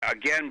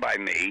again by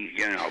me,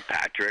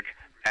 Patrick.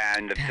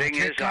 And the thing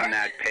is on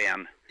that,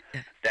 Pam,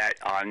 that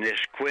on this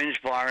Quinn's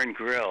Bar and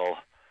Grill,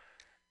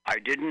 I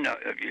didn't know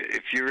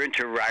if you're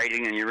into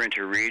writing and you're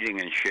into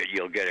reading and shit,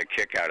 you'll get a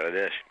kick out of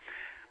this.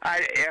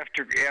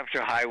 After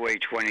Highway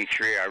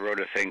 23, I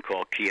wrote a thing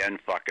called Kien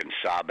fucking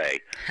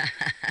Sabe,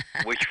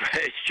 which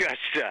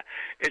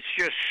it's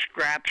just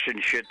scraps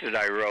and shit that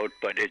I wrote,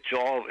 but it's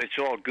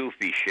all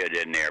goofy shit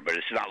in there. But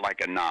it's not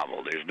like a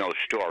novel. There's no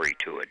story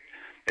to it.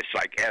 It's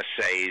like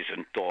essays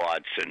and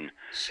thoughts, and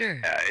sure.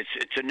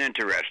 It's an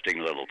interesting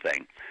little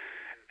thing.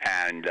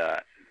 And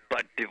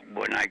but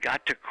when I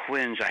got to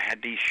Quinn's, I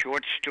had these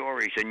short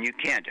stories, and you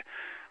can't.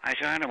 I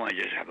said, I don't want to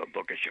just have a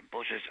book of shit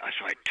bullshit.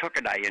 So I took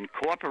it. I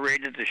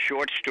incorporated the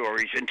short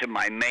stories into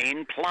my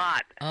main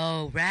plot.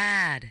 Oh,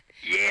 rad.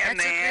 Yeah, That's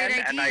man. A great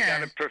idea. And I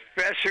got a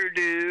professor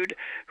dude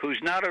who's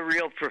not a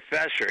real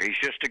professor. He's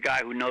just a guy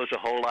who knows a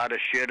whole lot of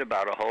shit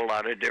about a whole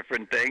lot of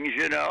different things,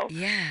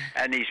 Yeah.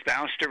 And he's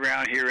bounced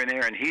around here and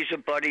there, and he's a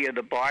buddy of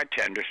the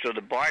bartender, so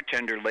the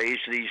bartender lays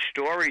these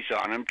stories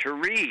on him to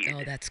read.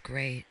 Oh, that's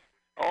great.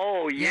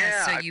 Oh,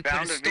 yeah. So you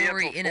put a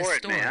story in a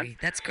story. Man.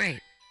 That's great.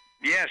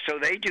 Yeah, so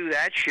they do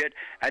that shit,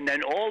 and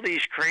then all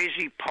these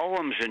crazy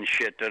poems and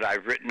shit that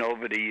I've written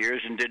over the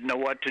years and didn't know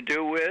what to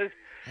do with.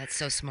 That's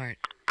so smart.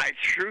 I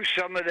threw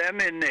some of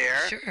them in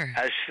there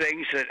as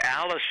things that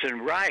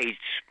Allison writes,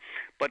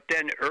 but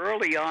then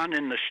early on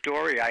in the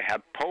story, I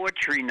have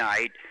poetry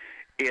night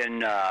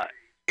in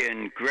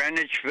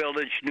Greenwich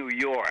Village, New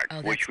York,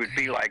 which would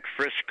be like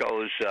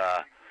Frisco's.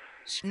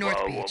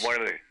 North Beach.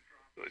 What are they?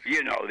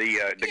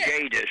 The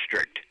gay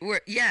district.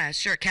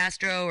 Sure,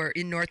 Castro or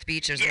in North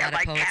Beach. There's a lot of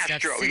poet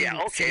Castro,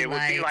 stuff. It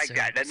would be like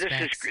that. And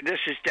this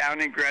is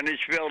down in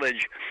Greenwich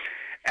Village,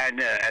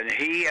 and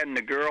he and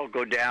the girl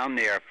go down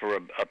there for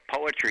a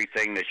poetry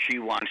thing that she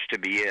wants to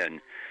be in,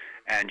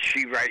 and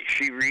she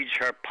reads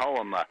her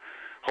poem.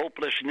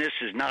 Hopelessness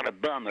is not a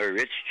bummer.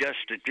 It's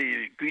just a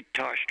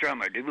guitar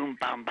strummer.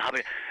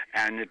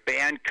 And the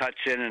band cuts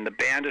in, and the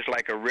band is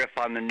like a riff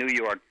on the New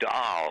York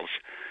Dolls.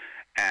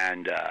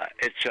 And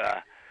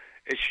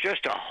it's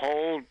just a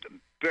whole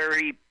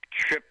very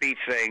trippy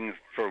thing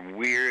for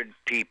weird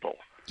people.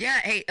 Yeah,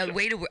 hey,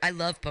 I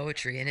love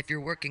poetry, and if you're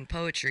working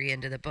poetry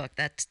into the book,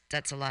 that's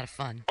a lot of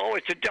fun. Oh,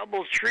 it's a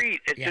double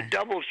treat. It's a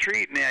double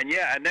treat, man.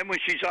 Yeah, and then when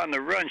she's on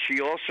the run,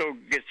 she also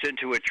gets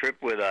into a trip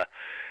with a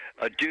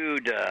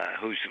dude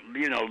who's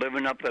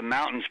living up the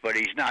mountains, but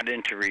he's not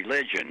into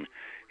religion.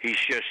 He's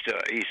just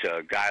he's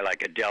a guy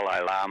like a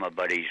Dalai Lama,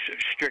 but he's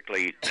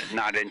strictly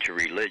not into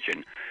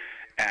religion.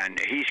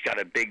 And he's got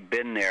a big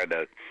bin there,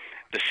 the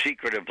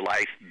Secret of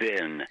Life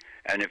bin.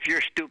 And if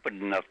you're stupid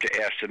enough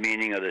to ask the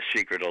meaning of the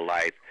secret of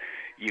life,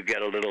 you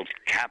get a little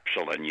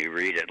capsule and you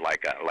read it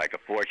like a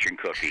fortune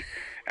cookie,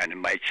 and it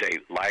might say,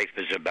 "Life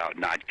is about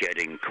not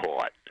getting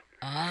caught."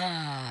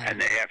 Ah.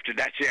 And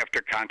that's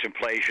after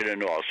contemplation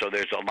and all. So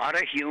there's a lot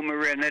of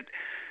humor in it,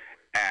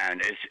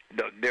 and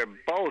they're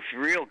both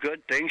real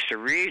good things to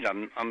read.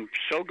 I'm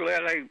so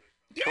glad I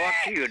talk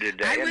to you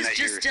today.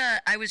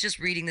 I was just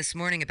reading this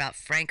morning about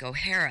Frank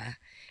O'Hara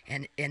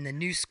and the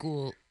New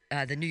School,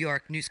 the New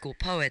York New School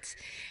poets,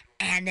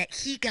 and that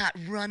he got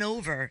run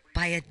over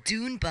by a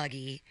dune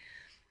buggy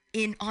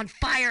on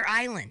Fire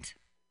Island.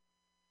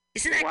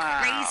 Isn't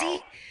that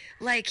crazy?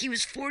 Like, he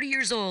was 40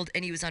 years old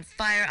and he was on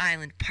Fire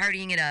Island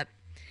partying it up,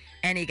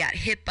 and he got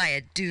hit by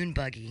a dune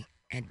buggy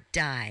and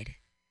died.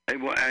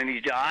 And he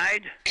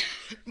died?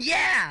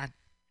 Yeah.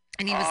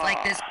 And he was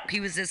like this.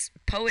 He was this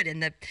poet in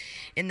the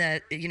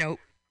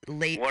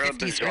late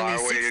 50s, early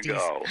 60s. To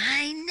go.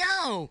 I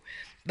know,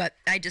 but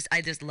I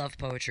just love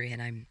poetry,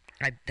 and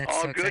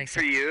that's so exciting. Good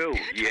for you.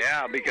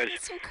 Yeah, because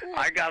so cool.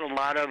 I got a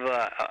lot of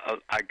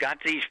I got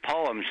these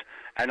poems,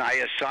 and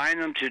I assign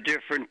them to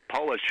different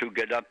poets who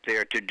get up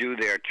there to do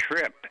their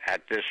trip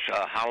at this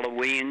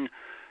Halloween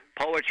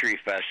poetry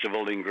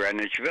festival in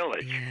Greenwich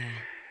Village. Yeah.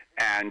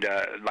 And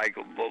like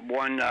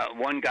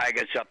one guy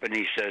gets up and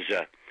he says,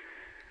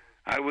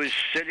 I was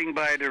sitting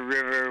by the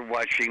river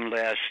watching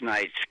last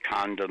night's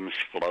condoms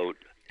float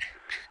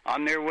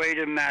on their way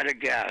to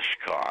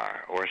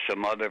Madagascar or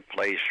some other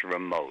place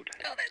remote.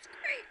 Oh, that's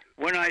great.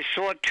 When I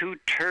saw two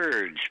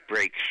turds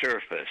break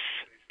surface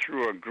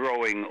through a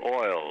growing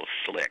oil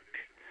slick,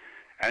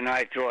 and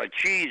I thought,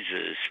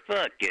 Jesus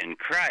fucking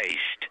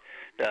Christ,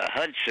 the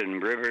Hudson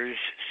River's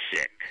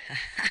sick.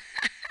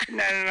 Isn't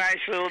that a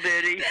nice little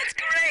ditty? That's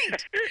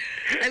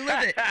great. I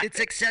love it. It's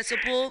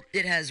accessible.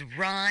 It has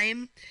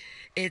rhyme.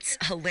 It's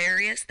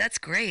hilarious. That's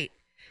great.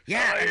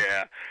 Yeah. Oh,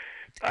 yeah.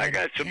 I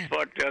got some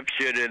fucked up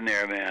shit in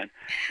there, man.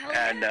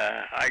 And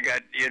I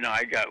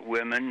got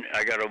women.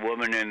 I got a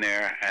woman in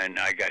there, and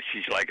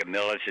she's like a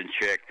militant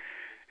chick,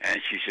 and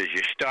she says,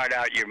 you start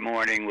out your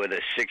morning with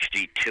a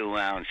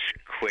 62-ounce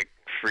quick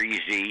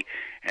freezy,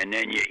 and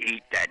then you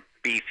eat that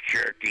beef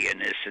jerky and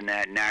this and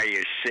that. Now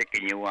you're sick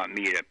and you want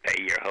me to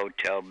pay your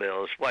hotel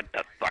bills. What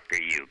the fuck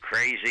are you,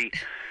 crazy?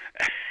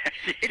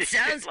 It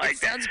sounds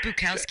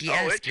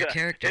Bukowski-esque, your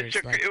character.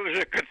 It was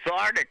a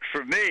cathartic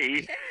for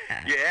me.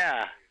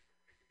 Yeah.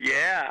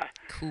 Yeah.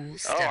 Cool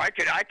stuff. Oh, I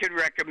could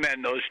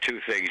recommend those two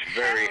things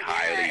very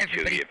highly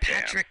everybody. to you,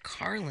 Pam. Patrick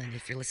Carlin,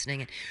 if you're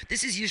listening. And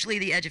this is usually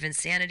the Edge of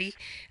Insanity.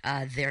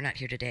 They're not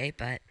here today,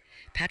 but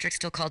Patrick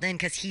still called in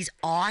because he's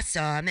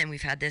awesome, and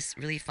we've had this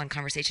really fun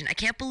conversation. I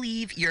can't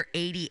believe you're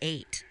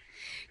 88.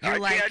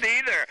 You're I can't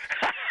either.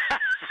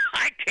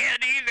 I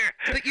can't either.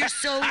 But you're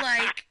so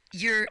like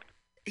you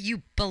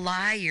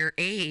belie your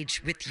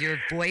age with your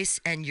voice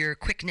and your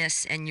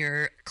quickness and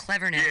your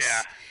cleverness.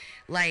 Yeah.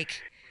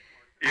 Like.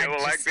 Yeah,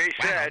 well, like they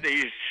said,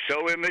 he's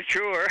so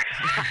immature.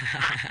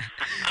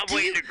 I'm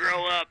waiting to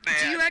grow up, man.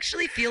 Do you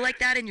actually feel like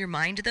that in your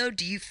mind, though?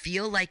 Do you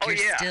feel like you're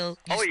still...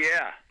 Oh,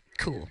 yeah.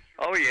 Cool.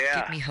 Oh,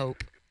 yeah. Give me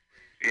hope.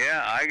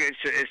 Yeah,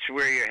 it's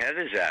where your head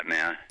is at,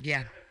 man.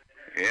 Yeah.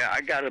 Yeah,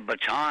 I got a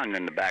baton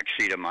in the back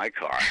seat of my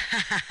car.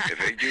 If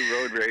they do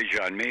road rage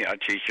on me, I'll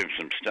teach them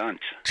some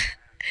stunts.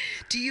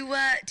 Do you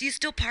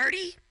still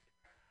party?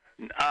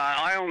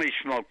 I only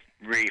smoke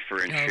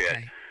reefer and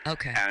shit.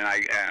 Okay. And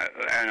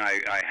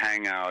I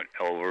hang out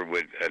over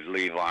with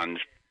Levon's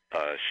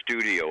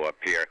studio up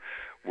here,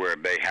 where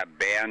they have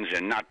bands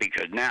in. Not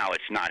because now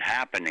it's not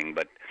happening,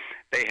 but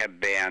they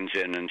have bands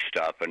in and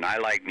stuff. And I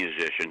like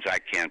musicians. I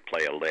can't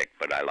play a lick,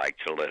 but I like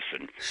to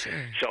listen.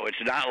 Sure. So it's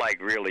not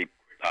like really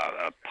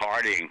a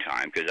partying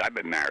time, because I've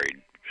been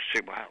married.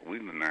 Wow,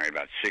 we've been married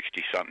about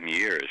 60-something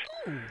years.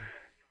 Ooh.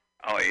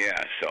 Oh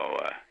yeah, so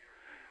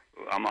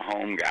I'm a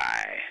home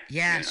guy.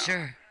 Yeah, you know?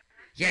 sure.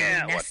 Yeah,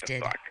 you're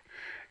nested. What the fuck?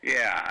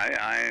 Yeah,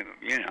 I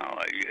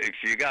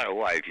if you got a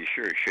wife, you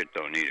sure as shit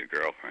don't need a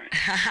girlfriend.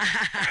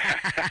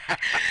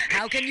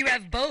 How can you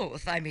have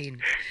both? I mean,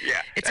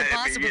 yeah, it's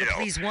impossible to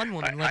please one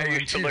woman, let alone two. I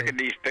used to look at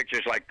these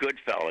pictures like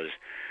Goodfellas,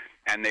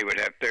 and they would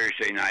have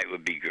Thursday night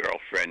would be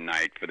girlfriend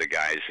night for the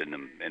guys in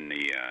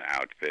the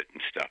outfit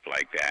and stuff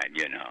like that,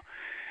 you know.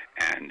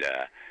 And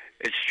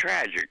it's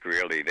tragic,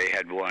 really. They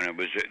had one.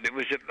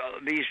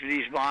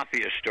 These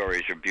mafia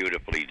stories are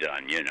beautifully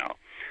done, you know.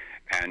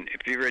 And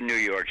if you're in New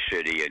York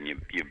City and you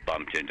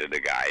bumped into the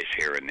guys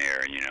here and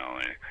there, you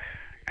know,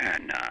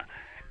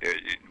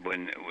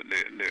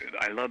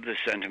 I love the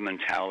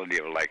sentimentality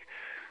of, like,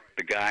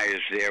 the guy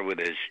is there with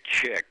his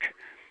chick,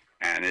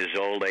 and his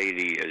old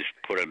lady has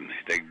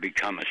they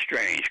become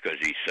estranged because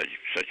he's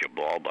such a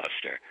ball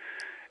buster.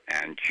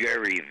 And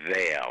Jerry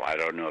Vale, I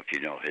don't know if you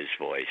know his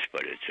voice,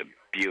 but it's a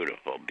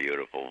beautiful,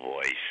 beautiful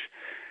voice.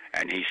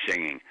 And he's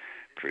singing,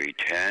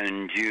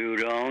 "Pretend you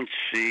don't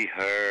see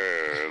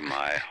her,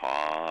 my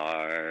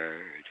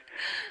heart.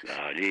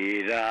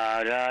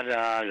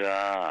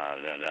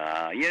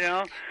 La-dee-da-da-da-da-da-da." You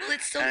know? Well,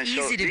 it's so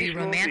easy to be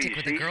romantic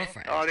with a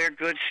girlfriend. Oh, they're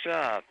good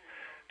stuff.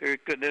 They're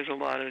good. There's a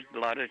lot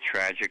of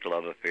tragic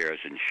love affairs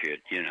and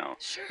shit, you know.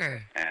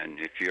 Sure. And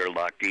if you're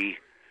lucky,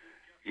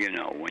 you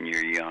know, when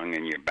you're young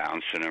and you're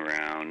bouncing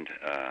around,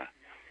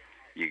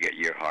 you get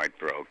your heart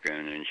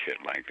broken and shit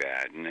like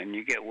that. And then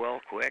you get well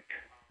quick.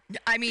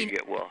 I mean... You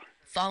get well.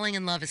 Falling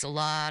in love is a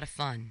lot of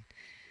fun.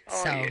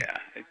 Oh, yeah.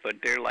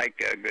 But they're like,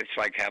 it's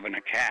like having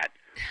a cat.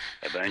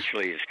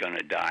 Eventually it's going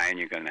to die and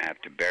you're going to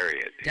have to bury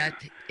it.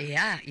 You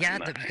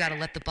got to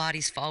let the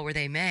bodies fall where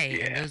they may.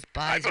 Yeah. And those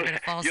bodies are going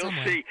to fall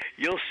somewhere.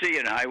 You'll see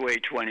in Highway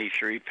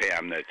 23,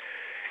 Pam, that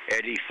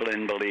Eddie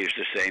Flynn believes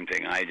the same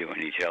thing I do,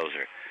 and he tells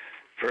her,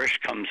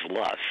 first comes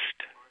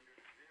lust,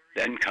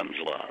 then comes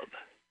love.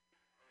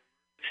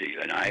 See,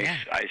 and I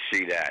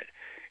see that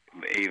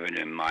even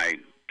in my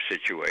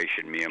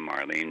situation. Me and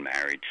Marlene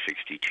married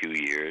 62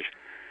 years,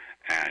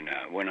 and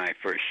when I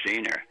first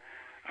seen her,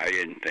 I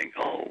didn't think,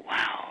 oh,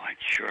 wow, I'd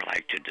sure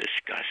like to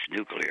discuss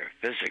nuclear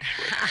physics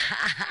with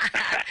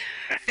her.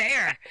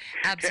 Fair.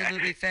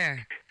 Absolutely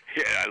fair.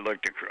 Yeah, I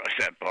looked across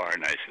that bar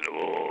and I said,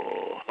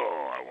 oh,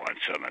 I want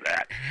some of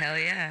that. Hell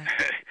yeah.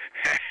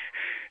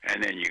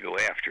 And then you go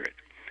after it.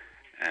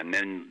 And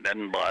then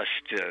lust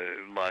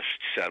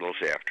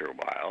settles after a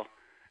while.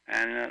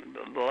 And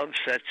love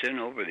sets in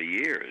over the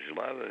years.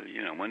 Love,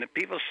 when the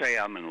people say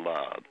I'm in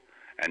love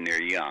and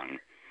they're young,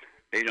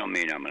 they don't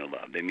mean I'm in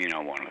love. They mean I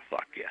want to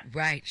fuck you.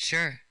 Right,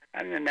 sure.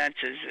 And then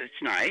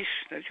it's nice.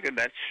 That's good.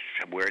 That's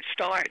where it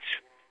starts.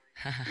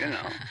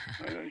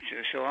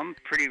 So I'm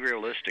pretty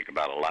realistic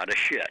about a lot of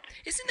shit.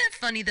 Isn't that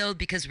funny, though?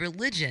 Because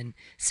religion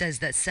says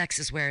that sex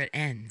is where it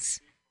ends.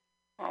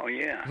 Oh,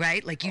 yeah.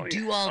 Right? Like you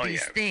do all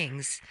these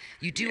things.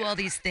 You do all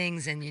these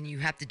things, and you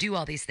have to do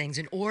all these things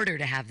in order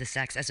to have the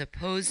sex, as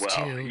opposed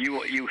to...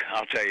 Well,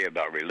 I'll tell you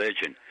about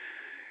religion.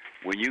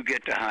 When you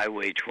get to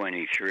Highway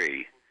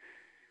 23,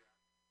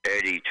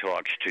 Eddie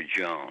talks to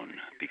Joan,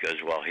 because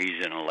while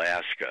he's in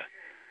Alaska,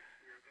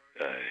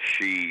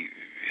 she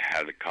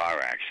had a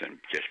car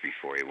accident just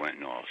before he went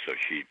and all, so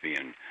she's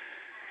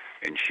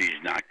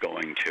not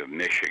going to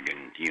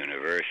Michigan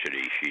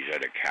University. She's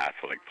at a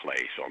Catholic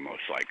place,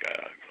 almost like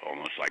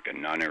a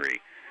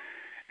nunnery.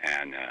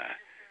 And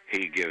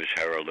he gives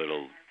her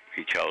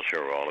he tells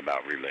her all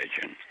about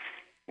religion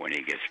when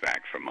he gets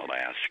back from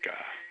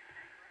Alaska.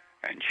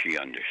 And she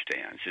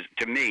understands.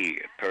 To me,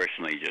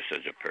 personally, just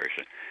as a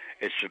person,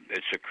 it's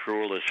the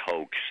cruelest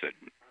hoax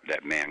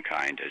that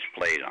mankind has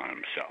played on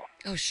himself.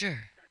 Oh,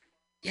 sure.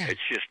 Yeah.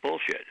 It's just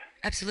bullshit.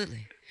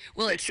 Absolutely.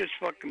 Well, it's just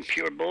fucking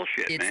pure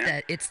bullshit,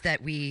 man.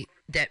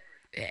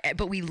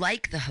 But we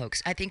like the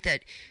hoax. I think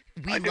that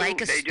we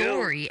like a They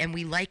story and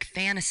we like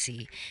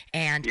fantasy,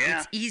 and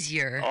it's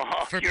easier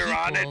for you're people.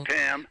 on it,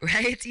 Pam.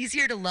 Right? It's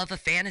easier to love a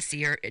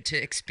fantasy or to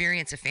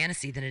experience a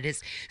fantasy than it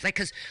is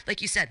because,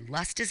 like you said,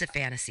 lust is a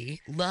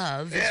fantasy,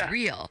 love is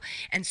real,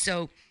 and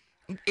so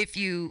if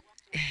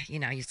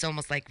it's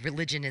almost like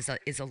religion is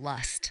a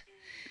lust.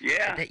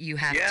 Yeah. That you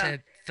have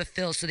to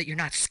fulfill so that you're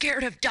not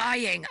scared of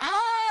dying.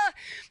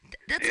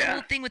 That's the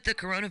whole thing with the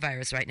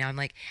coronavirus right now. I'm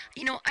like,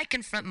 I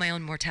confront my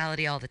own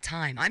mortality all the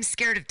time. I'm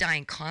scared of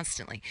dying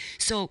constantly.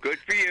 So good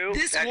for you.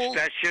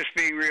 That's just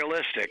being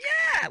realistic.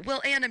 Yeah.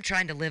 Well, and I'm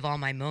trying to live all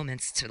my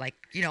moments to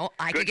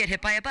I could get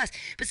hit by a bus.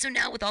 But so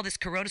now with all this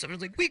corona stuff, I'm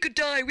like, we could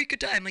die.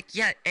 I'm like,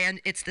 yeah, and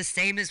it's the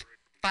same as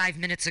 5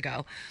 minutes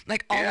ago.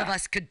 Like all of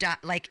us could die.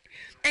 Like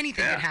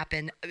anything could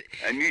happen.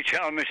 And you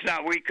tell them it's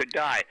not we could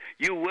die.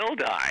 You will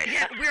die.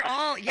 Yeah, we're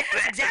all. Yeah,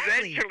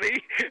 exactly.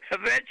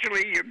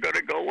 Eventually, you're going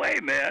to go away,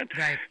 man.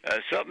 Right.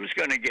 Something's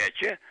going to get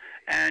you,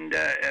 and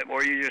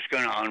or you're just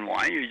going to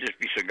unwind. You just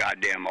be so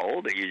goddamn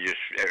old that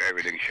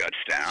everything shuts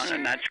down,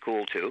 and that's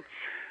cool too.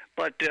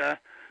 But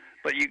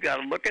you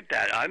got to look at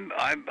that.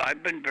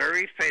 I've been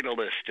very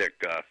fatalistic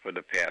for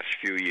the past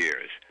few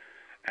years,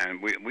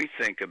 and we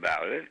think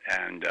about it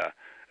and.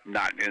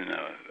 Not in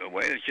a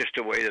way. It's just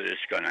a way that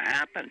it's going to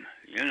happen.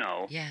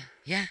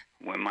 Yeah.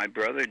 When my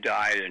brother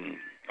died in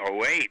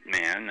 '08,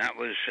 man, that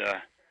was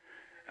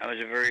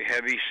a very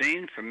heavy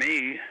scene for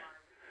me.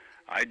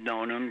 I'd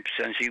known him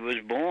since he was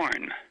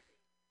born.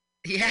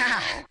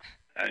 Yeah.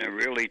 And it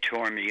really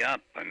tore me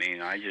up. I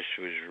mean, I just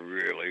was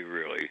really,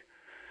 really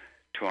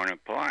torn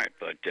apart.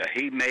 But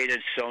he made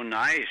it so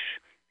nice.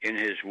 In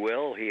his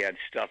will, he had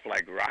stuff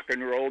like rock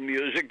and roll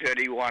music that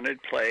he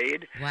wanted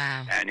played.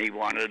 Wow. And he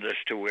wanted us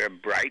to wear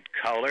bright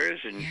colors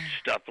and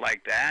stuff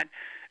like that.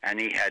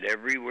 And he had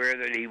everywhere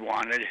that he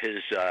wanted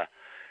his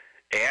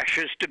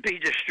ashes to be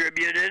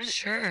distributed.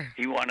 Sure.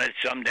 He wanted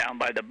some down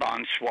by the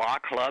Bonsoir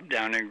Club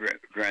down in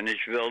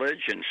Greenwich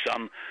Village and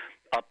some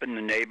up in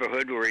the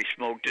neighborhood where he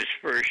smoked his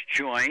first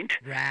joint.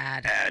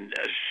 Rad. And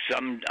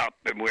some up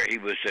where he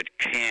was at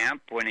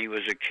camp when he was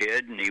a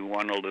kid, and he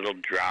won a little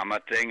drama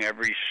thing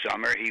every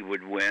summer. He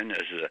would win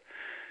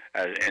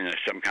in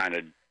some kind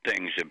of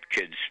things of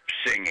kids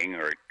singing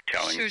or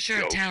telling jokes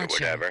or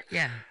whatever. Show.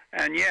 Yeah.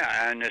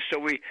 And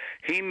so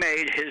he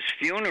made his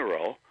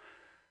funeral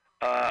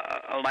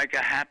like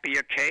a happy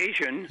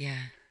occasion.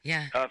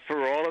 Yeah.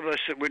 For all of us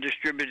that were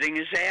distributing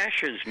his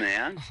ashes,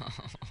 man.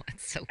 Oh,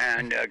 that's so cool.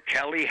 And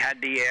Kelly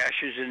had the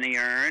ashes in the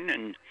urn,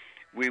 and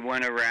we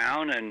went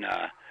around, and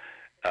a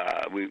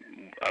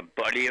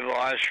buddy of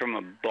ours from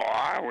a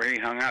bar where he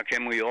hung out,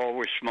 and we all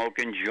were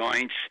smoking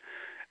joints,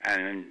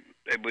 and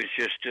it was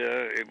just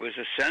it was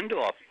a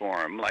send-off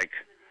for him, like,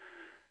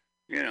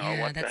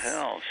 what the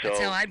hell. So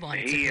that's how I'd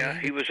want it to be.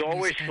 He was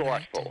always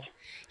thoughtful.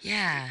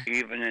 Yeah.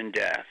 Even in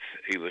death,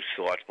 he was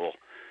thoughtful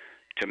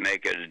to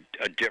make it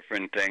a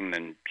different thing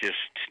than just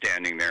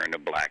standing there in a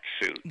black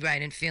suit.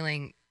 Right, and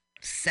feeling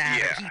sad.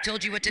 Yeah. He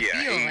told you what to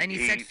feel, and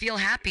he said feel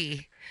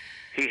happy.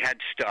 He had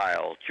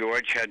style.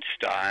 George had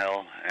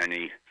style, and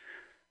he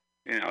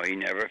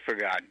never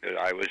forgot that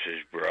I was his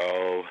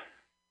bro.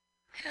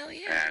 Hell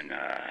yeah. And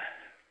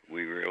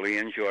we really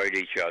enjoyed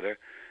each other.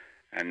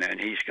 And then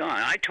he's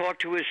gone. I talk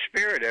to his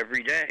spirit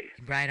every day.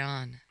 Right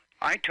on.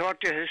 I talk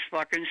to his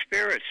fucking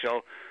spirit,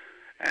 so...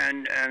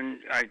 And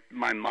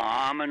my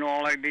mom and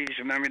all of these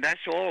memories, that's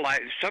all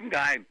some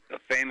guy, a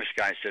famous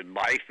guy said,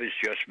 life is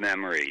just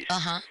memories.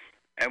 Uh-huh.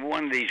 And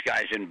one of these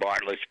guys in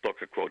Bartlett's Book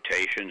of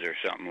Quotations or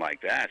something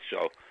like that.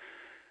 So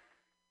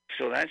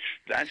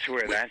that's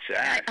where that's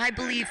at. I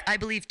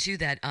believe too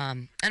that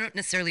I don't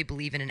necessarily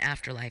believe in an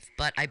afterlife,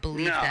 but I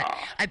believe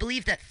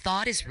that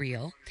thought is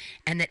real,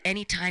 and that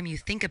anytime you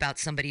think about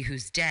somebody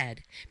who's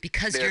dead,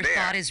 because your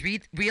thought is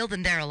real,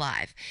 then they're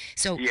alive.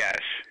 So yes.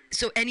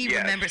 So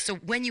remember, so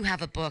when you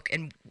have a book,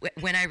 and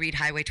when I read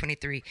Highway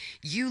 23,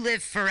 you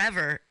live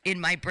forever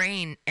in my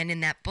brain and in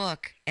that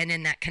book and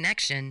in that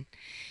connection,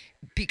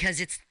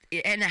 because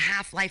and a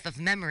half-life of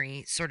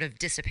memory sort of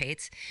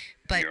dissipates.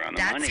 But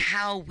that's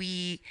how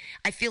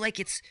I feel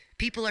like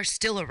people are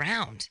still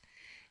around.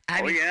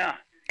 I mean,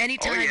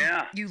 anytime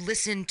you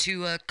listen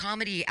to a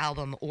comedy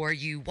album, or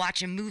you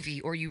watch a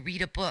movie, or you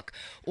read a book,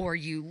 or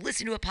you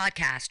listen to a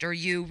podcast, or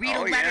you read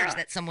letters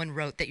that someone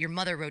wrote, that your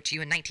mother wrote to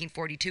you in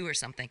 1942 or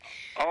something.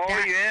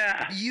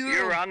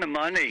 You're on the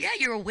money. Yeah,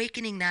 you're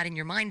awakening that in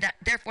your mind.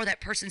 Therefore,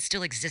 that person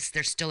still exists.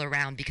 They're still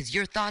around because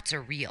your thoughts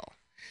are real.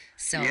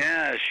 So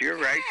yes, you're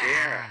right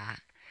there.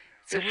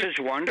 This is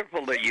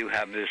wonderful that you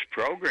have this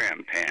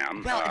program,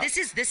 Pam. Well, this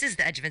is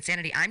the Edge of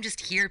Insanity. I'm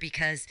just here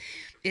because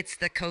it's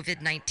the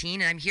COVID-19,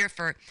 and I'm here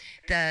for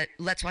the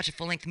Let's Watch a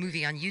Full-Length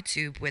Movie on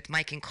YouTube with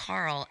Mike and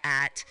Carl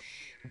at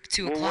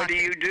 2 o'clock. Well, what do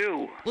you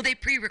do? Well, they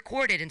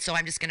pre-recorded, and so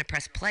I'm just going to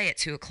press play at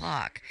 2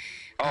 o'clock.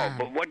 Oh,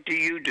 but what do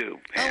you do,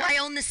 Pam? Oh, I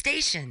own the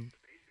station.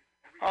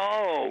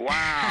 Oh,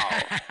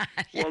 wow.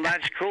 Well,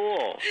 that's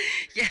cool.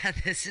 Yeah,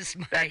 this is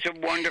That's a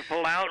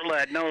wonderful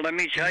outlet. No, let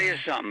me tell you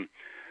something.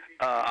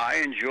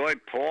 I enjoy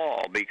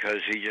Paul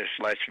because he just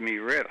lets me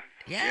riff,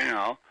 Yeah. you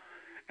know,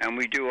 and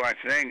we do our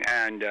thing.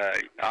 And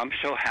I'm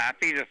so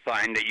happy to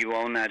find that you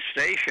own that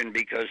station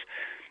because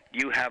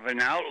you have an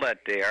outlet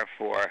there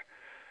for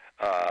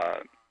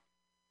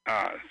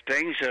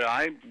things that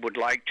I would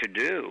like to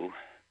do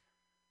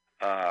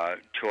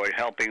toward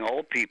helping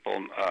old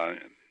people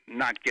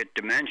not get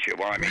dementia.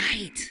 Well, I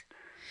mean,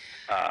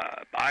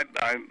 Right.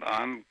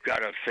 I'm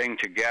got a thing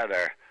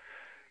together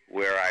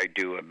where I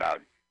do about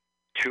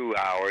 2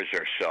 hours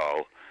or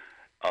so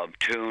of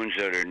tunes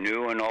that are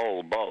new and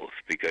old both,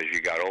 because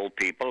you got old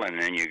people and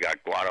then you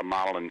got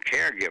Guatemalan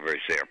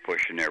caregivers there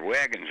pushing their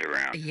wagons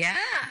around. Yeah.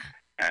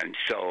 And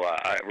so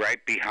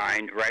right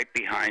behind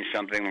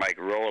something like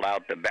Roll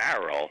Out the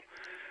Barrel,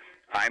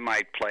 I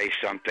might play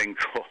something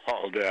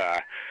called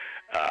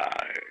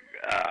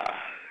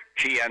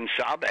Quien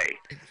Sabe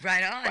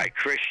Right on. by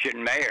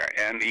Christian Meyer,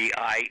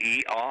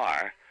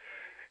 Meier,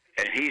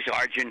 and he's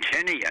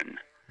Argentinian.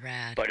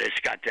 Rad. But it's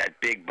got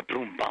that big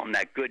boom boom,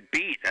 that good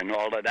beat, and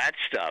all of that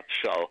stuff.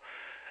 So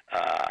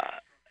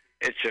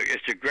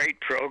it's a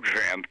great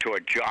program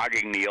toward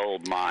jogging the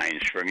old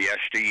minds from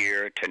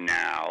yesteryear to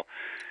now,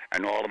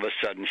 and all of a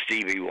sudden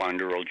Stevie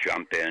Wonder will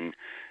jump in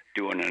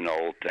doing an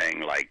old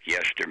thing like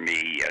Yester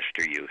Me,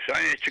 Yester You. So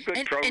it's a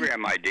good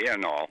program idea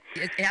and all.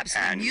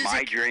 Absolutely. And Music,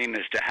 my dream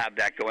is to have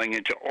that going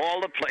into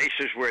all the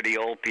places where the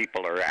old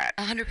people are at.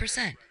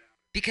 100%.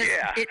 Because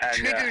it and,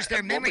 triggers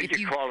their memory. What would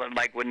you call it?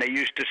 Like when they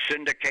used to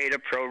syndicate a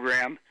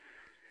program?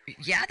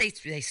 Yeah, they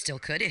still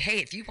could. Hey,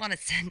 if you want to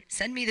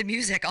send me the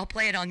music, I'll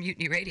play it on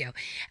Mutiny Radio.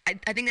 I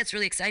think that's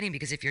really exciting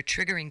because if you're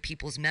triggering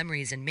people's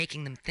memories and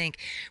making them think,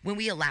 when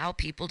we allow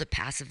people to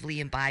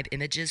passively imbibe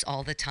images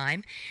all the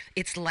time,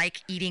 it's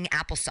like eating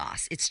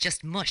applesauce. It's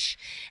just mush.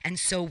 And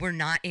so we're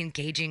not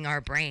engaging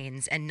our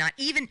brains, and not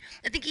even,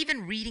 I think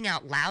even reading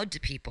out loud to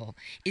people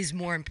is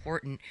more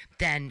important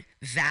than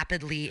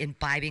vapidly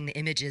imbibing the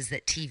images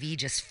that TV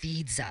just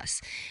feeds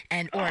us,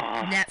 or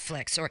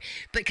Netflix, or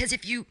because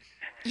if you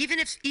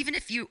even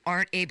if you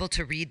aren't able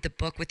to read the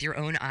book with your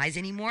own eyes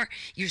anymore,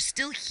 you're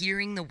still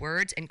hearing the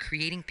words and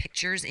creating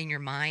pictures in your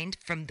mind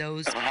from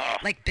those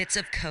like bits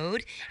of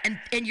code, and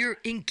you're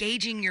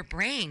engaging your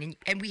brain,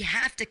 and we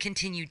have to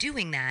continue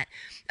doing that.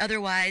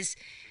 Otherwise,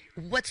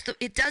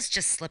 it does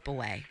just slip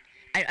away.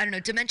 I don't know.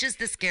 Dementia's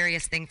the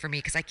scariest thing for me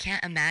because I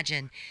can't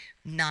imagine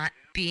not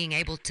being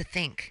able to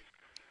think,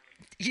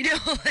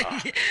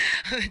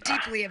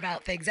 deeply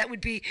about things. That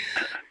would be,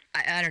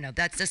 I don't know.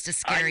 That's just a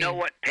scary. I know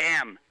what,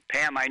 Pam,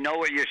 I know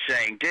what you're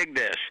saying. Dig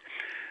this.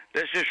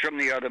 This is from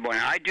the other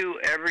morning.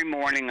 Every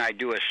morning I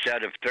do a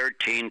set of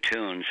 13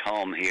 tunes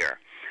home here.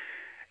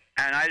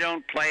 And I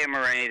don't play them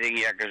or anything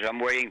yet because I'm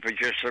waiting for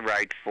just the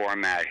right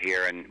format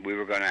here. And we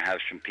were going to have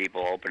some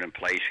people open a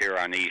place here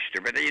on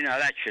Easter. But,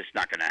 that's just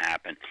not going to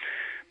happen.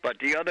 But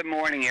the other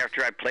morning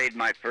after I played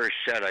my first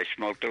set, I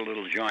smoked a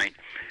little joint.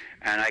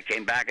 And I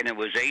came back and it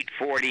was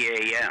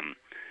 8:40 a.m.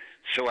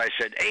 So I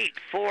said,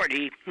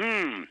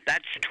 8:40?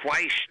 That's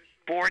twice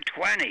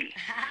 4:20.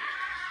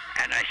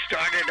 And I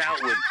started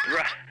out with,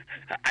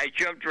 I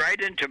jumped right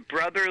into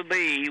Brother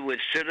Lee with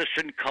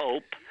Citizen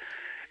Cope,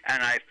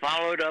 and I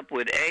followed up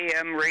with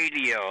AM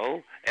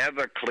radio,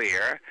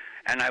 Everclear,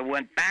 and I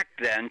went back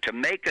then to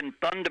Makin'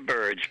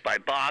 Thunderbirds by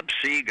Bob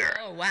Seger.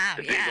 Oh, wow,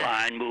 The big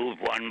line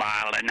moved 1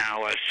 mile an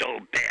hour so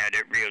bad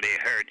it really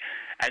hurt.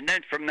 And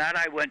then from that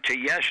I went to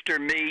Yester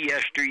Me,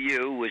 Yester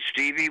You with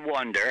Stevie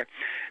Wonder.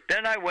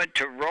 Then I went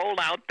to Roll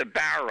Out the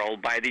Barrel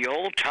by the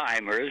Old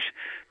Timers,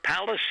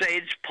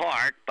 Palisades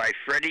Park by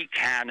Freddie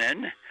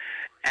Cannon,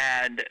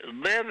 and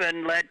Live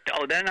and Let...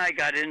 then I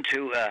got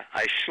into...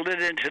 I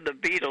slid into the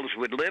Beatles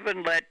with Live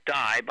and Let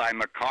Die by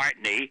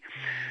McCartney,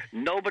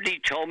 Nobody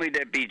Told Me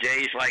There'd Be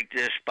Days Like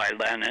This by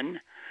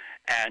Lennon,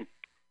 and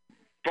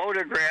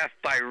Photograph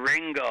by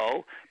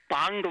Ringo,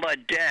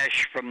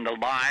 Bangladesh from the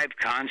live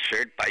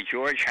concert by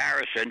George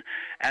Harrison,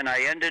 and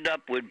I ended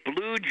up with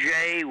Blue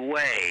Jay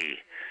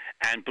Way.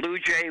 And Blue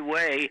Jay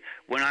Way,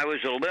 when I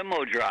was a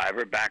limo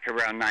driver back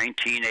around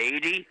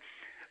 1980,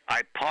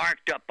 I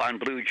parked up on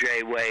Blue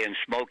Jay Way and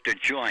smoked a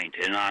joint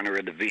in honor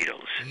of the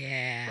Beatles.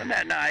 Yeah. Wasn't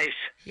that nice?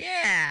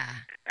 Yeah.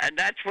 And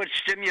that's what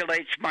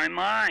stimulates my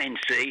mind,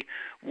 see?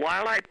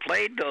 While I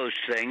played those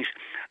things,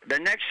 the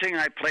next thing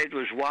I played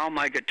was While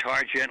My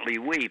Guitar Gently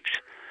Weeps.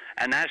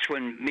 And that's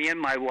when me and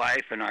my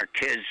wife and our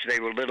kids, they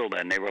were little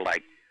then, they were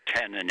like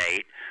 10 and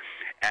 8,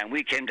 and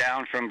we came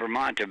down from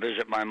Vermont to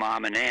visit my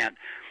mom and aunt,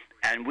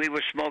 and we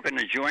were smoking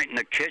a joint in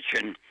the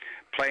kitchen,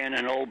 playing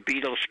an old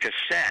Beatles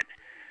cassette,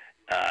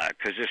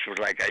 because this was,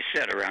 like I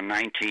said, around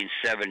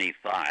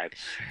 1975.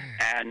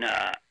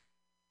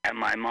 And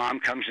my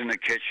mom comes in the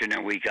kitchen,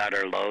 and we got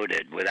her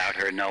loaded without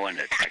her knowing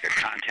it, like a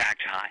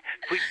contact high.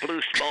 We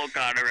blew smoke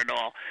on her and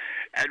all.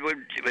 And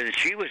when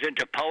she was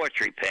into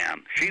poetry,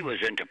 Pam. She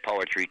was into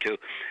poetry, too.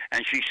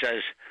 And she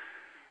says,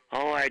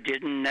 "Oh, I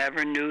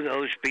never knew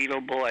those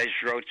Beatle boys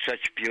wrote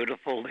such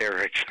beautiful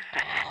lyrics."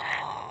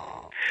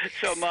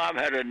 So Mom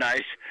had a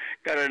nice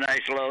got a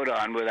nice load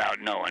on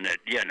without knowing it,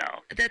 you know.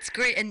 That's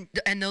great, and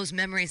those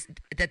memories,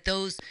 that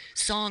those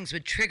songs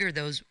would trigger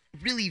those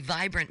really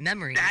vibrant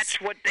memories.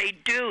 That's what they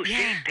do. Yeah.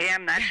 See,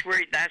 Pam,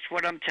 that's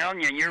what I'm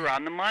telling you, and you're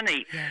on the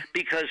money. Yeah.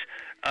 Because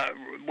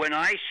when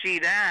I see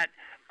that,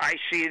 I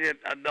see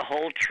the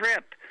whole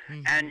trip.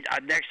 Mm-hmm. And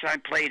next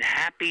time played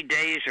Happy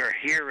Days Are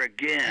Here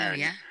Again. Oh,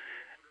 yeah.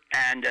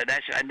 And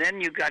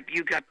then you got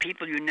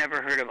people you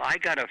never heard of. I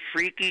got a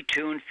freaky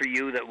tune for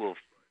you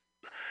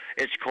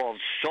it's called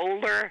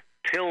Solar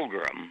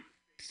Pilgrim.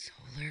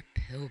 Solar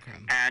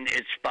Pilgrim. And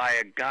it's by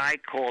a guy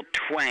called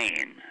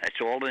Twain.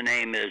 That's all the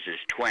name is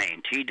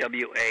Twain, Twain.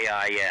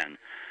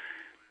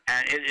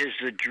 And it is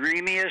the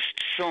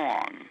dreamiest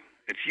song.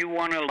 If you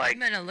want to, like... I'm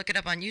going to look it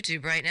up on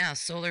YouTube right now,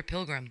 Solar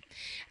Pilgrim.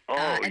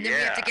 Oh, and then we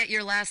have to get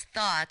your last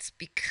thoughts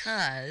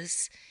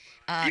because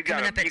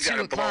coming up at 2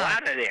 o'clock blow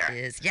out of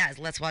there.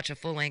 Let's watch a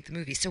full-length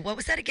movie. So what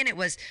was that again? It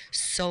was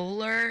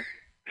Solar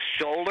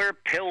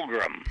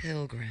Pilgrim.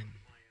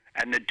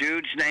 And the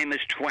dude's name is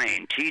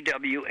Twain, Twain.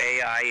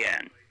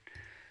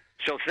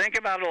 So think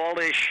about all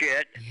this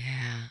shit.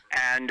 Yeah.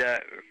 And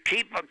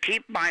keep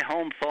my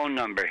home phone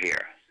number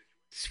here.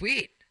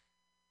 Sweet.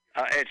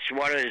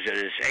 What is it?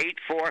 It's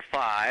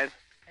 845.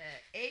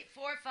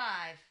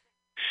 845.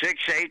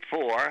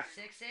 684.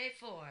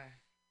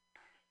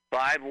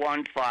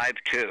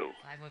 5152.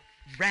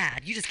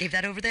 Rad. You just gave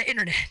that over the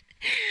internet.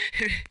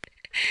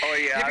 Oh,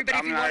 yeah. Everybody,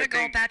 if you want to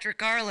call Patrick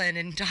Carlin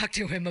and talk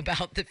to him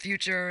about the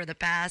future or the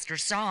past or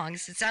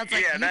songs, it sounds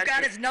like you've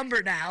got his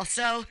number now,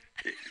 so...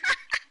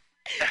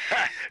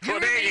 Well,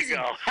 there amazing. you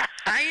go.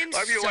 I am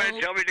or if you want to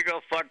tell me to go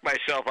fuck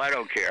myself, I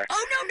don't care.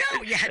 Oh,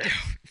 no. Yeah, no.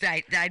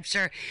 I'm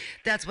sure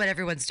that's what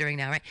everyone's doing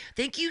now, right?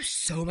 Thank you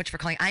so much for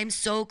calling. I'm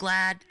so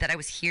glad that I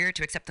was here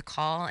to accept the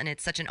call, and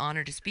it's such an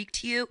honor to speak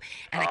to you.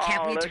 And I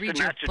can't wait to read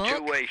your book. That's a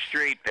two-way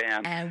street,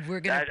 Pam. And we're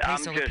going to play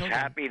Solar Pilgrim. I'm just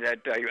happy that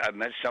I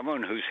met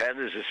someone whose head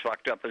is as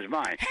fucked up as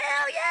mine.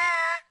 Hell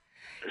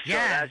yeah! So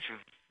that's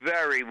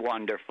very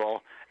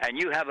wonderful. And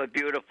you have a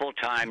beautiful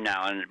time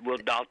now, and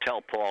I'll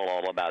tell Paul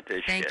all about this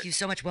shit. Thank you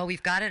so much. Well,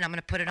 we've got it. I'm going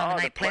to put it on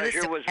the night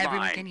playlist so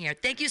everyone can hear.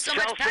 Thank you so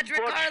much, Patrick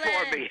Carlin.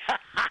 For me.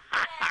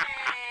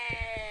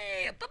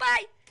 Yay!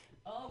 Bye-bye.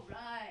 All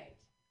right.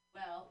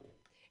 Well,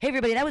 hey,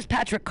 everybody. That was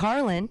Patrick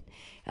Carlin,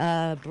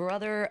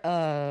 brother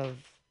of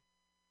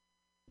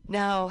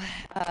now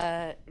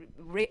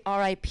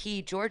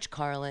R.I.P. George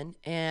Carlin,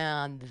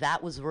 and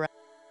that was right.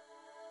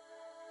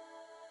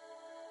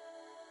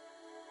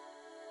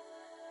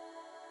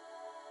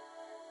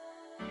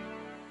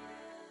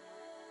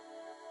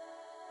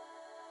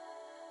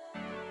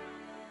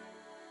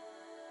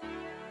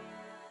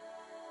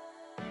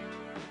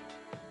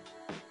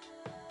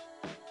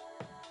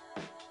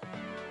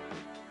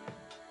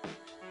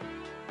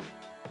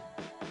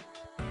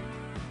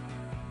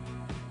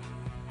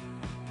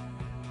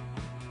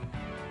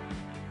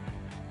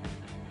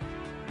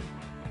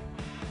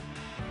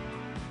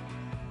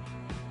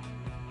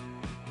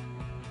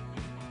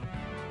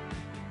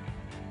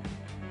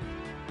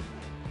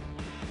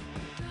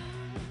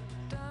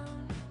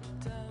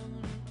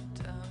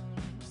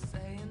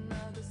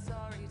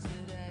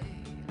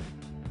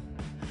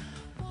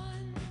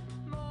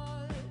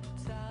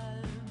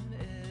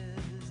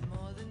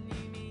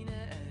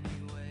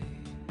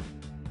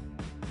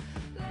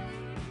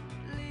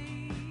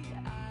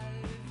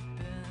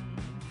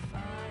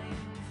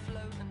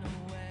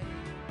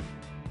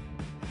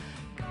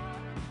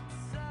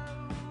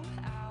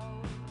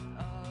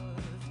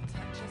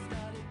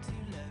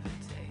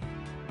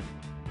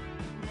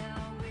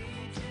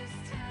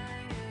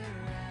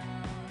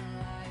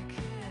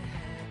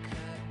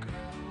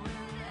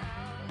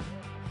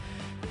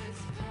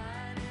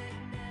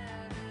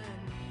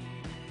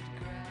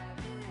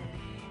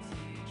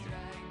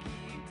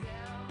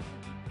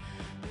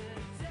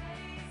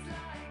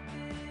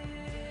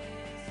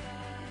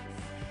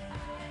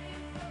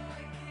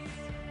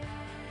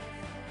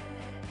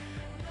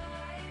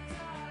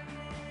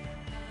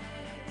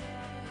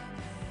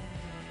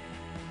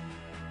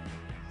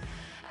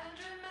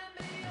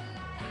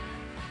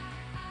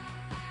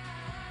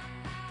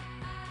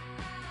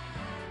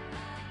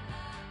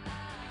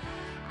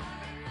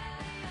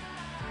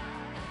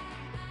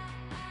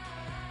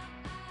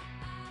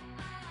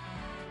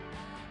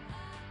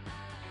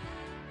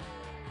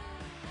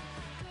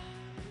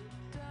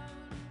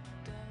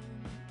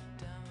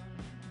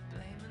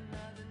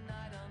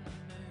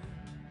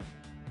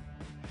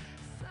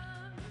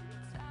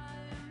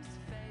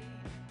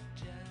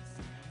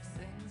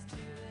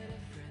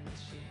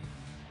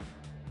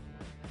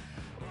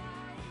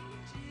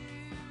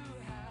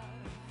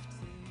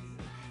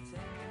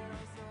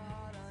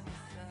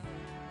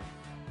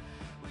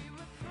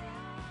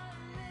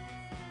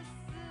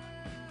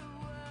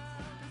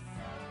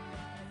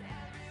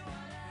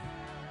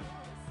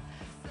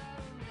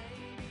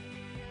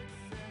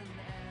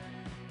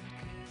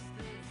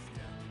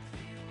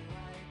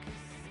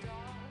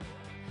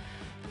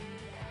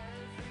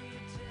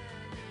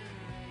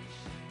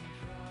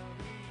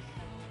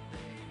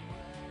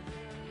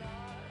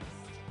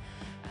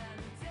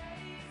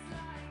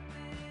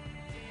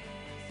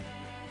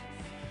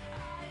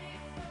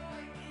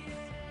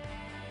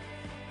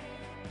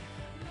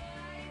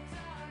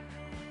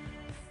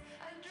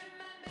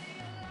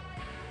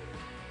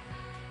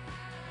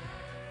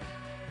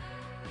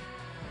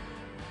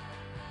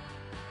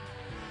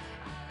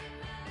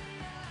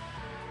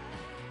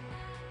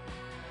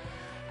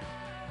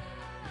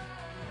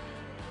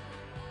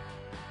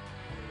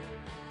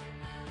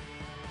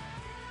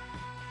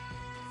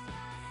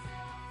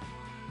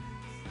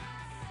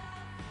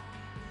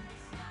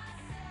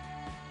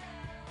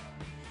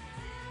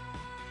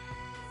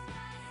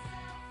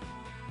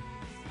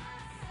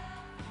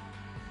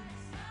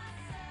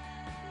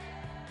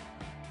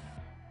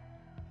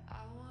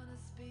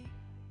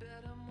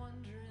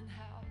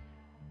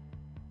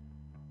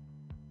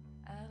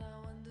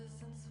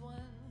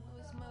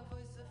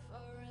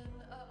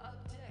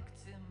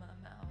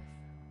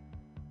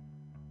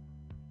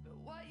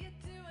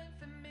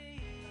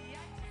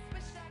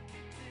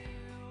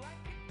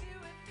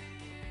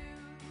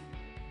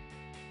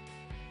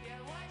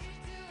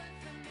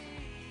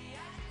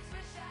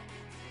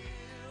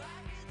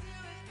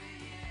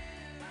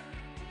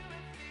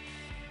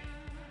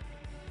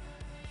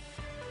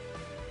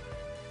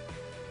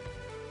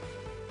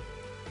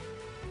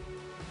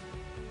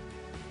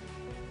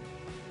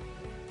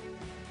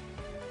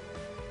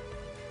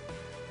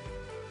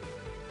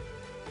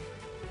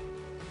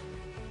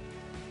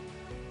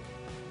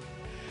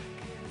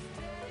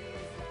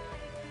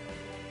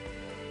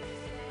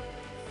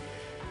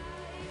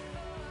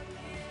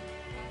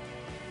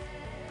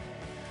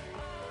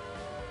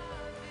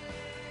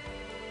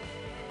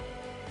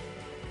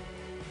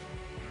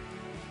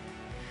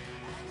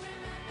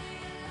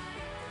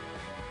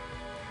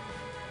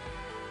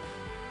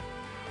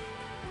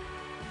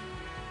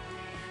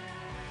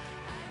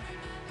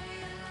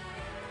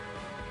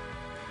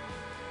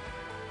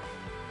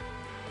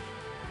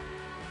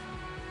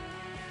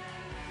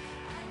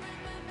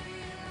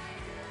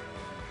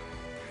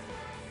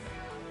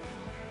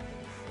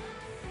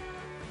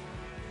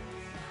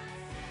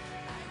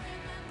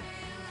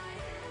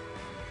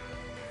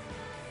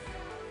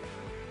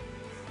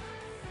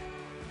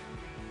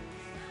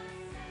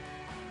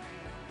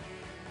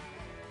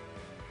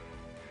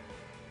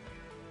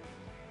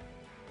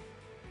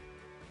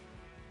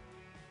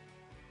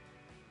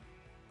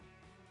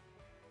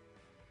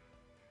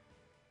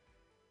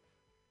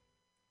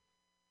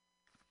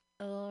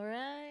 All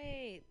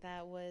right,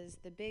 that was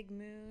The Big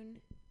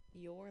Moon,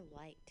 Your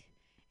Light.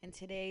 And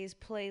today's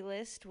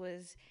playlist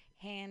was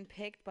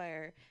handpicked by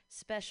our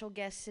special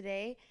guest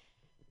today,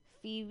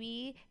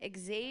 Phoebe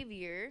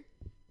Xavier,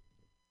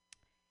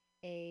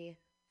 a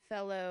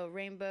fellow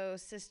Rainbow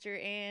sister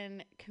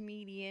and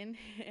comedian,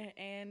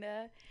 and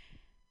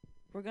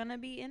we're gonna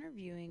be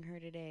interviewing her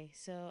today.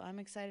 So I'm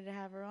excited to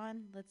have her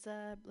on. Let's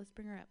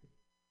bring her up.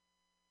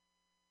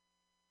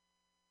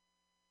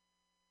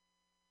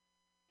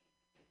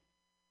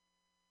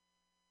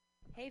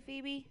 Hey,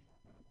 Phoebe.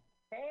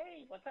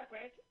 Hey, what's up,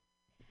 Greg?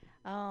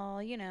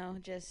 Oh,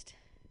 just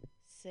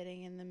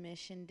sitting in the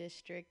Mission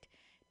District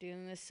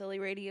doing this silly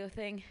radio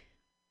thing.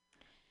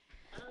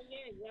 Oh,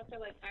 yeah, you have to,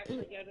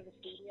 actually go to the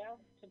studio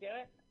to do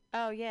it?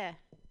 Oh, yeah.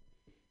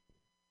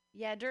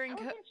 Yeah, during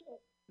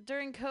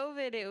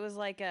COVID, it was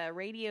like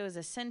radio is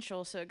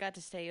essential, so it got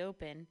to stay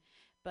open.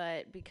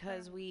 But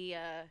because we,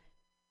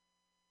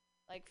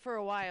 for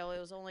a while, it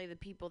was only the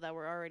people that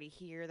were already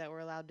here that were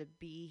allowed to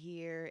be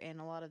here,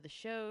 and a lot of the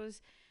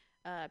shows,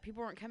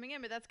 people weren't coming in.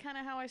 But that's kind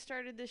of how I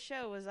started this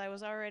show, was I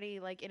was already,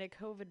 in a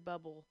COVID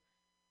bubble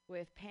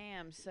with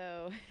Pam,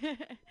 so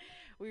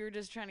we were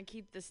just trying to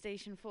keep the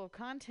station full of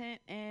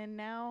content, and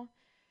now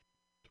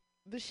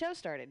the show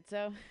started,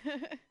 so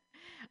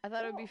I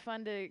thought it would be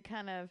fun to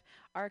kind of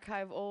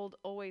archive old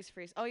Always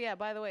Free. Oh yeah,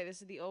 by the way,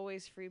 this is the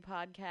Always Free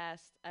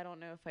podcast. I don't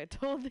know if I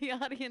told the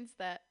audience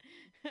that.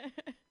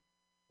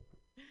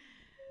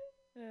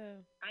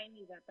 I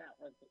knew that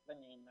was the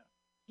name, though.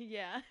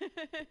 Yeah.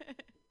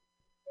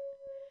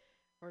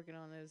 Working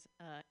on those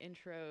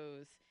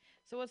intros.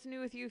 So what's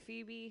new with you,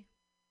 Phoebe?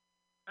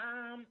 So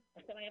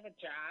I have a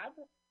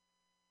job.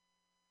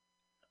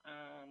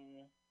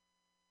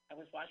 I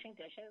was washing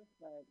dishes,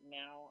 but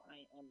now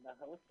I am the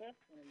hostess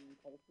and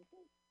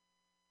hostesses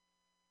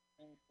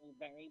in a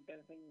very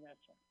busy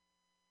restaurant.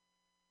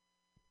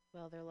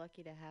 Well, they're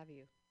lucky to have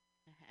you,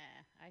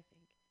 I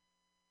think.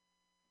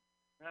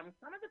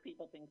 Some of the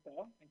people think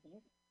so, I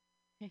think.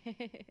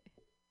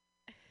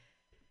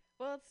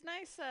 Well, it's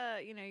nice,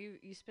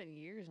 you spent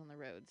years on the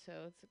road,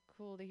 so it's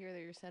cool to hear that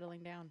you're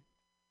settling down.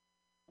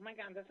 Oh my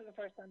God, this is the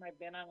first time I've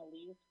been on a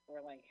lease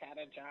or, had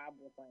a job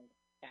with,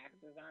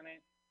 taxes on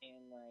it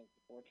in,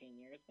 14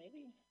 years,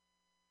 maybe.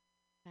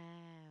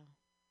 Wow.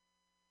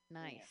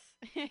 Nice.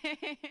 Yeah.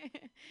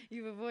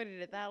 You've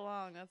avoided it that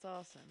long. That's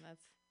awesome.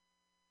 That's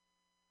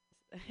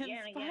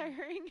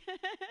inspiring.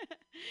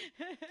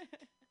 Yeah.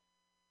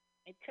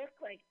 It took,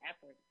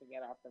 effort to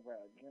get off the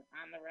road. You're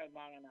on the road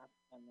long enough,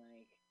 and,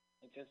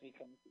 it just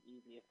becomes the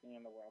easiest thing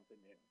in the world to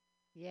do.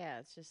 Yeah,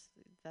 it's just,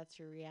 that's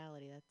your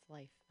reality. That's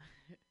life.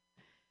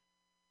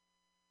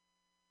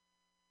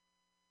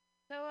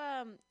 So,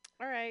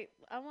 all right,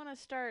 I want to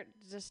start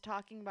just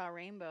talking about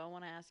Rainbow. I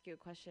want to ask you a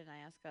question I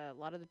ask a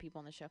lot of the people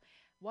on the show.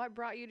 What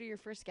brought you to your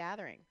first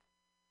gathering?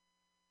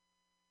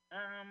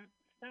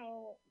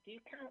 So do you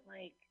count,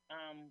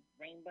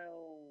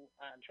 Rainbow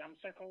drum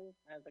circles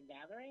as a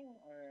gathering,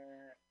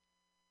 or?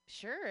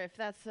 Sure, if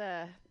that's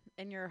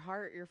in your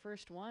heart, your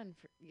first one,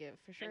 for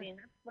sure. I mean,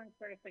 that's my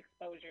first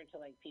exposure to,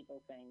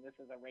 people saying this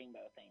is a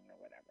rainbow thing or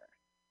whatever.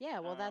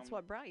 Yeah, well, that's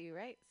what brought you,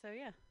 right? So,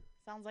 yeah,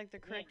 sounds like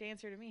the correct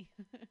answer to me.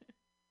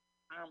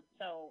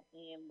 So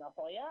in La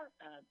Jolla,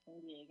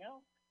 San Diego,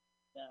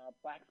 the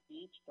Black's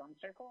Beach Drum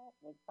Circle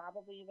was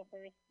probably the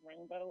first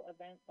rainbow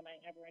event that I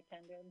ever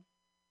attended.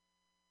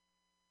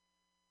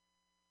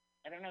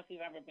 I don't know if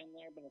you've ever been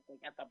there, but it's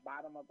at the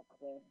bottom of a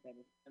cliff.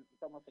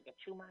 It's almost like a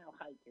 2-mile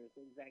hike. You're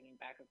zigzagging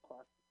back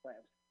across the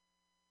cliffs.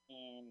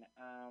 And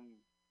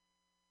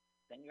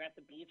then you're at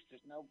the beach.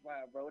 There's no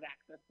road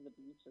access to the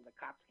beach, so the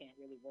cops can't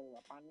really roll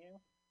up on you.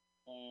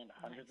 And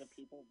hundreds of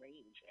people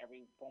rage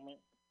every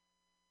moment.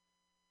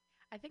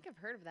 I think I've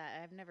heard of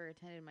that. I've never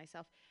attended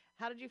myself.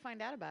 How did you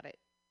find out about it?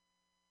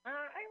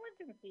 I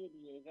lived in San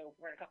Diego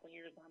for a couple of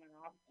years on and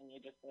off, and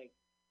you just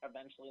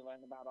eventually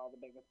learn about all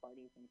the biggest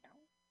parties in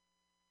town.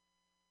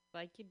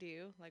 Like you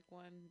do, like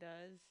one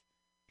does.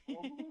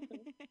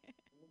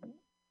 Mm-hmm.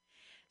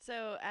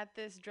 So at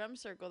this drum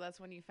circle, that's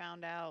when you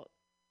found out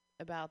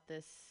about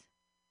this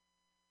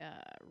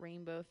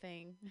rainbow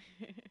thing.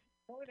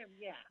 Sort of,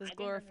 yeah. This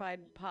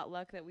glorified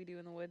potluck that we do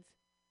in the woods.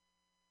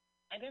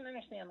 I didn't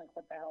understand what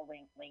the hell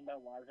rainbow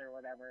was or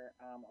whatever,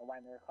 or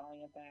why they were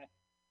calling it that.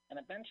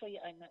 And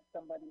eventually I met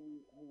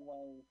somebody who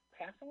was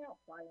passing out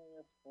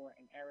flyers for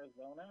an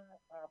Arizona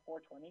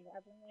 420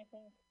 gathering, I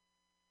think.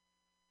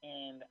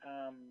 And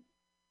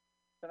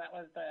so that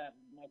was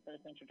my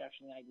first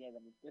introduction to the idea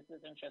that this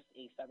isn't just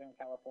a Southern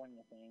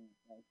California thing.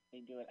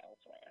 They do it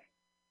elsewhere.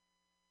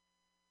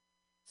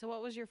 So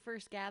what was your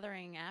first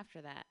gathering after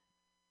that?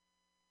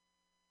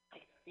 I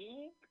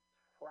think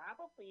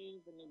probably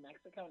the New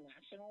Mexico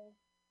Nationals,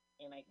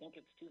 and I think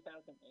it's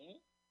 2008,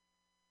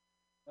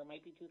 or it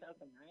might be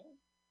 2009.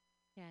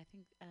 Yeah, I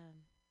think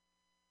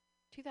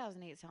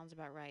 2008 sounds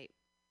about right.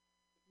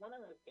 One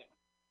of those two.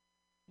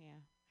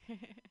 Yeah.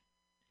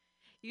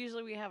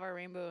 Usually we have our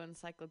rainbow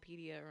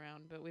encyclopedia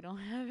around, but we don't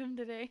have him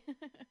today.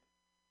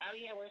 Oh,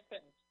 yeah, where's Finn?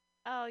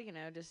 Oh,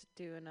 just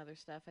doing other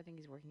stuff. I think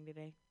he's working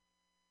today.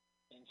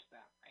 and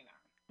stuff. I know.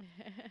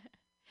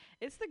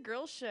 It's the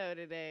girl show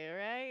today, all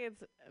right?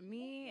 It's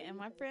me and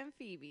my friend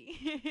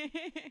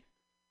Phoebe.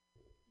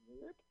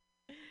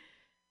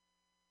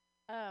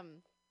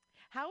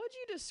 How would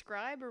you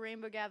describe a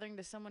rainbow gathering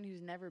to someone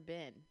who's never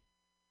been?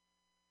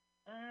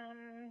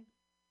 Um,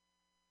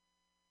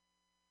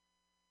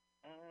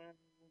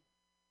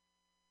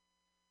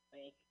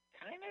 like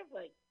kind of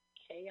like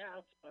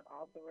chaos, but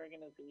also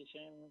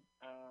organization.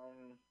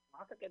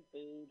 Lots of good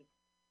food,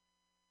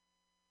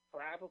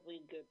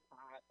 probably good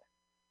pot,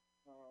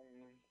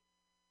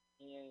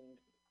 and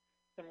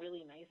some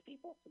really nice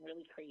people, some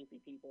really crazy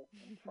people,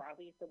 and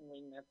probably some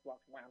wingness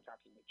walking around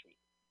talking to trees.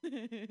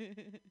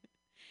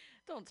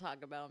 Don't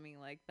talk about me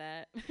like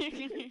that.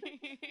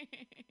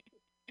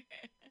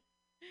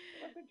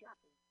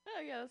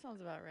 Oh yeah, that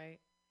sounds about right.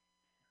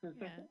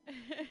 Yeah.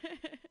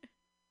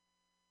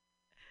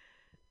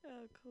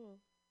 Oh, cool.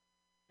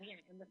 Yeah,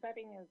 and the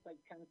setting is like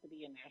tends to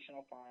be a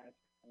national forest,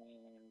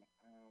 and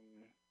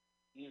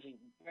usually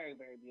very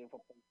very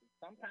beautiful places.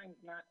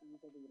 Sometimes not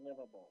easily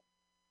livable.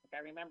 Like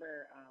I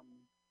remember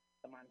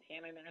the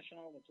Montana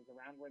National, which is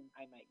around when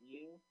I met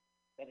you,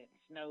 that it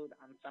snowed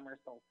on summer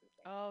solstice.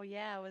 Oh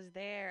yeah, I was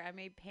there. I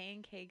made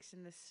pancakes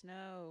in the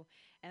snow,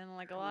 and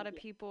like a lot of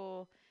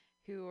people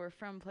who are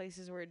from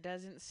places where it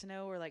doesn't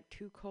snow or like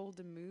too cold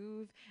to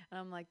move. And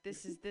I'm like,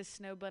 this is this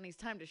snow bunny's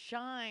time to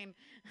shine.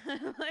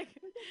 Like,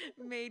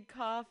 made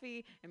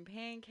coffee and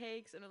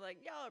pancakes, and I'm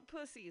like, y'all are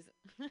pussies.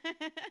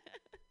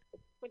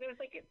 But it was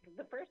like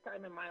the first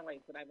time in my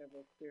life that I've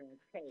ever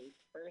experienced, hey,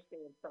 first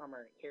day of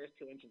summer, here's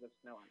 2 inches of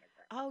snow on the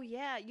ground. Oh,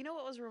 yeah. You know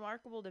what was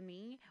remarkable to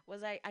me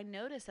was I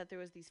noticed that there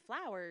was these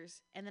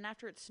flowers, and then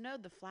after it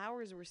snowed, the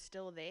flowers were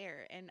still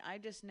there. And I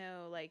just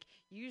know, like,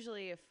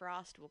 usually a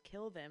frost will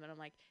kill them. And I'm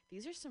like,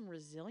 these are some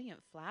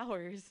resilient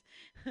flowers.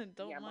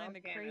 Don't mind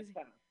the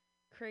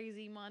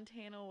crazy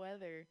Montana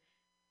weather.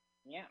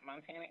 Yeah,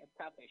 Montana is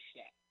tough as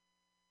shit.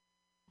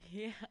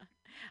 Yeah,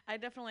 I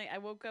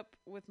woke up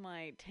with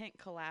my tent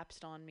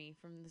collapsed on me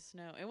from the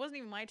snow. It wasn't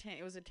even my tent.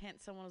 It was a tent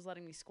someone was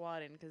letting me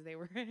squat in because they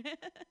were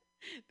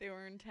they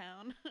were in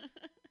town.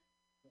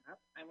 Yep,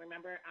 I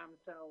remember.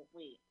 So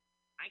wait,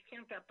 I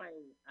camped up by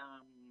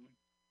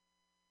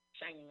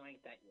Shining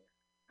Light that year.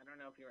 I don't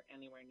know if you were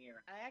anywhere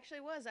near. I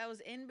actually was. I was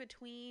in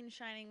between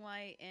Shining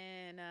Light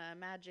and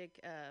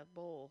Magic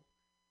Bowl,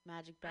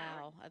 Magic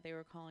Bow. They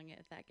were calling it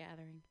at that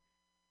gathering.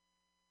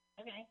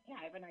 Okay, yeah,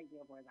 I have an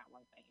idea of where that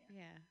was that year.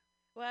 Yeah.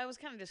 Well, I was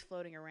kind of just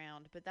floating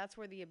around, but that's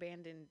where the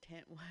abandoned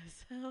tent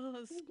was. I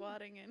was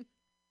squatting in.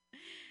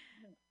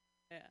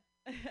 Yeah.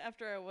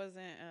 After I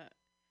wasn't,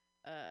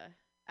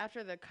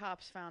 after the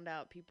cops found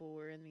out people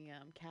were in the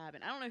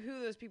cabin. I don't know who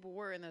those people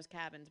were in those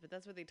cabins, but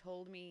that's what they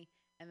told me.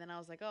 And then I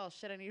was like, oh,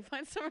 shit, I need to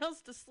find somewhere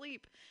else to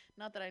sleep.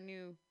 Not that I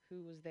knew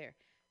who was there.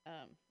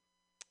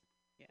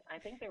 Yeah.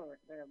 I think they're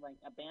like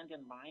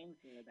abandoned mines.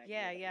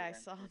 Yeah, I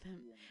saw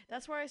them.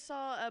 That's where I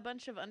saw a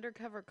bunch of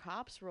undercover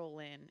cops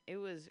roll in. It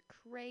was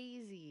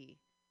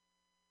crazy.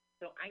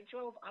 So I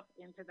drove up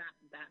into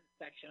that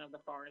section of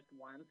the forest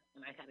once,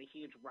 and I had a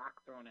huge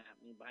rock thrown at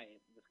me by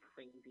this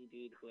crazy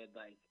dude who had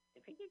I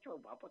think he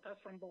drove up with us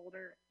from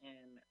Boulder,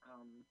 and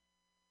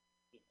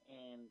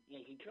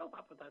yeah, he drove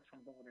up with us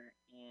from Boulder,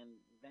 and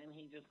then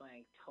he just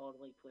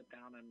totally flipped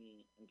out on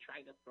me and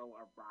tried to throw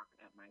a rock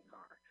at my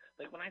car.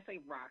 Like when I say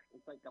rock,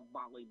 it's like a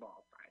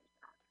volleyball size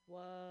rock.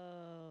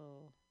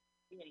 Whoa.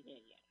 Yeah.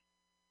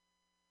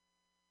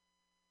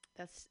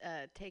 That's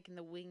taking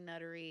the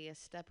wingnuttery a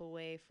step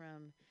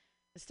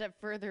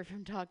further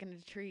from talking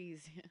to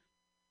trees.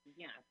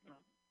 Yeah.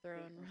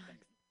 Throwing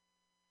rocks.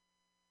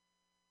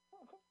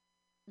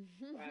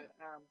 But,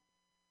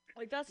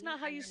 like, that's not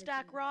how you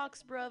stack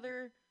rocks,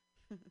 brother.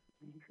 I've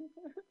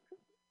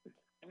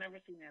never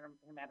seen him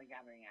at a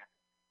gathering after.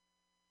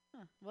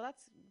 Huh. Well,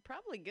 that's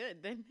probably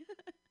good then.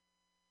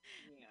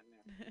 Yeah,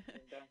 no.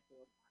 Don't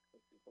feel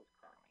with people's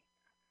car like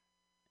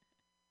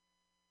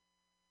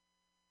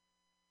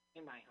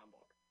that. In my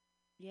humble.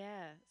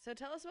 Yeah. So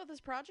tell us about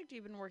this project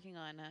you've been working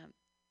on.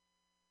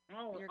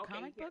 Your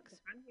comic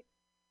books?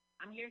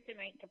 I'm here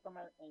tonight to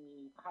promote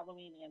a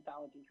Halloween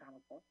anthology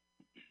comic book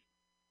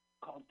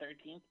called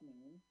 13th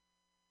Moon.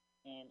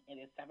 And it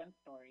is 7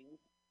 stories,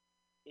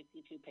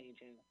 52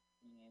 pages,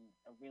 and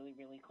a really,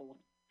 really cool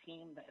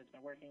team that has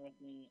been working with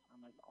me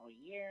almost all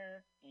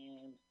year.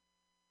 And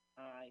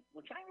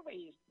we're trying to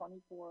raise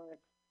 $2,400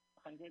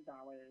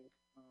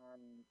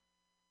 on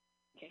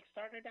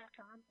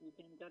Kickstarter.com. You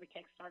can go to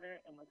Kickstarter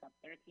and look up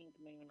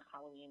 13th Moon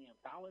Halloween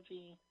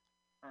Anthology.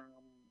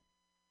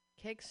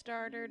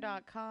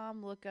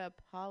 Kickstarter.com, look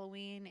up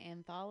Halloween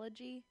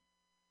Anthology.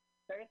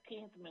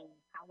 13th Moon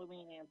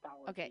Halloween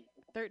Anthology. Okay,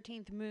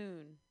 13th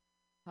Moon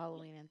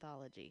Halloween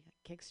Anthology.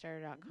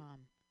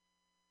 Kickstarter.com.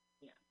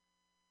 Yeah.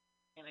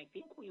 And I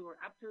think we were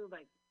up to $1,000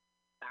 and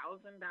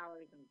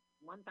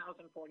 $1,044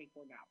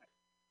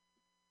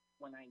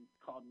 when I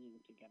called you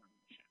to get on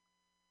the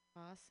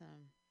show.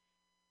 Awesome.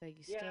 But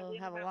you still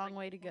have a long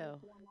way to go.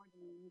 4 more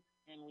days,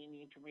 and we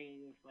need to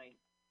raise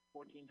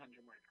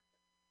 $1,400 more.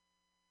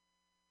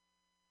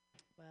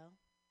 Well,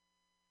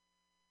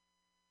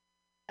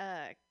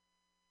 Uh,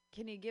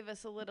 can you give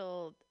us a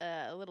little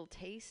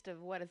taste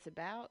of what it's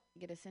about?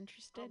 Get us Oh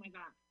interested. my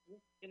god,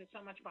 it is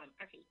so much fun.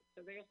 Okay,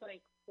 so there's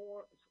like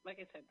four, like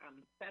I said,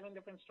 seven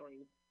different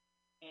stories,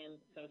 and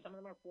so some of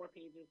them are 4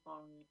 pages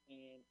long,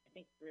 and I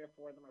think three or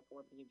four of them are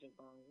 4 pages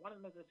long. One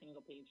of them is a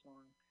single page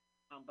long.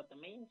 But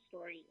the main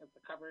story is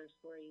the cover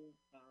story,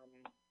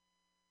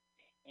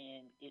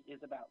 and it is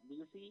about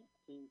Lucy,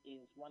 who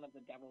is one of the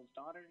devil's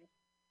daughters,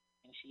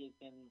 and she has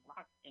been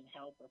locked in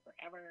hell for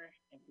forever,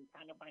 and she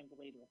kind of finds a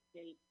way to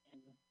escape and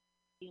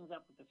teams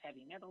up with this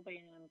heavy metal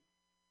band,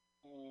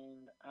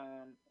 and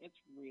it's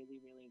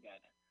really, really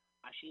good.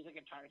 She's a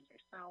guitarist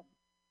herself,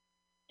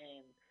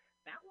 and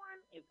that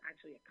one is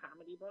actually a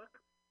comedy book.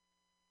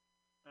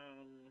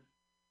 Um,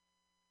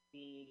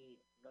 the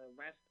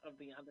rest of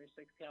the other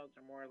six tales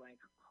are more like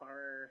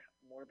horror,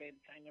 morbid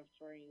kind of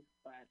stories.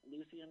 But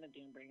Lucy and the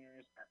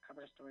Doombringers, our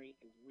cover story,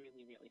 is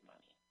really, really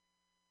funny.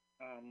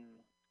 Um,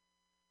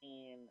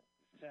 and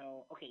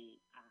so,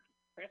 okay,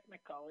 Chris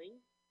McCauley,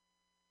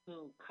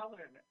 who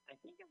colored, I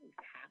think, at least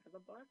half of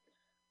the book.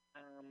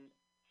 Um,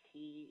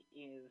 he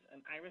is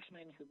an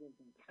Irishman who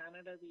lives in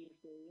Canada these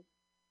days.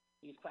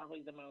 He's probably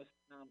the most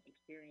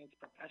experienced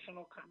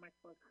professional comic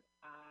book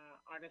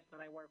artist that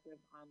I work with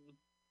on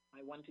my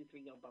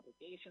 123 Go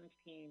Publications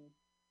team.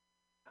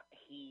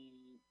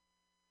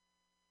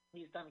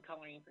 He's done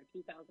coloring for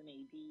 2000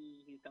 AD.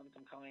 He's done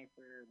some coloring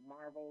for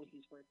Marvel.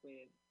 He's worked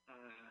with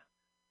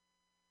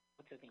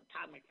what's his name,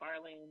 Todd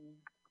McFarlane.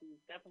 He's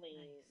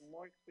definitely Nice.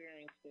 more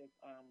experienced with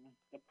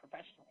the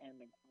professional and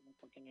the comic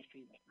book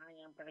industry than I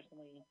am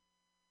personally.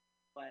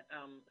 But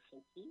so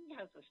he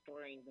has a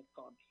story that's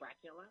called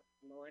Dracula,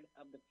 Lord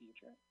of the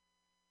Future,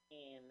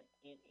 and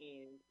it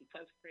is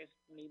because Chris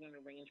made an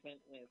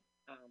arrangement with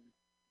I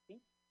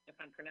think if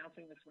I'm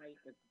pronouncing this right,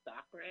 it's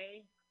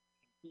Dacre,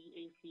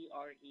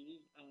 Dacre,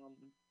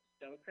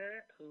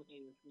 Stoker, who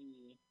is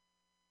the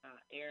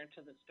heir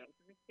to the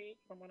Stoker estate,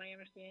 from what I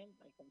understand,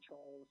 like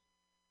controls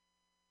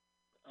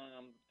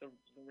the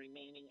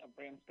remaining of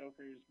Bram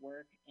Stoker's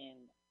work,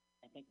 and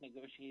I think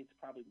negotiates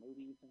probably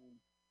movies and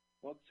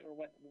books or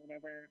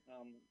whatever.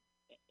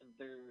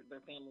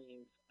 Their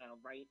family is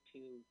right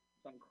to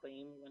some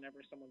claim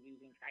whenever someone's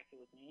using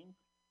Dracula's name.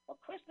 Well,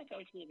 Chris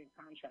negotiated a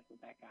contract with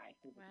that guy,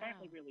 who's Wow.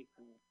 apparently really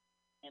cool.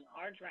 And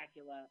our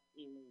Dracula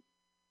is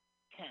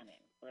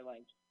canon for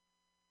like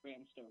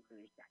Bram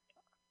Stoker's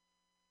Dracula.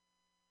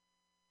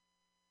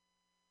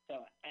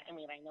 So I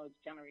mean, I know it's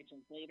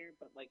generations later,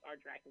 but like our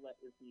Dracula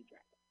is the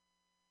Dracula.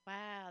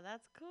 Wow,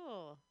 that's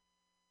cool.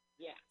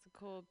 Yeah. It's a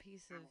cool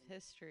piece of Um,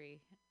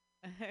 history.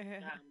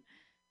 um,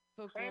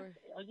 Chris, Folklore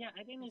oh yeah,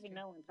 I didn't even history.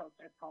 know until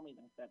Chris told me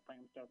this that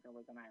Bram Stoker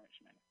was an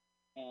Irishman,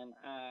 and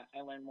I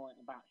learned more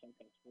about his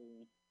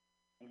history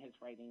and his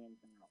writing and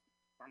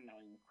from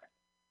knowing Chris.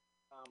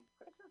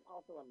 Chris is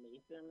also a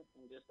Mason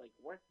and just like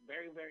works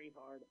very, very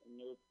hard and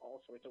knows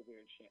all sorts of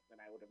weird shit that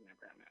I would have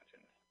never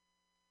imagined.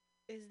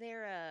 Is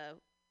there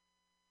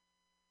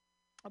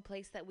a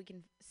place that we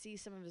can see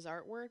some of his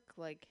artwork,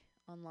 like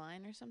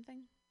online or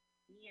something?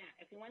 Yeah,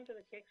 if you went to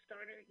the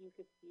Kickstarter, you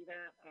could see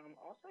that.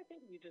 Also, I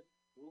think if you just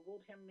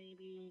Googled him,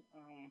 maybe.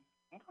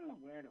 I don't know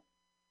where to.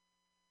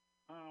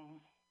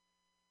 Um,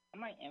 on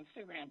my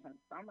Instagram,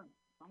 some of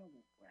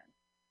it's where.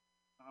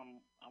 On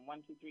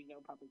 123 Go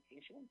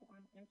Publications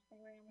on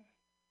Instagram.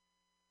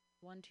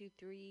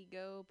 123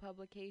 Go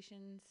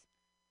Publications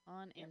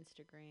on Yep,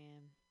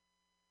 Instagram.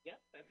 yep,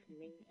 that's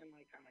me and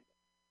my comic.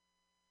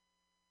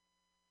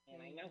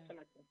 And There I you know go. some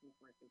of Chris's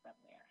work is up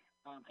there.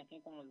 I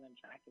think one of them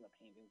Dracula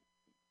paintings.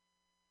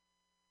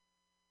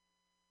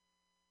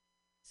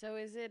 So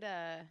is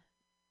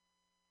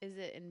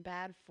it in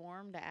bad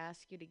form to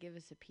ask you to give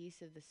us a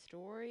piece of the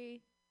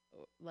story,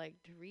 like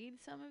to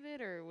read some of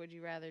it, or would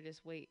you rather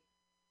just wait?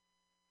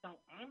 So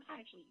I'm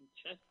actually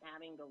just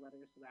adding the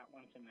letters to that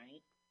one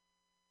tonight.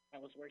 I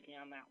was working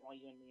on that while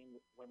you and me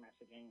were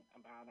messaging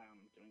about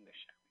doing the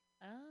show.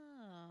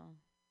 Oh,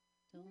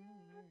 still in the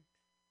Yeah. works.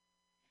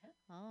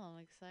 Oh, I'm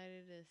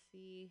excited to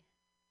see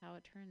how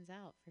it turns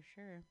out for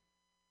sure.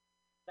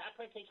 That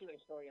particular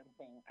story I'm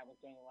saying I was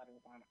doing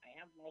letters on, I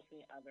have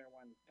mostly other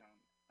ones done.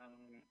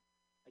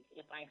 Like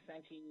if I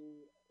sent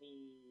you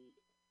a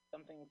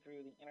something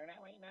through the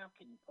internet right now,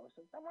 can you post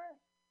it somewhere?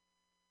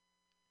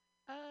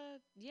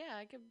 Yeah,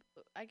 I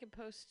could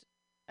post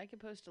like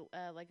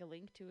a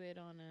link to it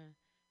on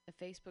a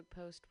Facebook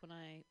post when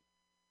I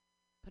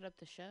put up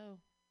the show,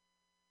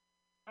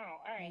 Oh,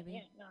 all right.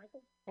 maybe, Yeah, no, I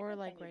or can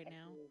like send you right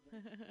now. pictures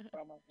and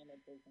promo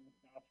images and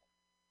stuff.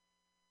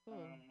 Cool.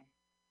 Um,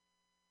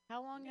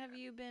 How long have yeah.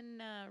 you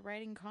been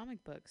writing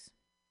comic books?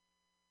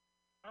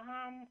 All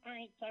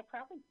right. So I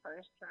probably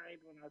first tried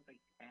when I was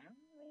like 10,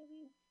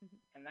 maybe,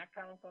 and that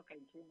comic book I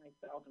drew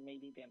myself and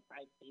maybe did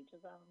 5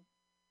 pages of.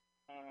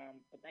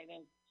 But I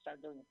didn't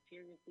start doing it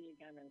seriously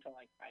again until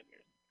like 5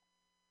 years.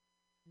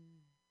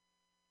 Mm.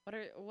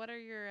 What are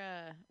your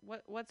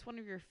what's one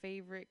of your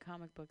favorite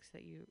comic books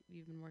that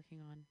you've been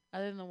working on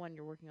other than the one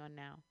you're working on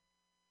now?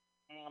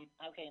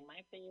 Okay, my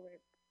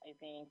favorite I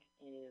think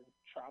is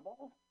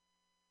Trouble.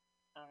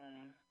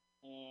 Um,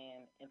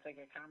 and it's like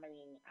a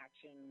comedy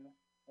action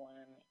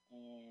one,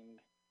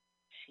 and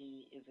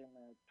she is in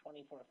the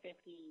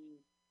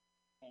 2450s,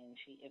 and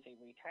she is a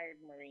retired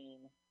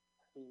Marine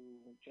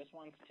who just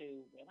wants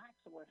to relax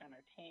and work on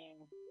her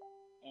tan.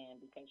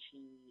 And because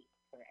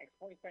her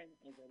ex-boyfriend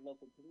is a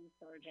local police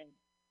sergeant,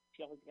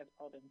 she always gets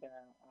pulled into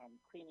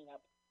cleaning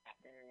up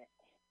after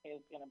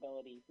his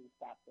inability to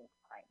stop this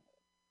crime.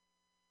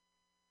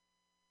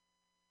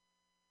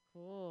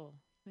 Cool.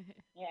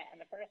 Yeah,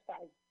 and the first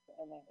five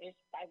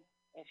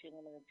issue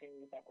limited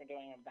series that we're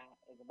doing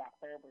is about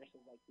her versus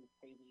like these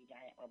crazy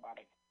giant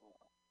robotic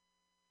schools.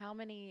 How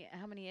many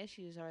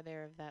issues are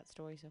there of that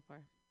story so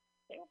far?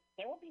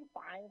 There will be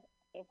 5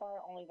 so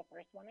far. Only the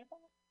first one is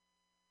out.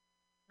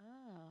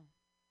 Oh.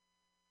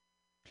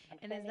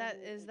 And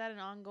is that an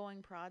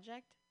ongoing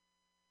project?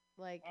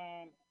 Like.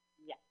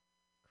 Yeah.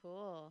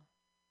 Cool.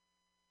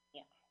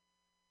 Yeah.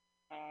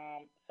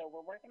 So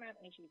we're working on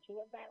issue 2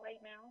 of that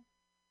right now,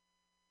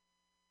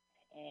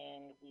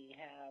 and we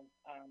have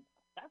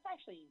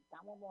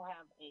that one will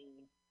have a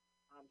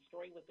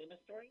story within a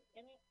story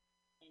in it,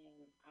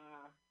 and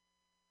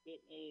it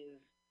is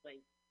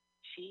like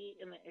she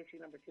in the issue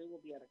number 2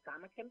 will be at a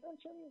comic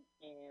convention,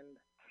 and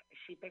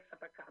she picks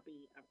up a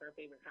copy of her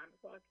favorite comic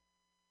book,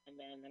 and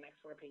then the next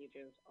 4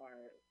 pages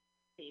are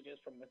pages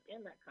from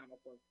within that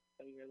comic book.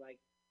 So you're like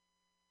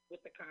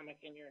with the comic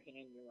in your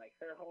hand, you're like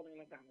her holding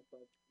the comic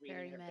book, reading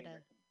very her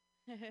meta.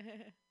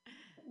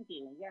 Thank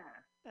you. Yeah.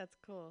 That's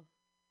cool.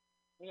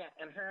 Yeah,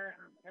 and her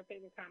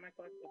favorite comic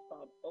book is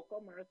called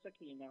Oko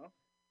Murasakino,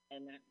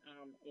 and that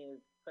is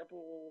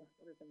purple.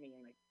 What does it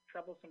mean? Like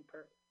troublesome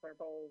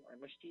purple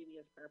or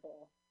mischievous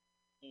purple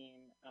in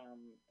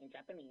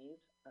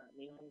Japanese,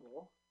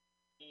 Nihongo.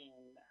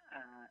 And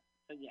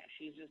so yeah,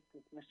 she's just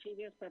this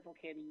mischievous purple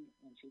kitty,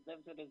 and she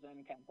lives at a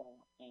Zen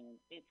temple, and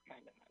it's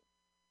kind of nice.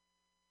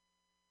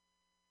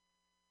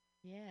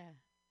 Yeah.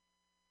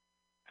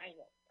 I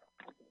know.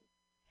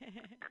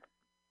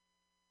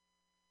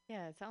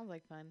 Yeah, it sounds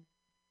like fun.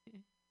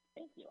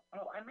 Thank you.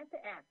 Oh, I meant to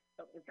ask.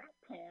 So, is that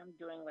Pam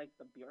doing like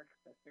the Bjork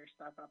sister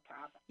stuff up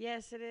top?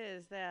 Yes, it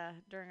is. Yeah,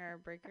 during our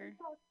breaker.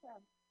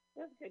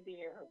 It's good to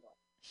hear her voice.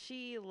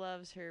 She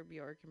loves her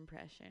Bjork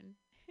impression.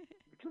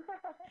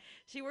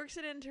 She works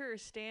it into her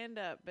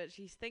stand-up, but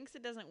she thinks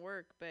it doesn't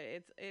work. But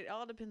it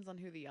all depends on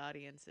who the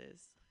audience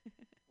is.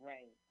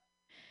 Right.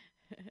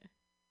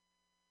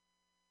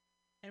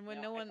 And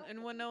when no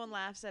one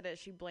laughs at it,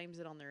 she blames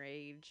it on their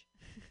age.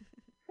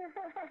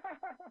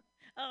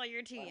 Oh,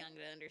 you're too young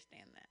to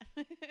understand that.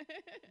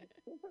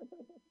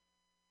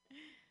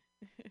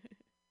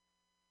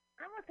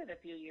 I'm within a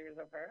few years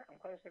of her. I'm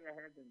closer to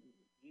her than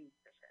you,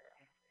 for sure.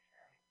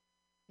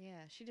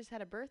 Yeah, she just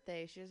had a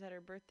birthday. She just had her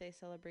birthday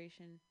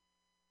celebration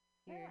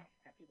here. Yeah,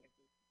 happy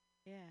birthday.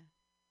 Yeah.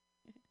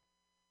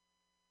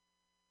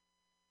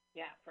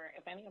 Yeah,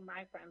 if any of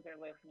my friends are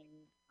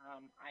listening,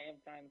 I have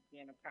done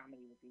stand-up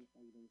comedy with these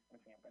ladies in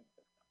San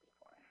Francisco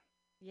before.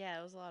 Yeah,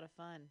 it was a lot of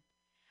fun.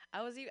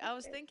 I was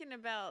thinking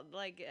about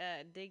like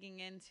digging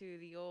into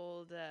the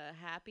old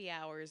happy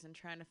hours and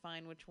trying to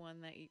find which one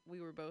that we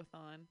were both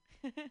on.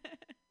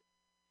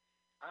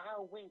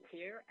 Oh, wait,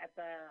 here at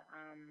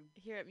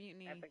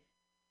Mutiny.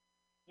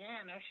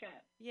 Yeah, no shit.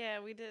 Yeah,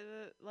 we did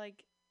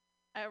like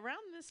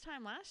around this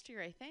time last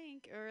year, I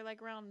think, or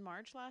like around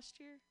March last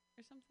year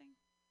or something.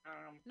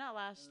 Not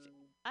last.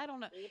 I don't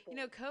know. April. You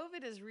know,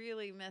 COVID is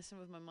really messing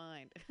with my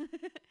mind.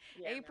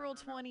 Yeah, April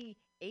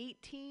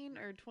 2018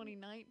 or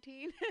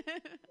 2019.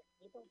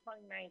 April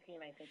 2019,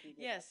 I think you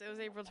did. Yes, it was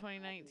April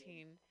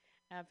 2019.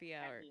 Happy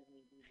hour.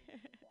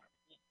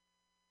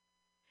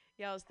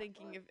 Yeah, I was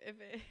thinking if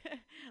it,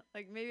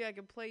 like maybe I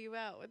could play you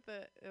out with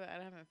the.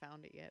 I haven't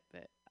found it yet,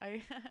 but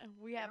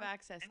we have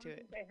access to it. I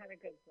think they had a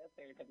good set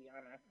there, to be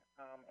honest.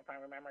 If I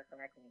remember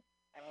correctly,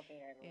 I don't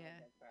think I really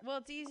did that. Well,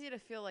 it's easy to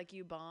feel like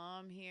you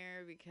bomb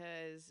here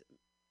because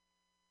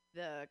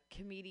the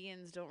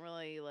comedians don't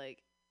really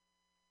like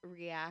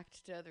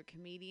react to other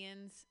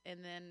comedians,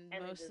 and then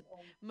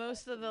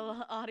most of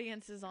the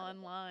audience is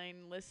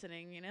online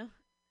listening. You know.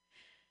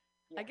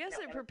 Yeah, I guess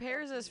it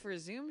prepares us for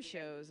Zoom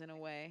shows in a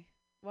way.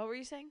 What were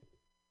you saying?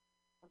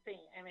 I'm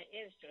saying, and it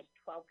is just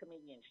 12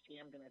 comedians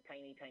jammed in a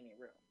tiny, tiny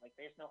room. Like,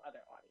 there's no other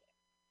audience.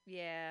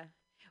 Yeah.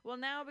 Well,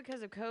 now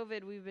because of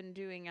COVID, we've been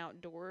doing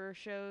outdoor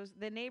shows.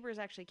 The neighbors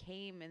actually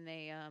came and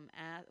they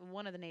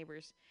one of the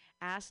neighbors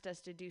asked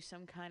us to do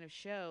some kind of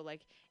show,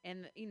 like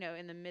in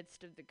the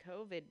midst of the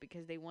COVID,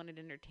 because they wanted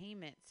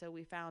entertainment. So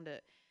we found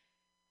a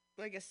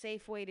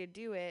safe way to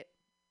do it.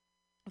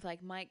 With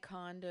like mic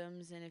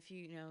condoms, and if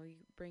you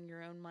bring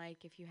your own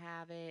mic if you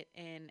have it,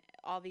 and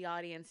all the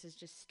audience is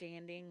just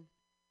standing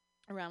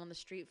around on the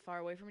street far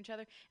away from each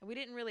other, and we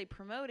didn't really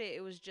promote it.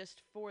 It was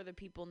just for the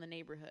people in the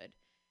neighborhood,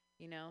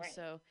 Right.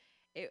 So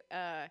it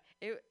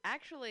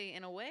actually,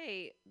 in a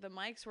way, the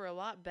mics were a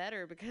lot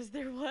better because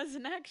there was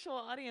an actual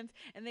audience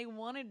and they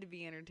wanted to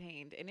be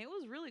entertained, and it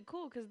was really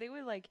cool because they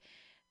would like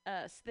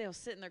they'll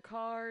sit in their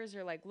cars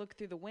or like look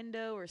through the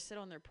window or sit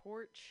on their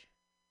porch.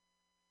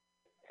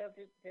 So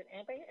did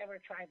anybody ever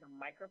try the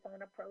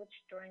microphone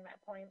approach during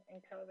that point in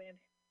COVID?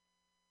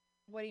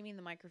 What do you mean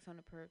the microphone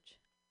approach?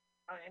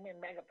 I mean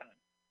megaphone.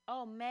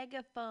 Oh,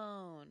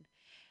 megaphone.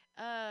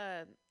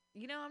 Uh,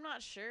 I'm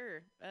not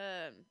sure.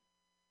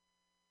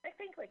 I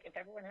think like if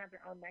everyone had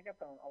their own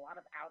megaphone, a lot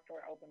of outdoor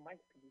open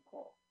mics could be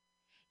cool.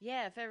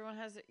 Yeah, if everyone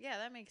has it, yeah,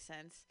 that makes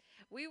sense.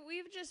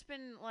 We've just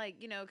been like,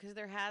 because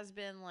there has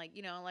been like,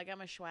 like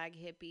I'm a swag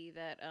hippie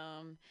that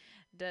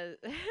does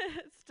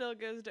still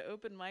goes to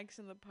open mics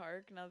in the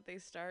park now that they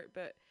start,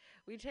 but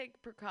we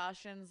take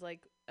precautions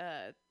like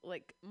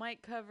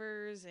mic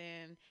covers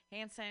and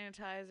hand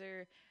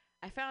sanitizer.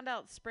 I found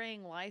out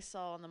spraying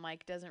Lysol on the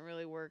mic doesn't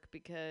really work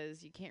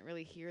because you can't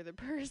really hear the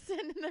person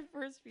in the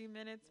first few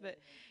minutes, but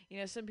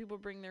some people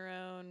bring their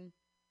own,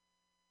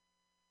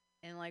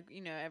 and like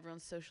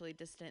everyone's socially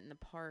distant in the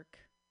park.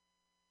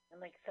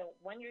 And like, so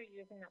when you're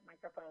using that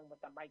microphone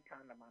with the mic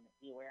condom on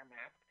it, you wear a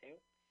mask too?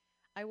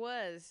 I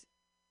was.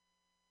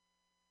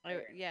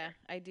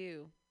 I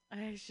do.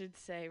 I should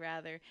say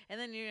rather. And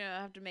then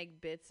I have to make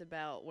bits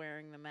about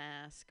wearing the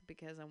mask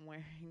because I'm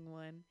wearing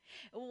one.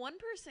 One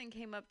person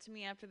came up to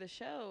me after the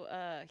show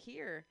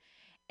here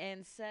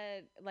and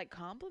said, like,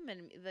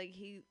 complimented me, like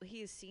he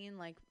has seen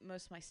like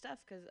most of my stuff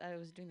because I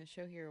was doing the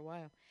show here a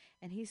while,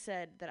 and he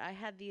said that I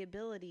had the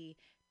ability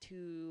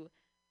to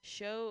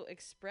show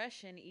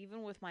expression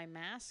even with my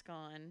mask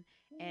on,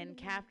 and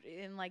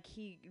like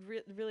he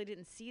really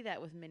didn't see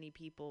that with many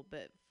people,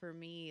 but for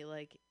me,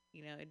 like,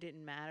 it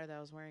didn't matter that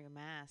I was wearing a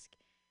mask.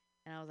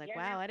 And I was like, Yeah,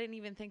 wow, no. I didn't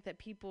even think that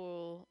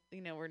people, were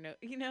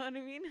you know what I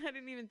mean? I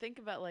didn't even think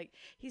about, like,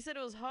 he said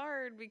it was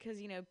hard because,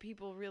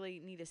 people really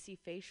need to see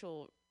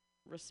facial,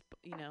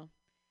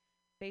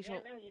 facial.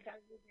 Yeah, no, you gotta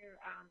use your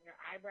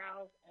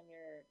eyebrows and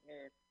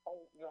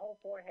your whole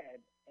forehead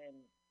and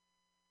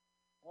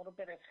a little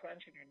bit of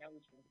scrunch in your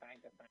nose from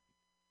time to time.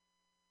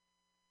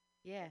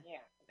 Yeah.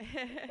 Yeah,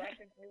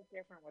 expression is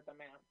different with a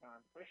mask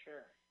on, for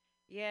sure.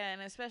 Yeah,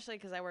 and especially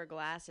because I wear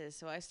glasses,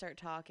 so I start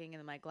talking and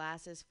then my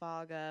glasses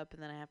fog up,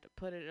 and then I have to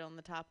put it on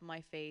the top of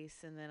my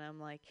face, and then I'm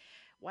like,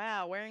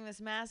 wow, wearing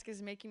this mask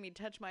is making me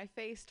touch my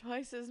face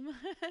twice as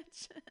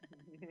much.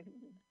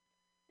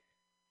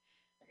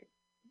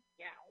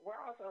 Yeah, we're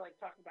also like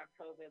talking about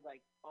COVID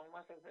like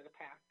almost as a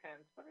past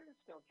tense, but it is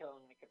still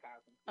killing like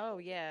 1,000 Oh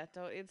people. yeah,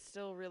 it's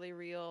still really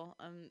real.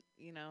 I'm,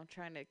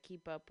 trying to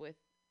keep up with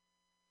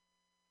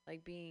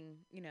like being,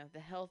 the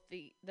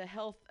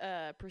health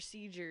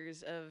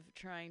procedures of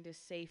trying to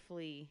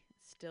safely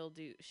still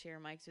do share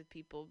mics with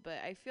people. But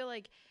I feel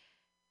like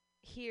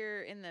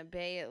here in the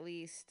Bay, at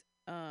least,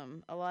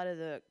 a lot of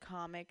the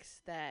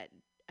comics that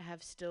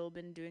have still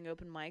been doing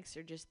open mics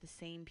are just the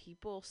same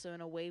people. So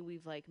in a way,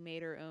 we've like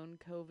made our own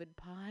COVID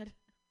pod.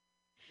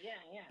 Yeah,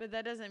 yeah. But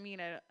that doesn't mean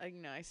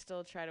I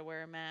still try to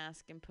wear a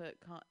mask and put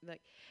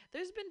like,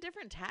 there's been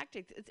different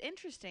tactics. It's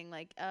interesting,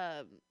 like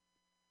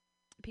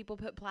people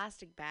put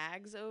plastic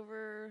bags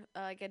over.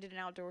 Like I did an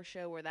outdoor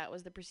show where that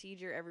was the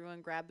procedure.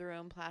 Everyone grabbed their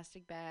own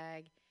plastic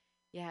bag.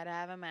 You had to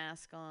have a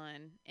mask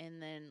on,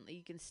 and then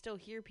you can still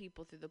hear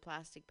people through the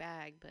plastic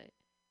bag. But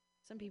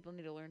some people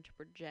need to learn to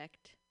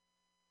project.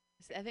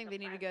 I think they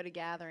need to go to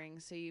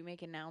gatherings. So you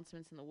make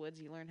announcements in the woods.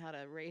 You learn how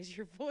to raise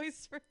your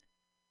voice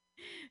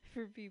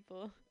for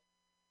people.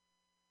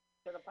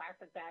 So the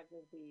plastic bag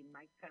is the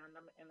mic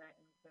condom in that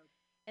instance.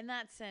 In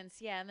that sense,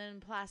 yeah, and then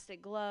plastic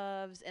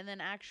gloves, and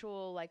then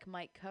actual like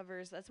mic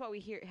covers. That's what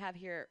we have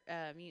here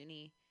at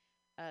Mutiny.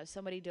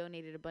 Somebody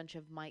donated a bunch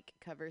of mic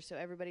covers, so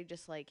everybody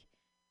just like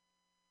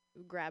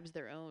grabs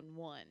their own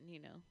one,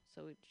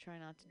 So we try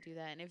not to do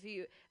that. And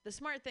the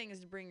smart thing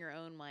is to bring your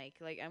own mic.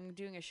 Like I'm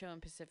doing a show in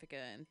Pacifica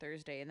on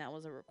Thursday, and that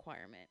was a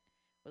requirement.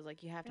 It was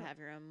like you have to have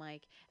your own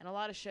mic, and a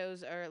lot of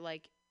shows are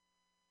like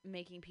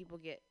making people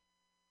get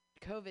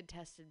COVID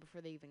tested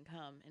before they even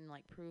come and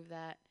like prove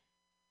that.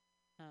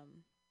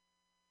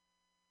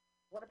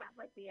 What about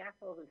like the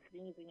asshole who's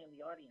sneezing in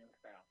the audience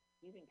though?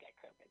 He didn't get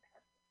COVID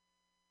tested.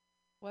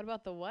 What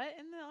about the what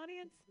in the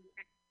audience?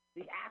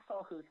 The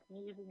asshole who's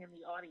sneezing in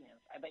the audience.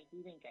 I bet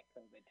he didn't get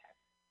COVID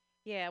tested.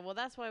 Yeah, well,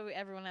 that's why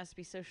everyone has to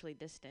be socially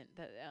distant.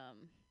 That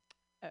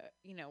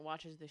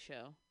watches the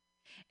show.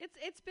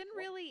 It's been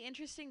really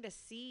interesting to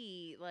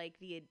see like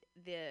the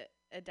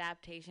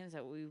adaptations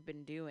that we've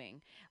been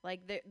doing.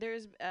 Like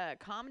there's a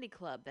comedy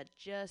club that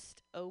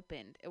just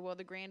opened. Well,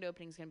 the grand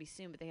opening is gonna be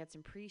soon, but they had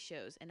some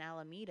pre-shows in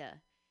Alameda,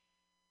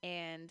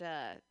 and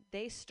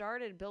they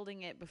started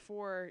building it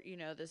before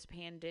this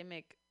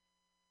pandemic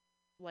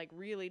like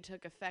really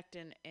took effect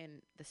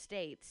in the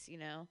States.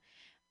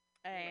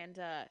 And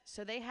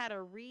so they had to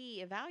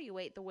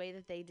reevaluate the way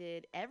that they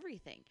did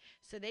everything.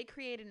 So they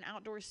created an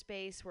outdoor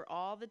space where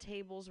all the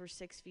tables were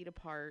 6 feet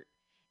apart,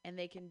 and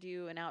they can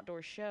do an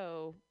outdoor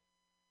show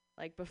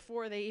like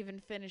before they even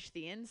finish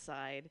the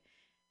inside.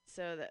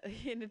 So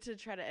that to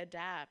try to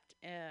adapt.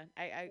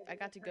 I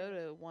got to go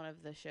to one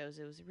of the shows.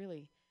 It was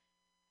really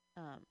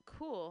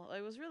cool.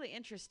 It was really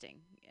interesting,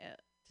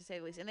 to say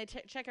the least. And they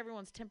check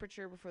everyone's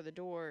temperature before the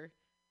door,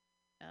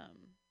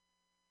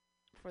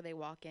 before they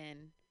walk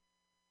in.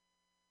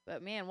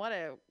 But man, what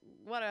a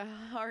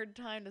hard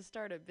time to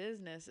start a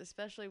business,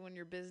 especially when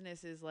your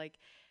business is like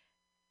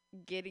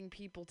getting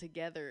people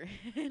together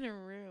in a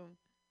room.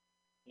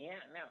 Yeah,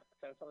 no,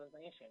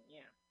 socialization,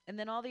 yeah. And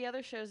then all the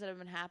other shows that have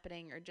been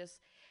happening are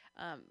just,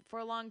 for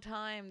a long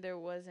time there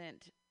was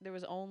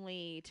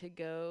only to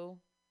go.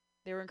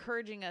 They were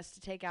encouraging us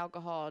to take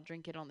alcohol,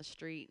 drink it on the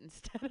street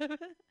instead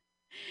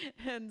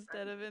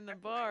of in the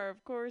bar.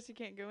 Of course, you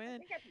can't go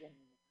in.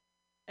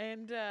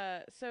 And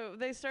so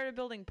they started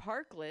building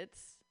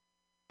parklets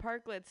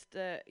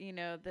to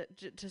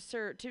to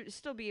serve, to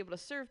still be able to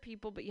serve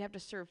people, but you have to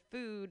serve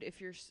food if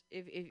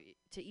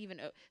to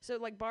even so,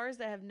 like, bars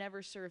that have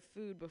never served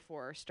food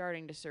before are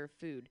starting to serve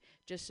food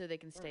just so they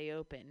can stay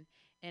open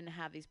and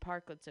have these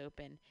parklets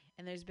open.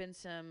 And there's been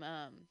some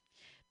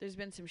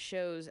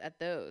shows at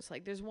those.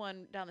 Like, there's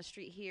one down the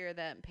street here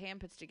that Pam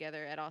puts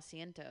together at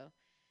Asiento,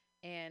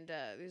 and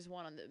there's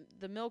one on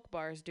the Milk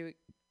Bars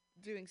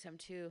doing some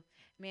too.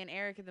 Man,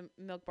 Eric at the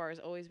Milk Bar has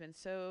always been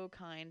so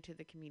kind to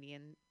the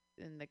comedian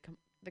in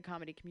the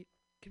comedy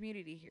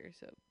community here.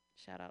 So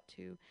shout out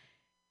to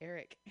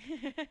Eric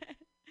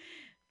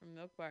from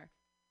Milk Bar.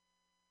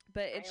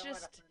 But it's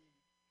just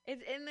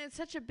it's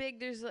such a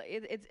big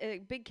it's a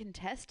big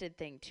contested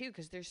thing too,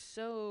 because there's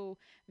so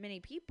many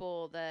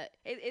people that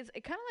it's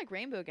kind of like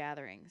rainbow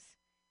gatherings.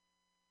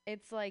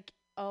 It's like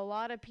a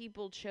lot of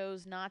people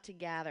chose not to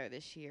gather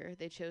this year.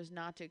 They chose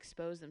not to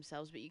expose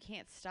themselves, but you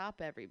can't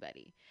stop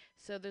everybody.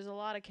 So there's a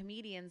lot of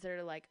comedians that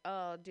are like,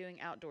 oh, doing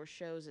outdoor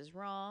shows is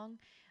wrong.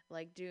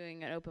 Like,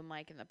 doing an open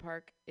mic in the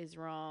park is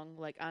wrong.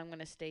 Like, I'm going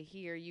to stay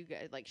here. You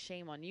guys, like,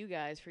 shame on you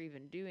guys for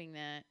even doing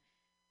that.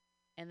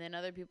 And then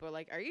other people are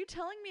like, are you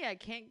telling me I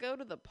can't go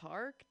to the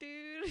park,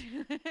 dude?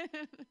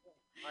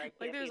 Like,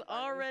 there's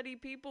already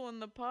people in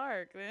the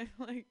park.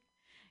 Like,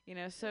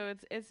 so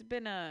it's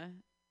been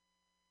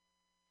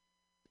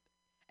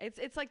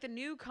it's like the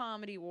new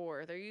comedy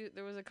war.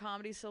 There was a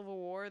comedy civil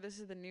war. This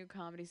is the new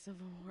comedy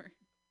civil war.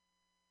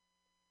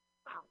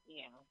 Oh,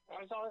 yeah.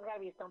 There's always got to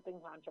be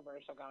something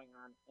controversial going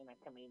on in a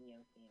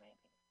comedian scene, I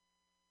think.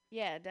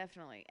 Yeah,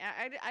 definitely.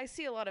 I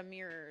see a lot of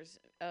mirrors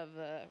of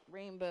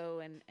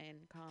rainbow and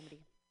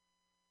comedy.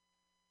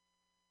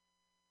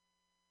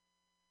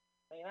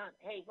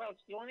 Hey, Roach,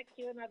 do you want to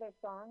cue another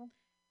song?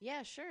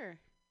 Yeah, sure.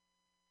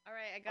 All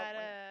right, I got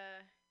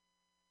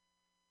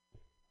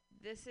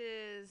this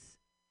is...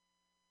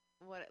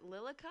 What,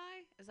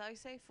 Lilikai? Is that how you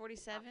say?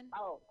 47?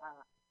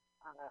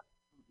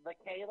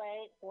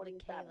 Lekele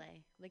 47.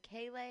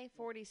 Lekele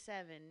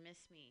 47, Miss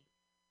Me.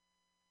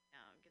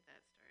 Now, get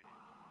that started.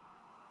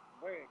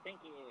 Word, thank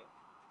you.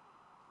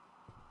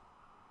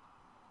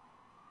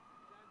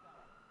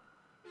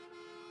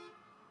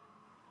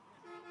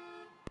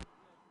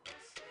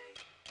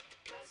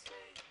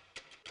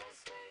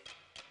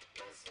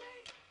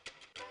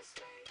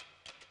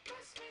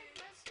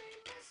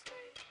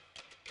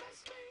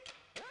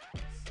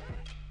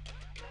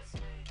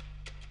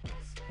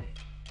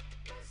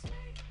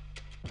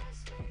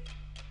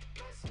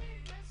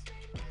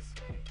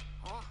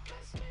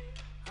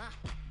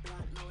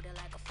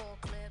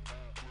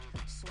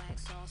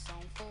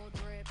 On full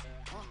drip,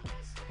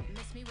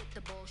 miss me with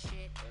the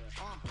bullshit,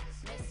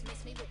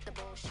 miss me with the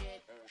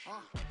bullshit,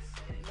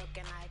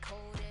 looking like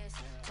Otis,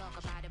 talk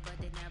about it but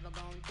they never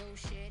gon' do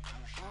shit,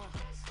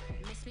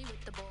 miss me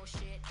with the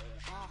bullshit,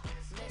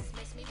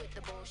 miss me with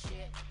the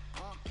bullshit,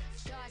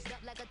 charged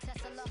up like a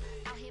Tesla,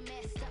 out here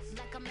messed up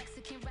like a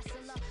Mexican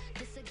wrestler,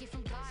 this a gift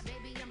from God,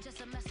 baby, I'm just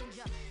a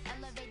messenger,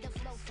 elevate the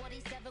flow,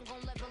 47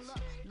 gon' level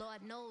up,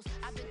 Lord knows,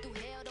 I've been through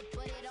hell to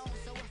put it on,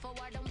 so if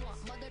I don't want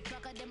mother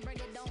trucker, then bring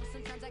it on,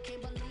 sometimes I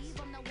can't believe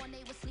I'm the one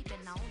they was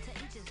sleeping on, to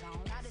each his own,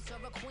 I just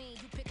serve a queen,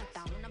 you pick a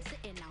thong, I'm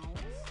sitting on,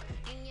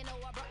 and you know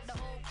I brought the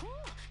whole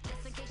crew,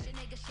 just in case your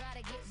niggas try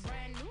to get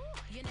brand new,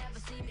 you never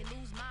see me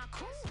lose my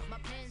cool, my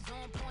pen's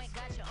on point,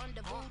 got you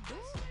under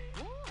voodoo,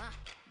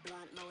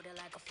 blunt loaded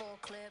like a full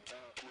clip,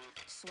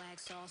 swag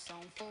sauce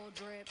on full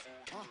drip,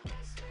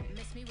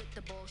 miss me with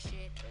the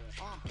bullshit,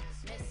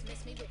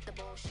 miss me with the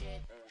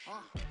bullshit,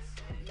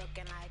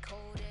 looking like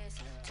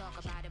Otis, talk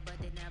about it but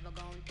they never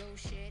gon' do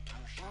shit,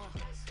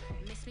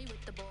 miss me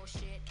with the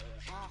bullshit,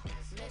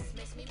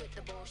 miss me with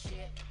the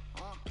bullshit,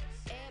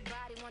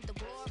 everybody want the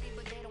glory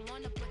but they don't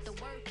wanna put the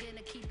work in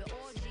to keep it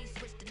orgy,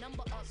 switch the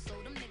number up so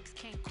them niggas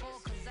can't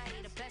call, cause I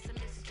hate a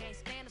pessimist and can't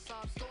stand a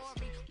sob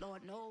story,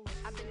 Lord knows,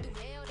 I've been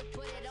through hell to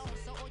put it on,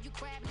 so all you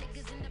crab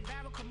niggas in the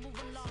barrel can move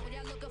along,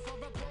 y'all looking for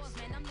applause,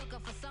 man, I'm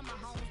looking for summer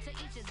homes, to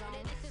each his own,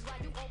 and this is why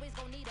you always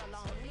gon' need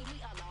alone, we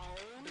alone,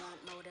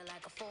 blunt loaded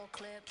like a full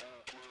clip,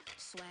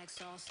 swag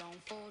sauce on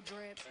full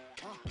drip,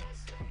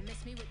 miss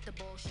me with the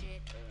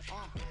bullshit,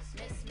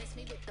 miss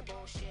me with the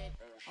bullshit,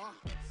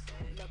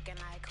 looking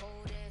like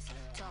Otis,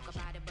 talk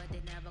about it but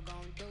they never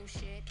gon' do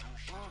shit,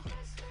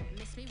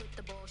 miss me with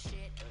the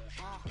bullshit,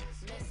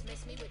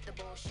 miss me with the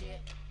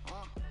bullshit,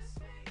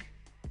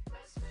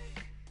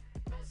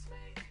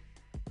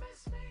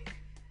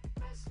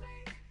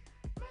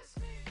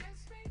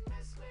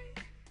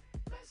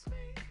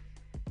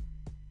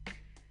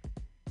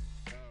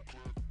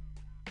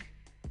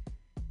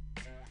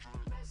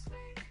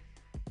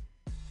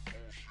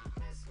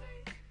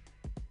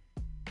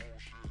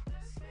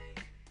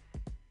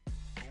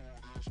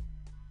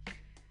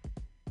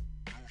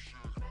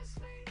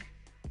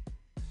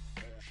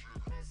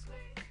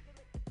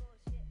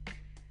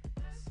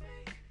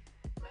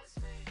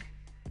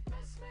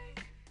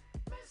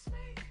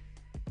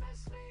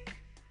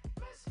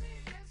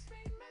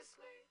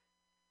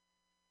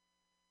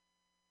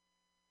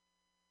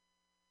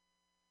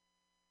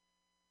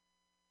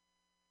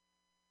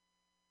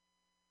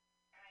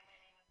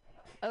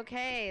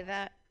 Okay,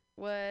 that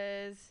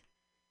was.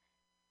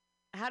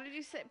 How did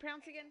you say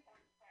pronounce again?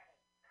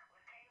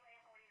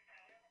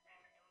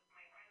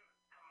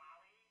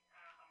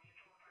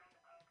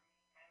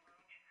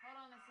 Hold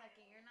on a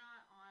second. You're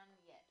not on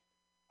yet.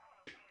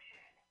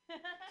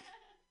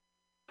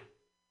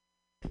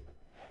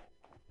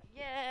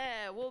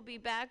 Yeah, we'll be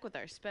back with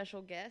our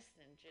special guest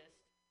in just,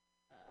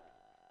 I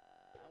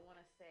want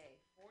to say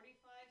 45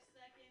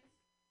 seconds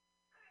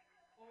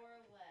or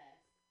less.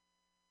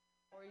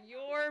 Or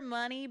your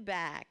money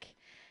back.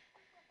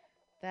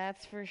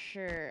 That's for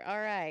sure. All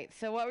right.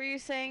 So what were you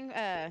saying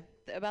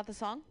about the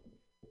song?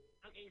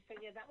 Okay, so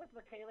yeah, that was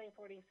Michele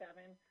 47.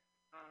 And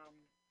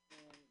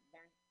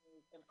that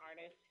is an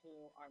artist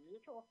who our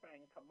mutual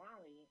friend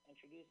Kamali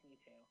introduced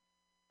me to.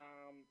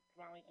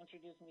 Kamali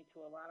introduced me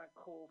to a lot of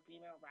cool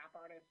female rap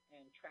artists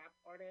and trap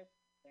artists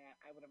that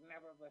I would have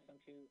never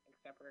listened to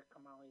except for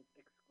Kamali's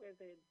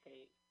exquisite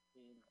taste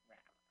in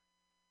rap.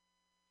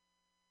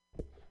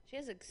 She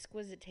has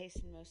exquisite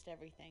taste in most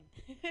everything.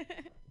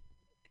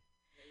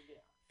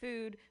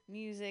 Food,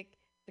 music,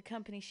 the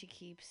company she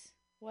keeps.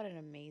 What an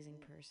amazing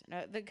person.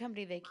 The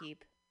company they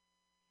keep.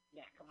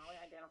 Yeah,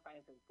 Kamali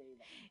identifies as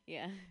David.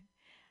 Yeah.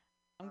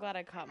 I'm glad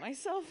I caught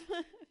myself.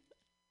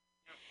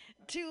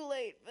 Too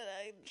late, but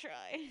I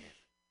try.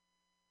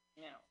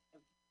 No,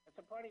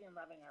 supporting and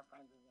loving our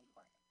friends is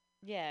important.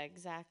 Yeah,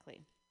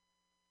 exactly.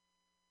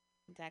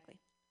 Exactly.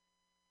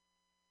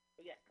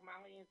 But yeah,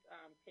 Kamali's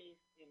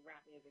taste in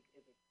rap music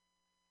is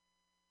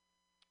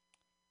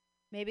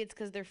Maybe it's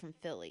because they're from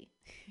Philly.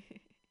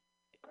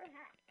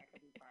 perhaps that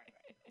could be part of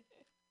it.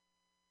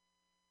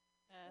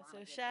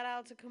 So shout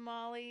out to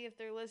Kamali if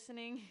they're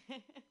listening. Yeah.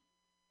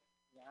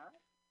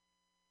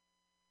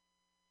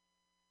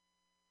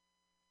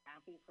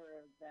 Happy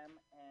for them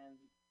and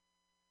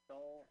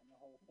Joel and the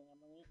whole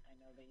family. I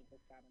know they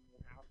just got a new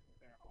house, but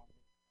they're all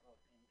little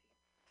same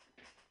people.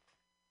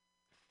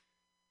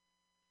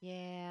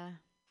 Yeah.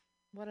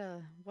 What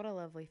a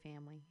lovely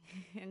family.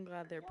 I'm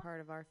glad they're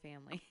part of our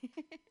family.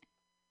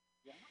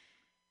 Yeah.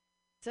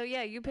 So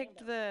yeah, you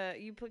picked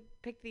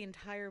picked the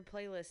entire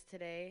playlist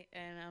today,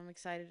 and I'm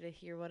excited to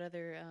hear what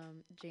other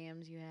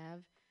jams you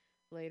have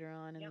later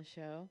on in the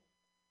show.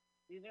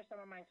 These are some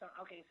of my songs.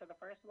 Okay, so the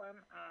first one,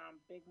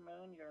 Big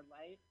Moon, Your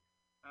Life.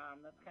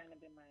 That's kind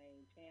of been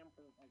my jam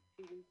for like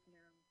 2 weeks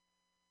now.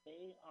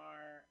 They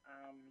are.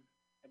 I'm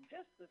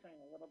just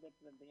listening a little bit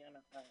to the band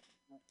as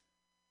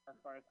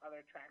far as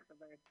other tracks of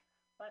theirs,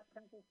 but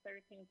since it's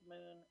 13th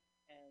Moon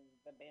and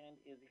the band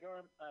is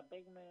your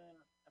Big Moon,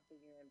 I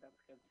figure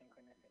that's good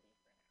synchronicity for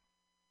now.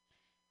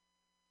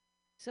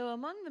 So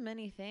among the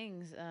many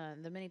things,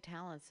 the many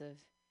talents of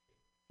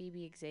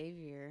Phoebe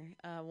Xavier,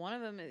 one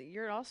of them,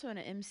 you're also an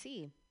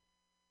MC,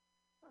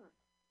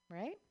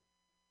 right?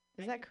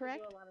 Is that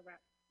correct? Do a lot of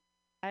rap.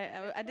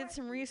 I did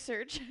some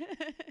research,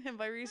 and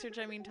by research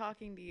I mean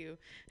talking to you.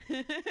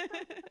 Yeah,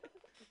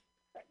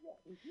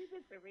 if you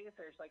did the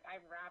research, like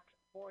I've rapped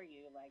for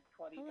you like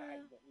 20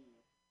 times at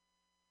least.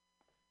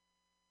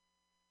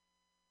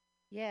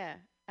 Yeah.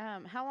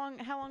 How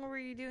long were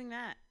you doing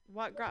that?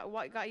 What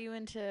got you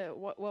into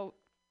what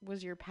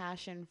was your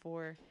passion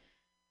for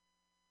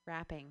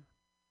rapping?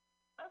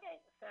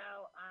 Okay, so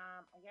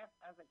I guess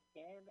as a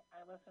kid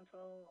I listened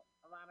to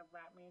a lot of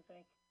rap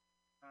music.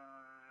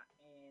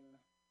 In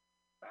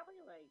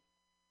probably like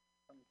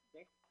from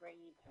 6th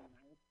grade to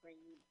 9th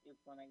grade is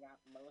when I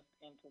got most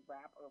into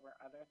rap over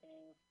other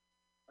things.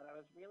 But I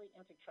was really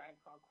into Tribe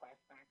Called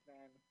Quest back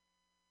then,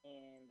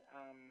 and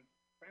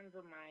friends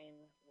of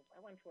mine. I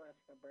went to a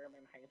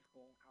suburban high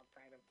school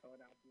outside of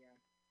Philadelphia,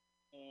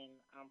 and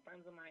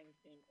friends of mine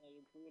same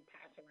age, we would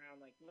pass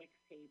around like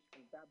mixtapes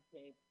and dub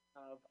tapes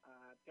of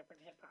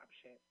different hip hop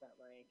shit that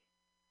like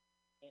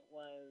it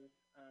was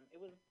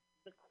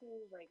the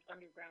cool like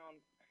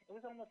underground. It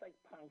was almost like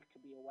punk to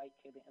be a white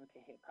kid into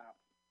hip hop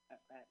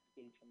at that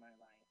stage in my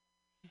life.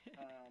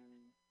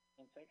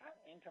 And so I got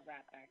into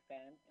rap back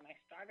then, and I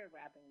started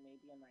rapping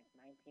maybe in like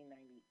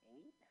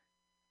 1998.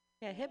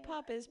 Yeah, hip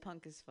hop is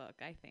punk as fuck,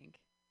 I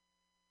think.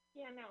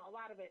 Yeah, no, a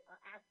lot of it,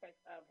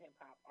 aspects of hip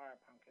hop are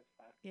punk as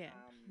fuck. Yeah.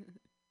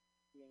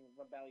 Being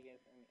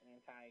rebellious and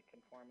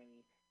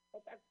anti-conformity.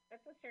 But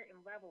that's a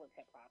certain level of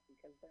hip hop,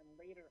 because then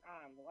later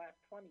on, the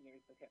last 20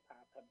 years of hip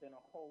hop have been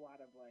a whole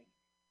lot of like,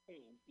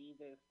 hey, be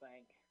this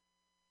like,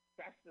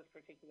 dress this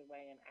particular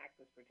way and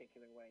act this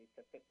particular way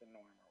to fit the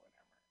norm or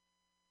whatever.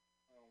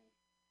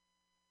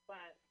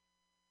 But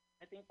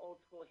I think old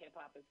school hip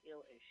hop is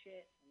ill as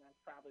shit, and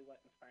that's probably what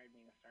inspired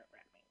me to start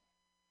rapping.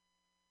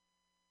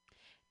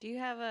 Do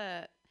you have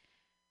a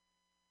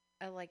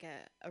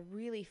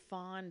really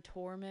fond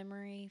tour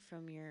memory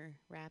from your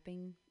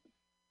rapping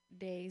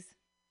days?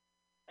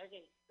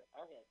 Okay.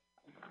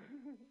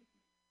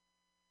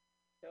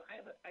 So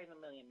I have a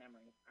million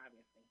memories,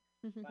 obviously,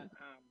 but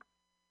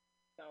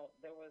so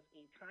there was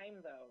a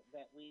time though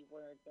that we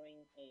were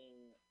doing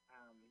an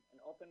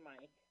open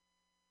mic.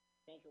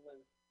 I think it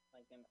was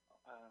like an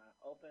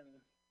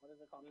open, what is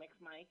it called, mixed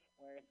mic,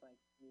 where it's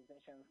like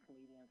musicians,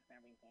 comedians, and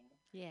everything.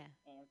 Yeah.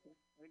 And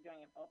we're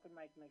doing an open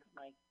mic, mixed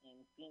mic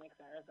in Phoenix,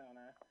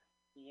 Arizona,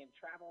 we had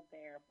traveled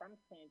there from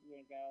San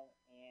Diego,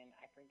 and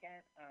I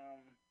forget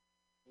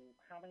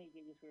how many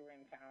days we were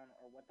in town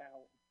or what the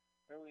hell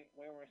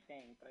where we're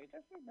staying. But I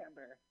just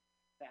remember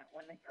that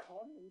when they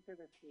called me to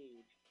the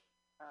stage,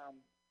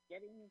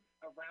 getting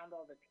around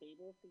all the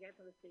tables to get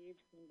to the stage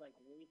seemed like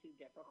way too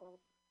difficult.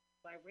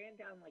 So I ran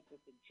down like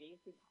this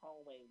adjacent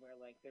hallway where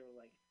like there were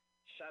like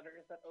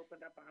shutters that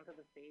opened up onto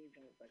the stage,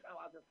 and it's like, oh,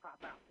 I'll just pop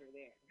out through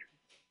there.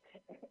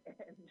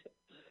 And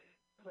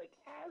like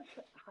as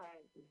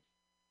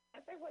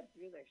I went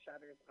through the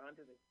shutters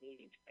onto the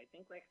stage, I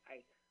think like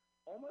I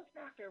almost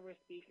knocked over a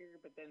speaker,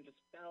 but then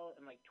just fell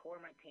and like tore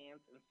my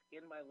pants and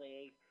skinned my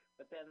leg,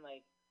 but then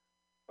like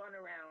spun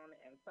around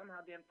and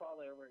somehow didn't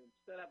fall over and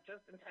stood up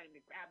just in time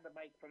to grab the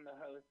mic from the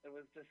host. It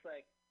was just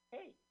like,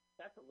 hey,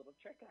 that's a little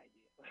trick I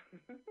do.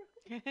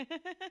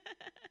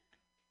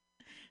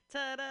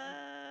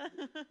 Ta-da!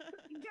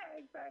 Yeah,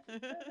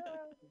 exactly.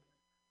 Ta-da!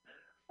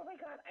 Oh my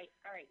god!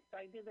 All right. So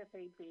I did the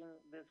same thing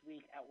this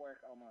week at work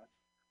almost,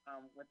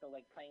 with the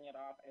like playing it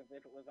off as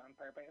if it was on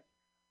purpose.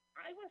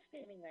 I was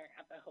standing there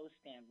at the host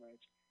stand,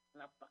 Rich, and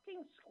a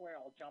fucking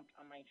squirrel jumped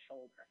on my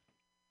shoulder.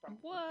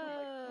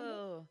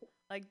 Whoa!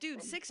 Like,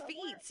 dude, 6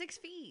 feet, 6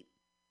 feet.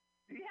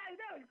 Yeah, I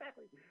know,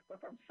 exactly.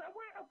 But from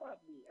somewhere above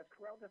me, a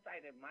squirrel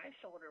decided my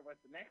shoulder was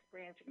the next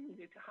branch it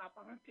needed to hop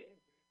onto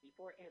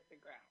before it hit the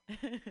ground.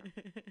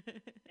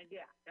 And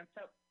yeah, and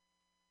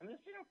this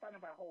is in front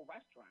of our whole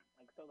restaurant.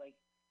 Like, so, like,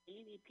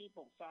 80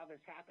 people saw this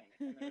happen,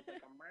 and there was,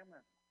 like, a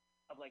murmur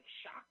of, like,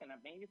 shock and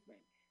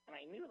amazement. And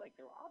I knew, like,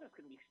 they were all just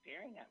going to be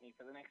staring at me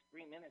for the next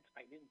 3 minutes if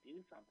I didn't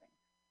do something.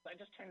 So I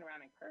just turned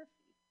around and cursed.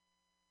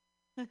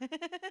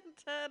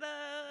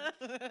 Ta-da!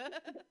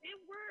 It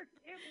worked!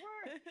 It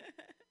worked!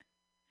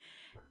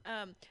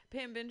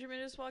 Pam Benjamin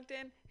just walked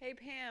in. Hey,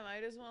 Pam,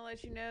 I just want to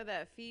let you know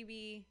that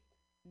Phoebe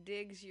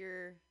digs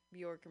your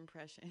Bjork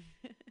impression.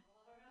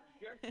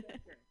 Bjork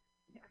sister.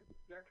 Yeah,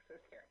 Bjork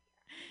sister.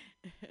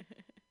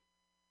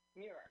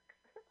 New York.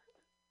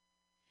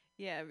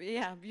 Yeah,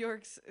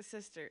 Bjork's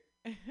sister.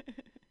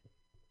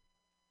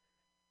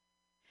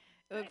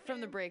 Look,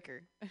 from the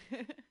Breaker.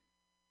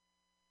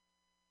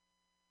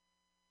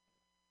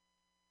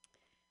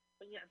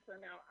 But yeah, so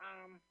now,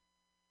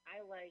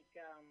 I like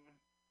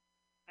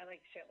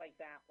shit like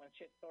that when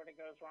shit sort of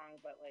goes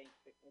wrong, but like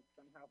it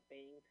somehow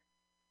fades.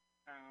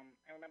 I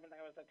remember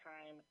there was a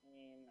time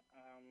in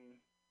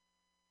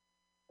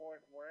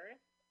Fort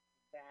Worth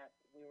that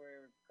we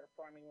were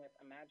performing with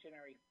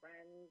Imaginary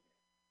Friends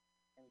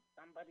and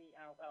somebody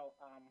else.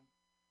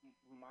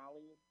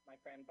 Molly, my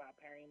friend Bob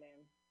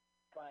Perryman.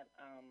 But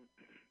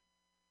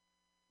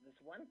this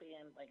one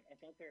band, like I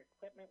think their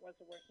equipment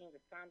wasn't working, the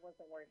sound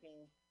wasn't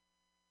working.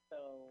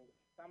 So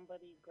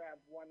somebody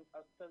grabbed one.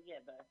 The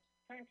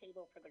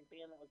turntable for the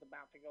band that was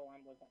about to go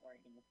on wasn't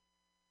working.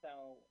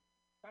 So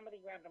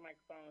somebody grabbed a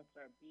microphone and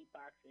started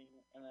beatboxing,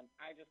 and then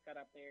I just got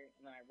up there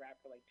and then I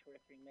rapped for like 2 or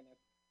 3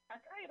 minutes.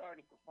 After I had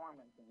already performed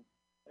things,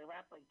 I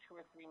rapped like 2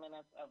 or 3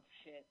 minutes of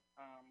shit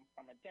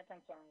from a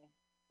different song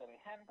that I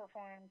hadn't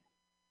performed,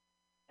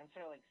 and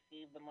sort of like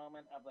save the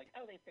moment of like,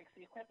 oh, they fixed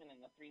the equipment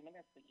in the 3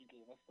 minutes that you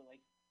gave us, to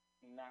like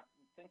not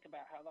think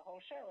about how the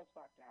whole show was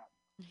fucked up.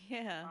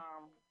 Yeah.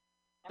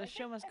 The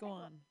show must go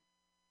on.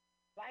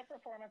 Live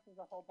performance is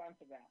a whole bunch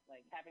of that,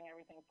 like having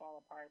everything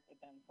fall apart, but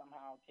then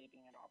somehow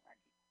taping it all back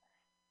together.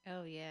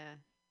 Oh yeah.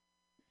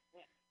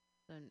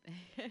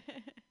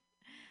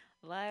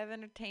 Live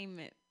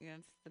entertainment.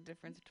 That's the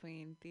difference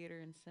between theater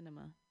and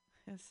cinema.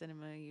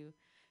 Cinema, you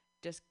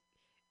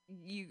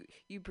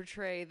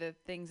portray the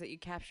things that you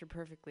capture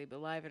perfectly, but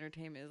live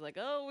entertainment is like,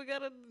 oh, we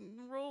gotta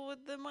roll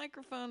with the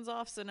microphones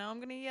off, so now I'm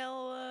gonna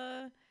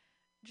yell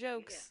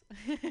jokes.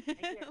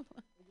 Yeah.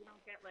 You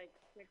don't get like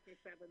 6 or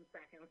 7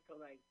 seconds to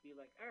like be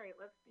like, all right,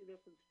 let's do this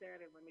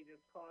instead, and let me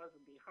just pause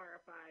and be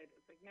horrified.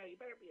 It's like, no, you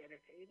better be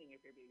entertaining if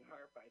you're being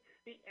horrified.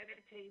 Be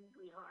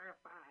entertainingly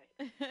horrified.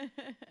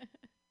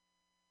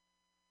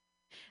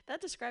 That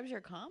describes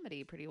your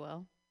comedy pretty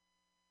well.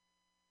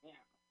 Yeah.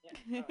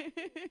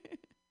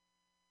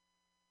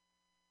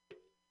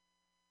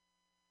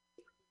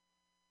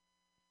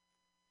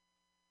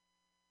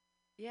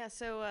 Yeah,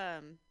 so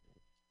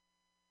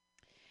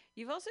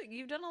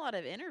you've done a lot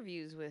of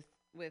interviews with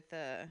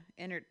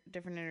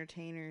different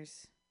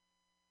entertainers.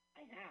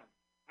 I have.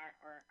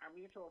 Our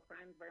mutual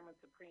friend Vermin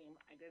Supreme,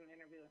 I did an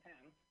interview with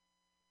him.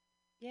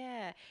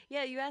 Yeah,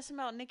 you asked him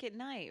about Nick at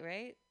Night,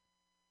 right?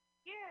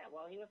 Yeah,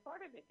 well, he was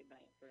part of Nick at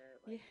Night for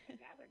like a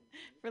gathering.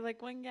 For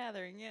like one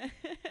gathering, yeah.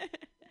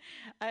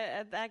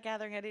 At that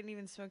gathering, I didn't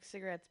even smoke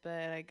cigarettes,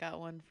 but I got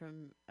one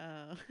from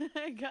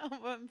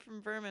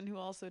Vermin, who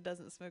also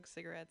doesn't smoke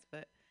cigarettes,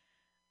 but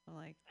I'm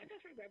like. I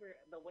just remember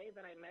the way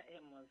that I met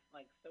him was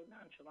like so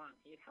nonchalant.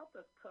 He'd helped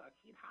us cook.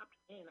 He'd hopped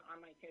in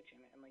on my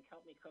kitchen and like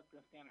helped me cook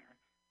this dinner.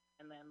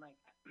 And then like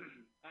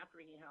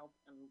after he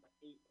helped and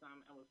ate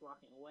some and was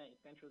walking away,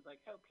 Finch was like,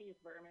 "Oh, peace,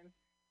 Vermin."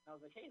 And I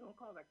was like, "Hey, don't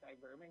call that guy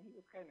Vermin. He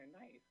was kind of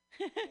nice."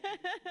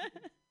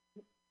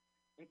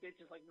 And Finch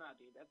is like, "Nah,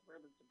 dude, that's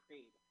Vermin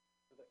Supreme."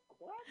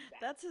 What?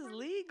 That's his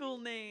legal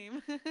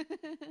name.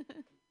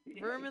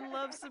 Vermin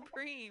Love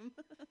Supreme.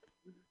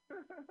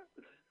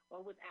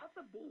 Well, without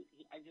the boot,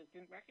 I just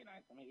didn't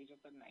recognize him. He was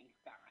just a nice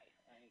guy.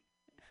 Like,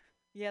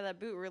 Yeah, that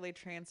boot really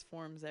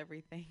transforms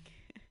everything.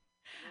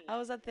 I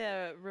was at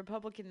the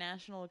Republican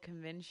National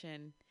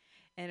Convention,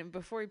 and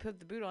before he put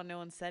the boot on, no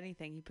one said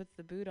anything. He puts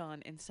the boot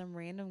on, and some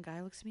random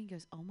guy looks at me and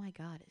goes, "Oh my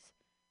God,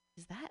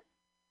 is that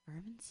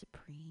Vermin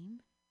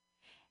Supreme?"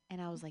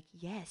 And I was like,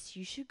 "Yes,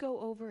 you should go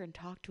over and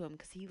talk to him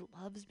because he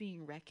loves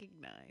being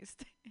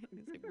recognized."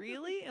 He's like,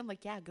 "Really?" I'm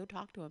like, "Yeah, go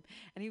talk to him."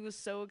 And he was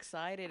so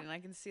excited, and I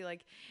can see I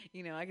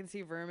can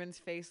see Vermin's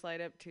face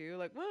light up too.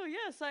 Like, "Well,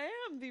 yes, I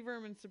am the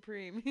Vermin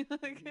Supreme." yeah,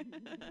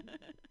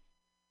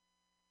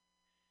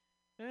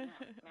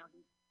 no,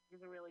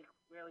 he's a really,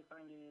 really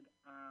fun dude.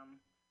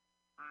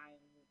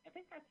 I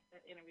think that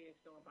interview is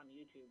still up on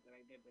YouTube that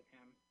I did with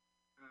him.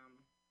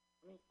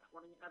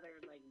 One of the other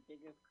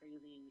biggest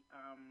crazy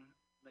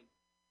like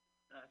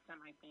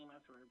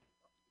semi-famous or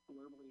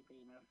globally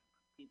famous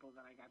people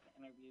that I got to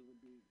interview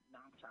would be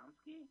Noam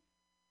Chomsky.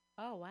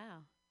 Oh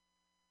wow.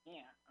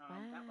 Yeah,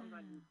 wow. That one's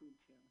on YouTube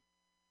too.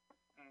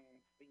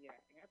 But yeah,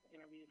 I got to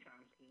interview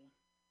Chomsky.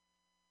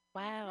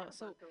 Wow.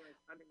 So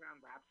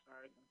underground rap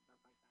stars and stuff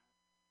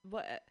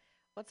like that.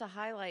 What's a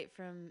highlight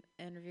from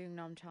interviewing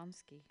Noam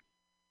Chomsky?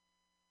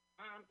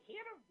 He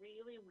had a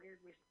really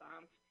weird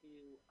response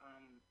to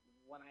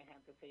what I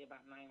had to say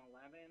about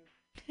 9/11.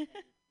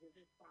 His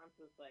response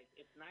was like,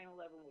 if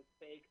 9/11 was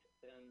faked,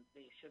 then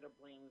they should have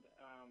blamed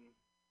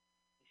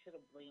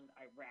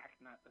Iraq,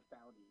 not the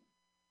Saudis.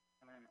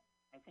 And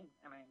I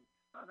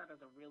saw that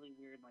as a really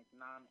weird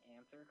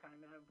non-answer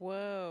kind of.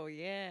 Whoa,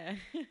 yeah.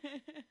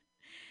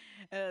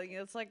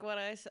 It's like what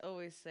I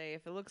always say: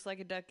 if it looks like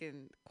a duck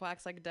and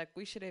quacks like a duck,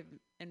 we should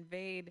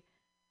invade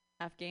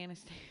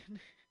Afghanistan.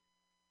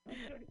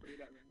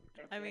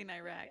 I mean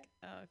Iraq.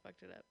 Oh, I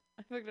fucked it up.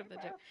 I fucked up the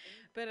joke.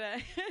 But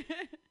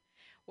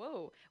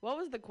whoa, what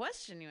was the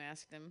question you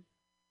asked him?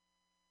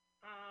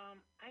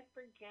 I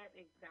forget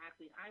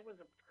exactly. I was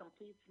a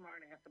complete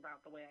smartass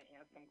about the way I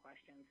asked him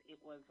questions.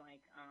 It was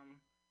like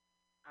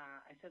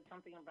I said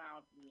something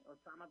about the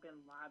Osama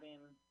bin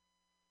Laden.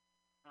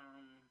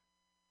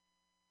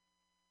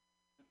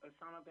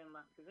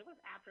 Because it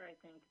was after, I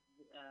think,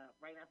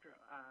 right after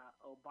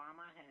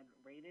Obama had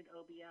raided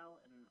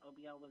OBL and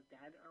OBL was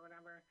dead or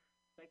whatever.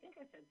 So I think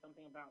I said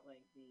something about that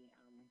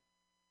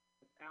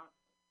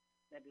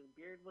his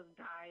beard was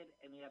dyed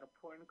and he had a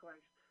porn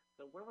collection.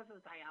 So where was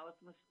his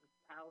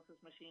dialysis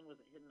machine? Was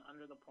it hidden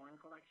under the porn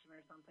collection or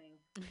something?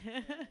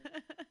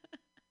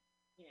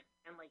 Yeah,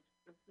 and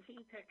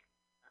he took.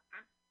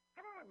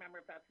 I don't remember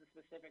if that's a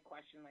specific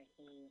question that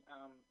he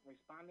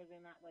responded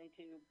in that way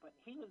to, but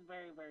he was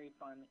very, very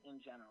fun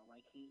in general.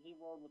 He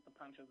rolled with the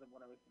punches of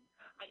what I was saying.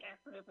 I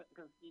asked him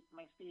because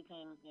my speed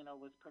team,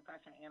 was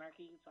Profession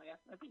Anarchy, so I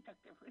asked him if he took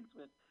difference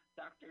with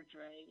Dr.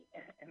 Dre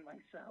and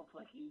myself,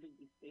 using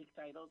these fake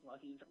titles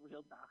while he's a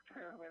real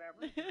doctor or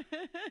whatever.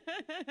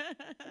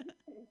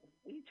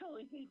 He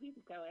totally gave me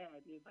the go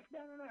ahead. He was like,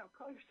 no,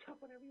 call yourself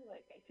whatever you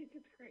like. I think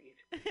it's great.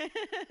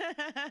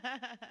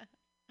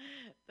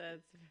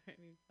 That's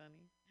very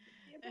funny.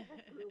 Give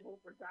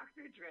approval for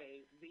Dr.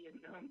 Dre via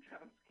Noam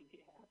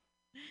Chomsky.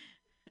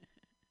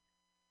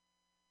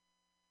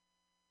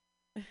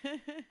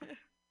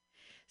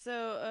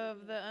 So,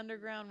 of the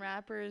underground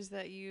rappers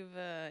that you've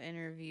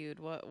interviewed,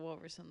 what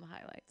were some of the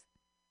highlights?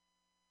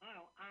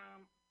 Oh,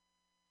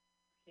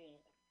 okay,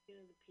 a few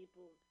of the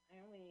people.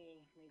 I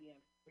only maybe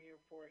have 3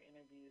 or 4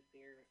 interviews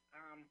there.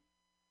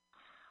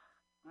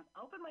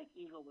 Open Mike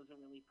Eagle was a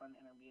really fun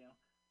interview.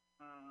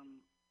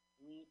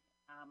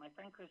 My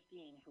friend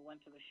Christine, who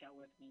went to the show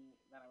with me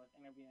that I was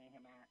interviewing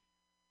him at,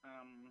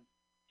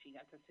 she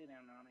got to sit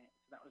in on it,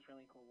 so that was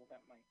really cool.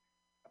 That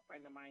a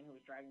friend of mine who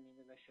was driving me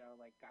to the show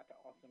got to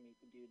also meet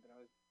the dude that I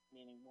was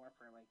meeting more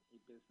for a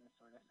business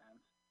sort of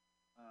sense.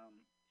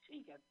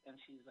 She's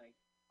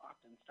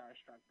often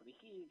starstruck, but a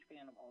huge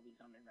fan of all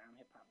these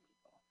underground hip hop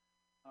people.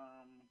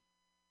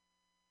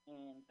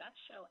 And that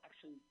show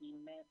actually we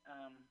met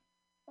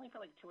only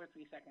for 2 or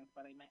 3 seconds,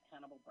 but I met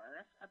Hannibal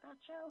Buress at that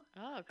show.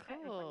 Oh,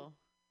 cool.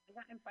 I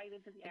got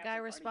invited to the guy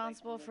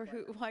responsible for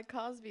why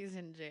Cosby's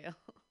in jail.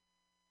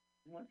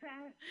 What's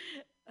that?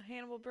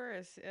 Hannibal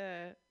Buress.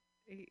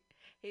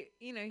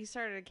 He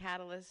started a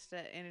catalyst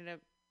that ended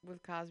up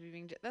with Cosby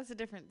being. That's a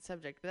different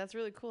subject, but that's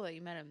really cool that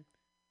you met him.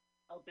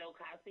 Oh, Bill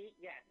Cosby?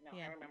 Yeah,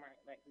 I remember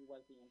that he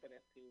was the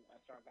impetus to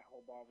start that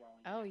whole ball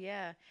rolling. Oh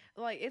yeah,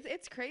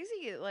 it's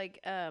crazy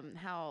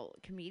how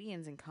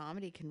comedians and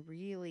comedy can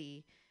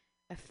really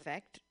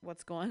affect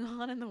what's going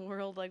on in the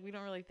world. We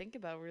don't really think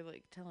about it. We're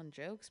telling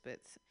jokes, but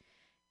it's,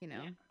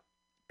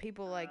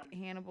 people like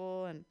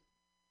Hannibal and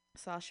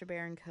Sacha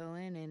Baron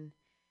Cohen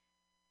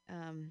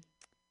and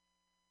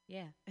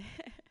yeah.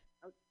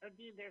 Oh,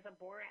 dude, there's a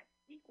Borat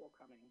sequel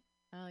coming.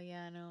 Oh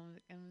yeah, I know.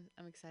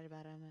 I'm excited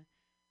about it.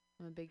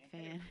 I'm a big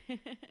fan.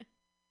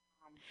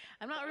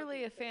 I'm not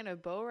really a fan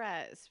of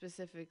Borat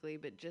specifically,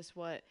 but just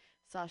what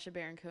Sacha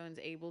Baron Cohen's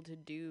able to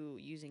do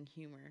using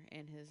humor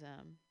in his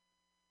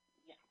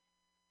Yeah,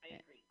 I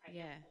agree.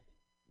 Yeah.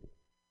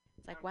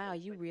 It's like, wow,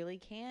 you really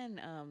can.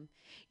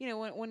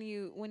 When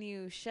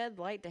you shed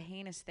light to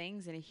heinous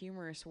things in a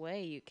humorous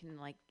way, you can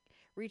like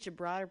reach a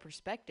broader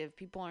perspective.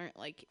 People aren't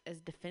like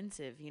as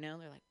defensive. They're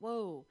like,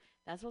 whoa,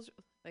 that's what's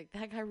like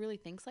that guy really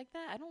thinks like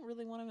that. I don't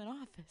really want him in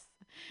office.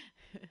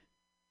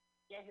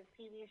 Yeah, his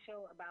TV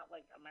show about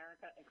like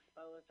America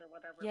Exposed or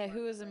whatever. Yeah,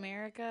 Who is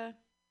America?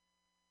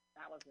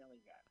 That was really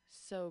good.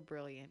 So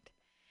brilliant.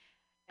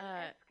 And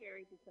that's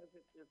scary because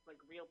it's like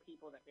real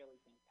people that really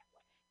think that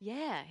way.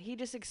 Yeah, he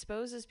just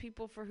exposes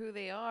people for who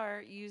they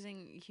are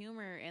using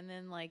humor, and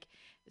then like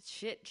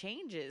shit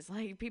changes.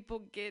 Like people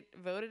get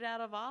voted out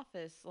of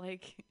office.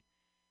 Like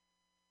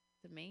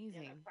it's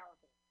amazing. Yeah, that's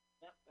powerful.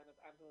 Yep, that is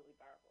absolutely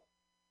powerful.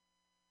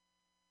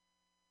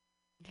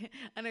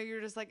 I know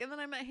you're just like, and then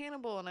I met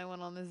Hannibal, and I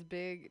went on this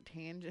big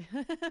tangent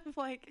of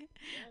like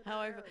how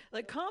I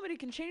like comedy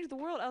can change the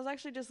world. I was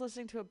actually just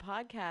listening to a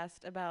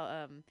podcast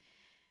about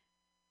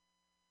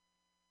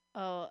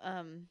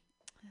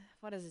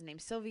what is his name?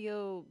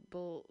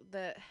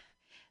 The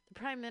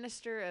Prime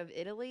Minister of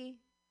Italy,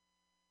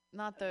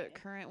 not the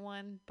current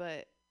one,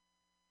 but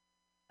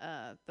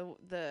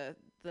the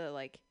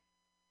like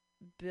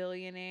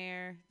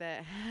billionaire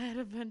that had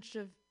a bunch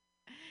of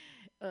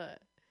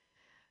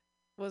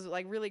was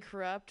like really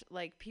corrupt.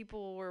 Like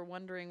people were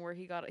wondering where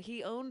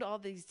he owned all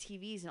these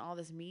TVs and all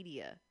this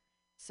media.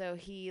 So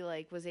he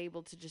like was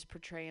able to just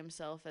portray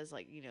himself as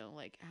like,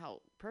 like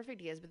how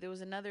perfect he is. But there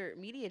was another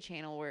media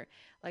channel where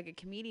like a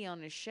comedian on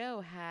his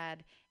show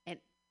had an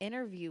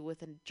interview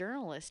with a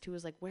journalist who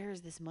was like, where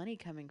is this money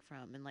coming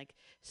from? And like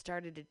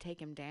started to take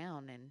him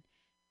down, and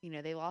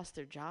they lost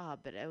their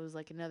job. But it was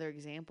like another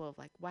example of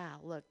like,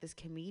 wow, look, this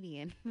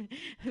comedian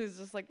who's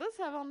just like, let's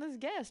have on this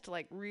guest,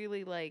 like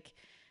really like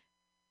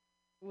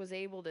was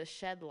able to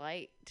shed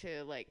light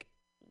to like,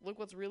 look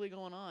what's really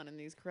going on in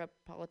these corrupt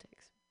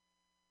politics.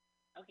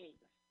 Okay,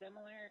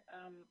 similar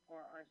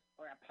or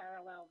a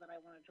parallel that I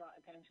want to draw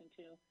attention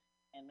to,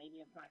 and maybe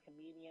it's not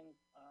comedians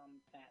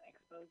that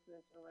expose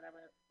this or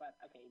whatever, but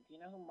okay, do you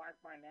know who Mark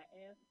Barnett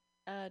is?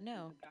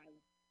 No.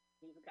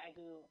 He's the guy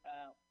who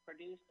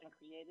produced and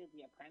created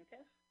The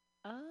Apprentice.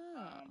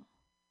 Oh.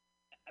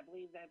 I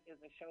believe that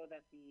is a show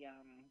that the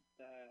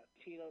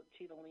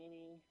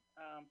Cittadini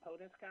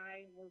POTUS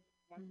guy was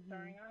once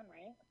starring on,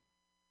 right?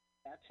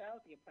 That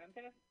show, The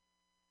Apprentice.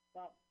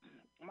 Well,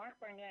 Mark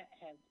Barnett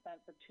had spent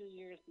the 2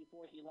 years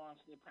before he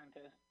launched The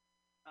Apprentice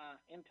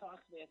in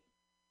talks with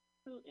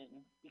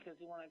Putin because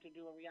he wanted to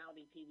do a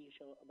reality TV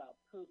show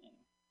about Putin.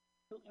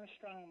 Putin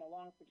strung him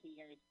along for 2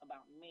 years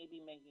about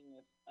maybe making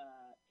this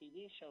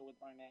TV show with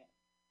Barnett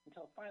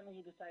until finally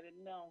he decided,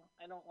 no,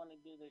 I don't want to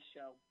do this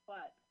show.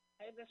 But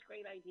I have this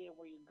great idea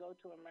where you go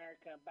to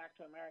America, back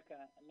to America,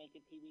 and make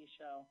a TV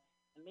show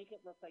and make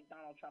it look like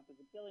Donald Trump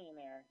is a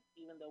billionaire,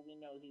 even though we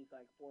know he's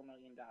like $4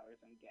 million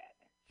in debt.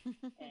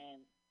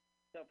 And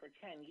so for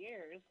 10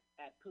 years,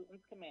 at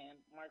Putin's command,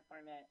 Mark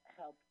Barnett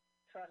helped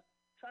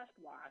trust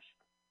wash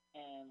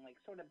and like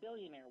sort of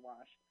billionaire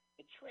wash.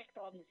 It tricked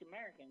all these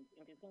Americans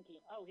into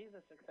thinking, oh, he's a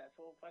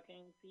successful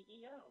fucking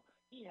CEO.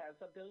 He has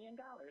 $1 billion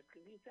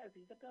because he says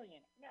he's a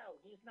billionaire. No,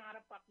 he's not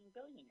a fucking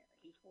billionaire.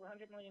 He's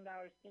 $400 million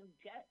in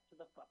debt to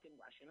the fucking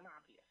Russian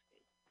mafia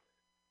state.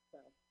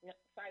 So, yeah,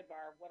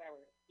 sidebar,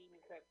 whatever.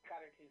 Amy said,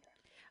 got her 2 cents.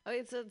 Oh,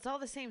 it's all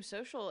the same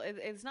social.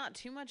 It's not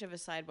too much of a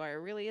sidebar.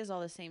 It really is all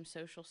the same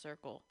social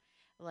circle.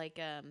 Like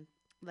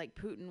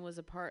Putin was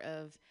a part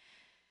of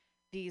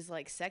these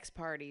like sex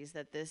parties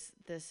that the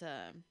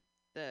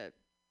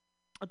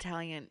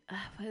Italian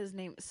what is his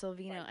name,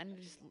 Silvino. I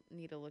just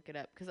need to look it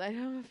up because I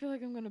don't feel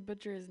like I'm gonna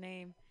butcher his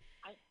name.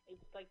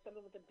 It's like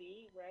something with a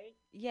B, right?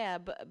 Yeah,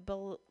 but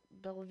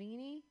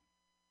Belvini.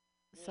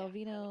 Yeah,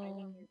 Salvino. I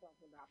know what you're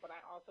talking about, but I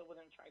also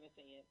wouldn't try to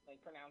say it,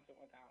 like pronounce it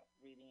without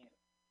reading it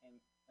and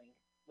like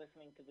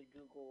listening to the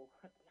Google.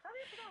 How do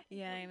you pronounce it?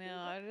 Yeah, I know.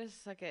 I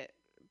just suck at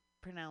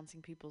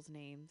pronouncing people's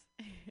names.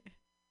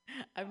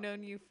 I've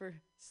known you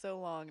for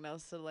so long, and I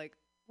was so like,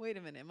 wait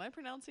a minute, am I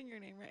pronouncing your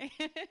name right?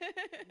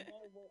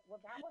 Well,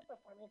 that was the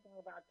funny thing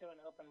about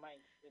doing open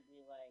mics. It'd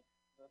be like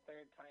the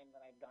 3rd time that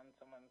I've done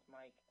someone's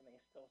mic, and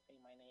they still say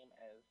my name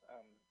as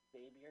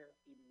Xavier,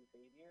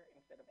 Xavier,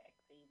 instead of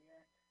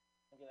Xavier.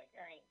 And be like,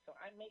 all right, so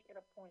I make it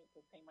a point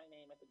to say my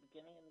name at the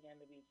beginning and the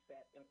end of each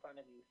set in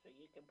front of you, so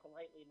you can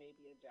politely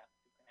maybe adjust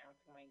to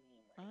pronouncing my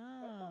name right.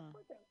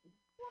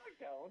 Or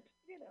don't.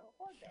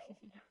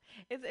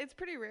 It's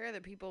pretty rare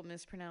that people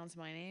mispronounce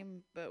my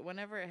name, but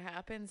whenever it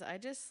happens, I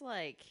just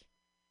like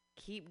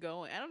keep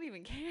going. I don't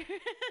even care.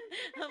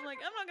 I'm like,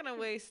 I'm not gonna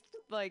waste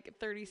like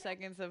 30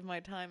 seconds of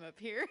my time up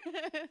here.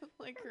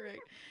 Like,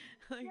 correct.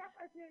 Like, yes,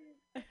 I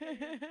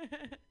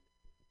do.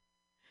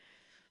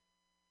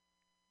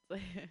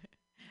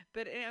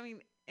 but I mean,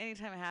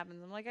 anytime it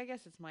happens, I'm like, I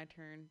guess it's my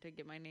turn to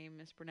get my name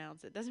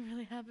mispronounced. It doesn't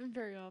really happen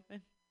very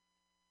often.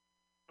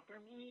 For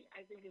me,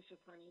 I think it's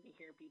just funny to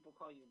hear people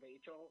call you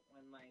Rachel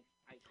when, like,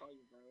 I call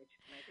you Roach.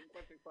 And I think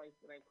once or twice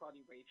that I've called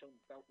you Rachel, it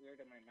felt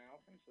weird in my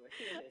mouth. And so,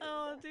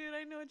 oh, dude,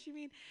 I know what you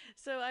mean.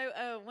 So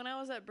when I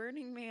was at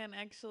Burning Man,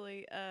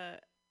 actually,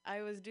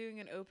 I was doing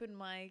an open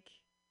mic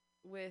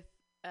with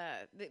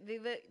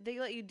they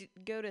let you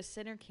go to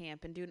center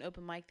camp and do an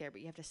open mic there,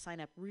 but you have to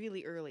sign up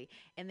really early,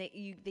 and they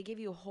give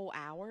you a whole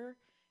hour,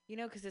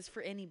 because it's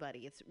for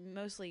anybody. It's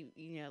mostly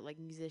like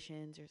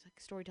musicians or like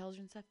storytellers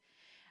and stuff.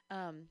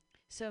 Um,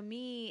 so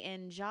me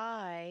and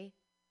Jai,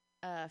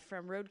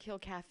 from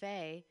Roadkill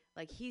Cafe,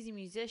 like he's a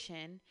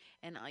musician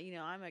and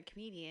I'm a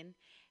comedian.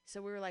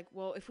 So we were like,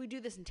 well, if we do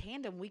this in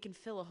tandem, we can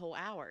fill a whole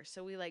hour.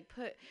 So we were like,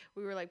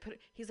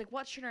 he's like,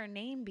 what should our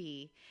name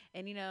be?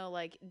 And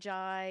like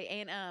Jai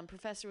and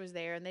Professor was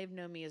there, and they've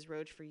known me as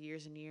Roach for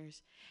years and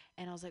years.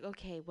 And I was like,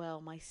 okay,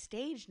 well, my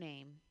stage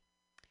name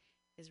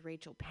is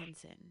Rachel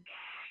Pinson.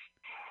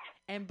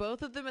 And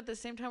both of them at the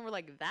same time were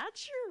like,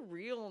 that's your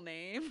real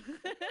name?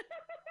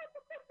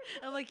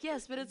 I'm like,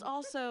 yes, but it's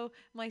also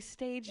my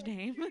stage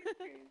name.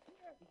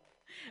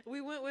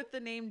 We went with the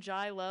name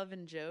Jai Love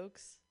and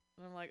Jokes.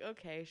 And I'm like,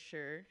 okay,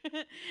 sure.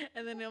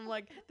 And then I'm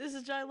like, this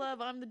is Jai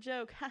Love, I'm the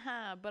joke.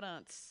 Haha, but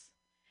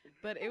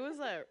it was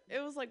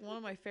like one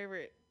of my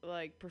favorite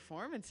like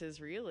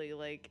performances, really.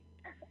 Like,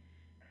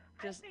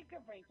 just I think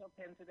of Rachel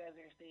Pinson as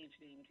her stage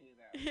name too,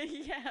 though.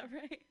 Yeah,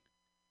 right.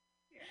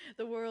 Yeah.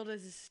 The world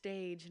is a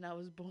stage, and I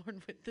was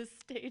born with this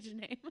stage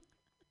name.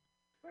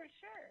 For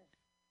sure.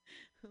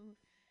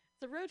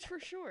 It's a Roach for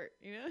short,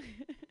 I'm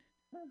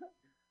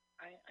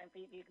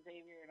Phoebe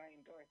Xavier, and I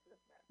endorse this.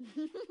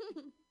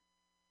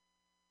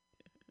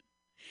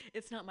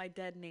 It's not my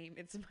dead name;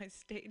 it's my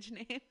stage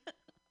name.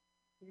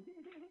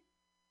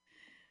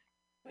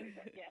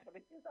 Yeah, but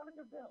it's just on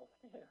the bill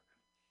too.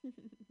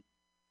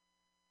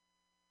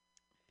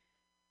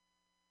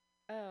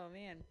 Oh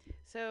man!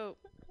 So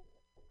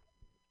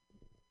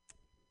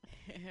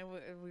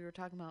we were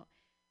talking about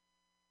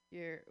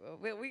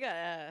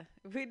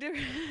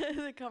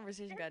the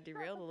conversation got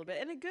derailed a little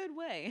bit in a good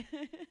way.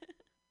 Yeah.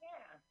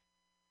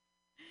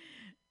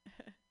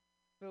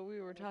 But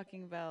we were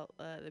talking about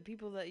the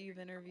people that you've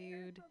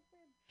interviewed.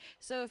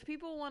 So if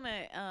people want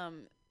to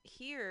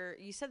hear,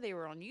 you said they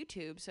were on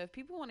YouTube. So if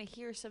people want to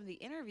hear some of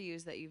the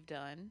interviews that you've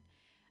done,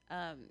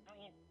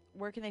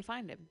 where can they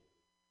find them?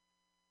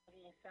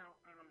 Okay, so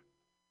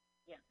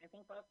yeah, I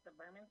think both the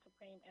Vermin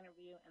Supreme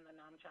interview and the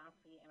Noam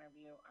Chomsky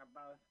interview are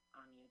both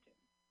on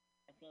YouTube.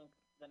 I think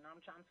the Noam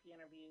Chomsky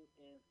interview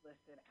is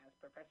listed as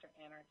Professor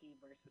Anarchy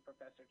versus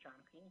Professor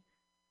Chomsky.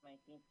 And I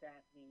think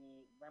that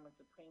the Vermin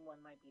Supreme one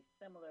might be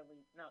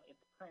similarly, no, it's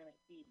Planet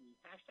Phoebe.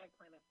 Hashtag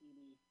Planet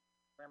Phoebe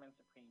Vermin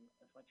Supreme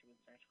is what you would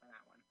search for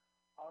that one.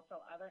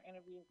 Also, other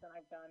interviews that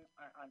I've done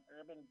are on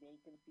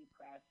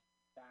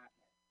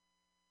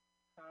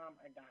urbanvacancypress.com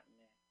or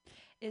 .net.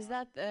 Is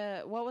that,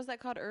 what was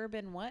that called?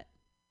 Urban what?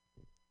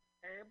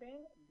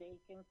 Urban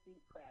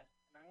Vacancy Press.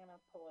 And I'm going to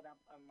pull it up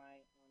on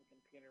my own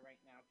computer right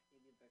now to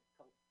give you the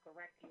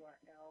correct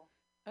URL.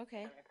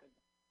 Okay.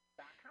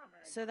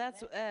 So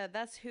that's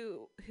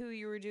who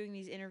you were doing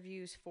these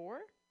interviews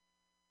for?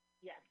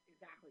 Yes,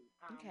 exactly.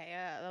 Okay,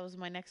 that was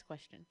my next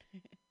question.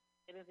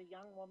 It is a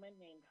young woman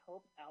named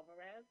Hope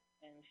Alvarez,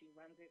 and she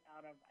runs it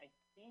out of, I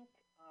think,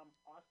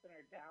 Austin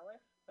or Dallas.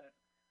 But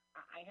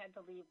I had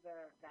to leave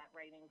that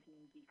writing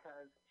team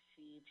because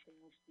she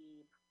changed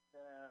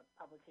the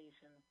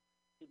publication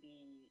to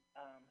be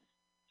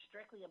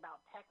strictly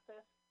about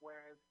Texas,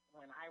 whereas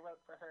when I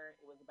wrote for her,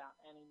 it was about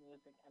any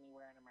music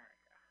anywhere in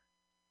America.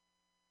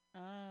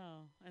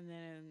 Oh, and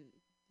then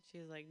she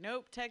was like,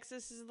 "Nope,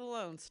 Texas is the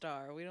Lone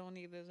Star. We don't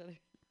need those other,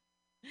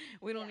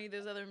 need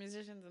those other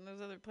musicians in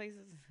those other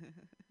places."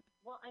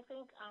 Well, I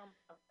think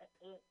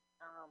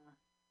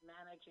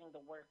managing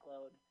the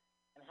workload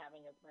and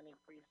having as many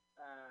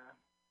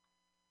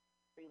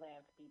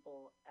freelance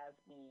people as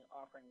me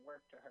offering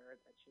work to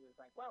her, that she was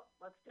like, well,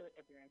 let's do it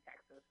if you're in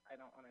Texas. I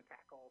don't want to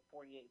tackle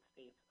 48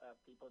 states of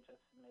people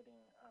just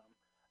submitting.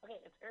 Okay,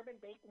 it's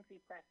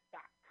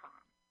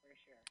urbanvacancypress.com for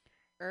sure.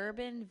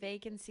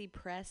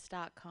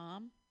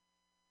 Urbanvacancypress.com?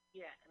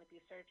 Yeah, and if you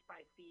search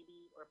by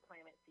Phoebe or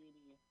Planet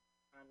Phoebe,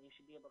 you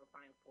should be able to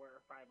find 4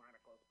 or 5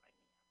 articles by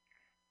me.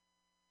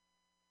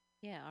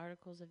 Yeah,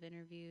 articles of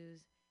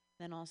interviews.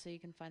 Then also you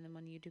can find them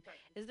on YouTube.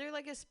 Is there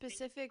like a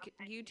specific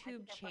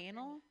YouTube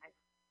channel?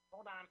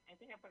 Hold on, I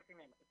think I put her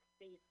name. It's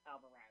Faith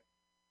Alvarez.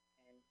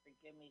 And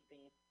forgive me,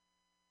 Faith,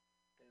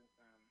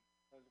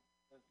 because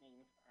those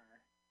names are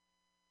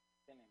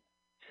synonymous.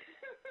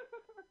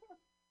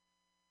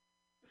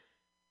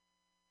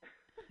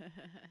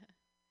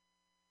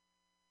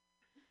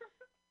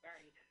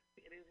 Sorry,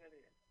 it is what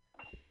it is.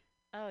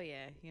 Oh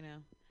yeah,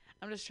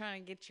 I'm just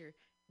trying to get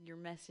your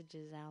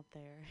messages out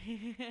there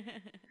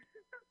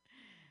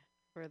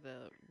for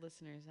the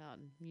listeners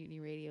out in Mutiny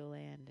Radio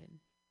Land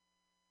and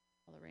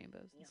all the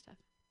rainbows and stuff.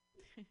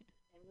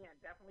 And yeah,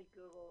 definitely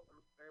Google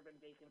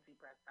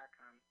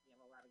urbanvacancypress.com. You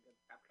have a lot of good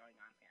stuff going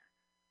on there.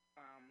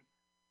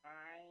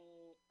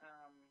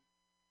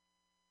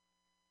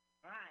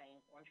 I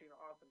want you to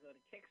also go to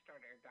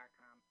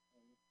Kickstarter.com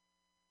and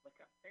look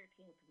up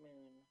 13th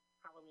Moon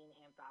Halloween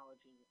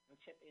Anthology and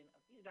chip in a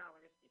few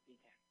dollars if you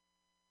can.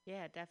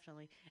 Yeah,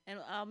 definitely. And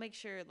I'll make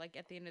sure, like,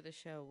 at the end of the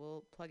show,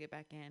 we'll plug it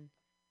back in.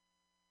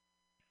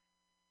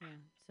 Yeah,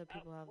 so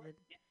people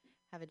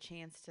have a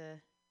chance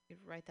to You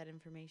could write that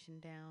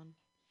information down.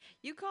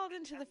 You called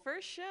into the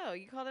first show.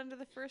 You called into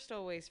the first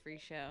Always Free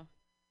show.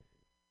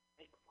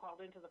 I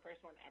called into the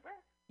first one ever?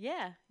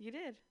 Yeah, you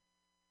did.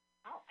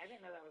 Oh, I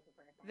didn't know that was the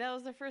first one. That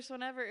was the first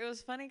one ever. It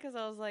was funny because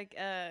I was like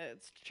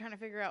trying to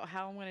figure out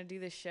how I'm going to do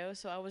this show.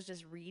 So I was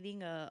just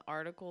reading an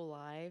article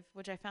live,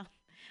 which I found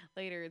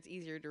later it's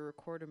easier to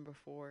record them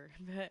before.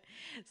 But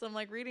so I'm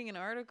like reading an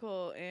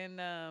article, and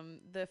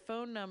the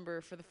phone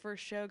number for the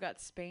first show got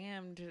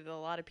spammed to a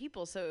lot of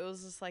people. So it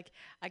was just like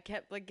I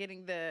kept like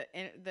getting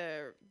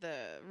the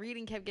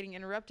reading kept getting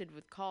interrupted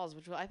with calls,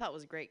 which I thought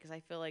was great because I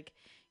feel like,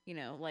 you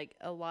know, like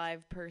a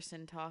live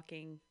person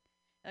talking.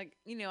 Like,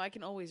 you know, I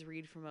can always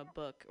read from a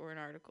book or an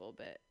article,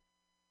 but,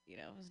 you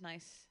know, it was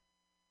nice.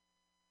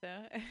 So,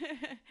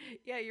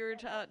 yeah, you were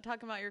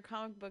talking about your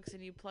comic books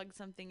and you plugged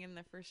something in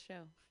the first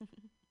show.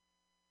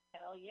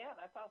 Hell yeah,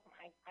 that's awesome.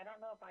 I don't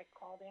know if I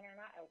called in or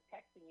not. I was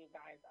texting you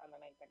guys on the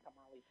night that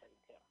Kamali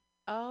played, too.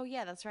 Oh,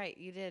 yeah, that's right.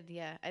 You did,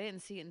 yeah. I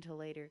didn't see it until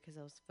later because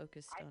I was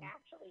focused on... I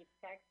actually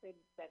texted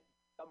that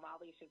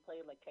Kamali should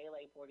play like Kayla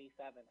 47,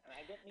 and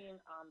I didn't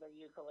mean on the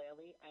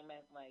ukulele. I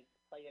meant like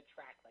play a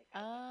track like.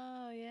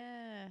 Oh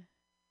yeah.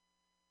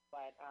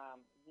 But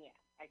yeah,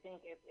 I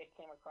think it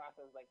came across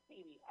as like,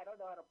 Phoebe, I don't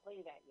know how to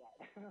play that yet.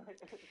 What are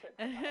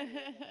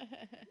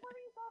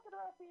you talking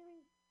about,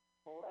 Phoebe?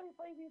 Let me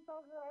play these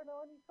songs that I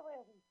know on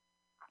ukulele.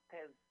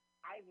 Because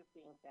I just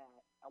think that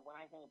when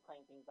I think of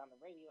playing things on the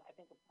radio, I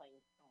think of playing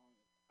songs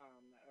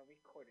that are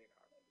recorded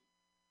already.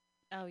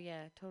 Oh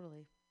yeah,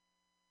 totally.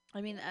 I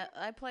mean,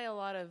 I play a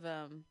lot of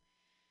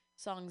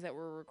songs that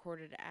were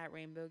recorded at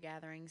Rainbow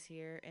Gatherings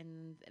here,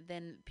 and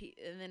then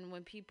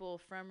when people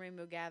from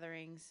Rainbow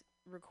Gatherings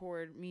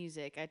record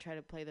music, I try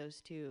to play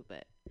those too.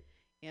 But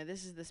you know,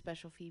 this is the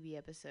special Phoebe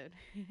episode.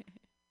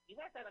 You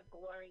guys had a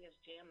glorious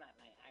jam that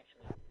night,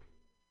 actually.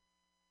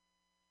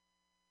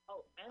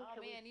 Oh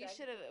man, you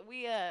should have.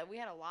 We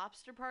had a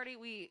lobster party.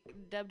 We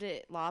dubbed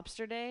it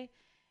Lobster Day.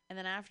 And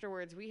then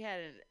afterwards, we had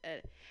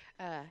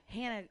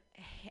Hannah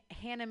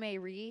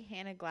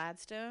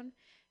Gladstone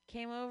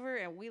came over,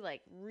 and we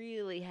like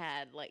really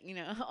had like, you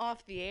know,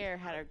 off the air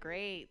had a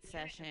great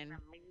session.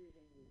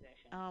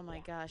 Oh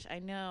my gosh, I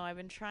know. I've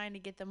been trying to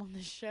get them on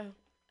the show,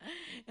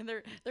 and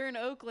they're in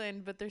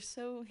Oakland, but they're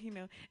so, you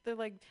know, they're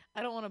like,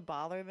 I don't want to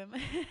bother them.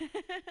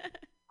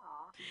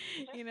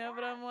 You know,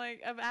 but I'm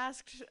like, I've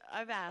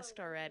asked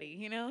already,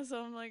 you know,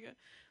 so I'm like.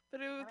 But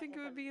I think it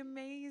would be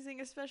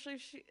amazing, especially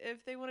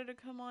if they wanted to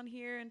come on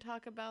here and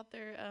talk about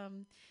their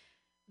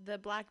the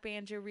Black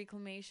Banjo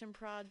Reclamation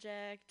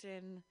Project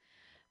and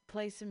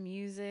play some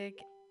music.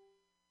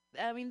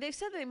 I mean, they've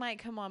said they might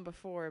come on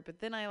before, but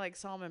then I like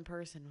saw them in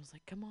person and was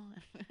like, come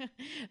on.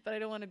 But I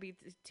don't want to be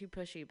too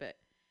pushy. But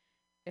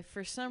if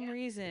for some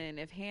reason,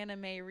 if Hannah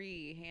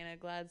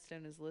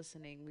Gladstone is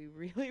listening, we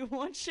really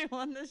want you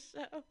on the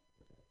show.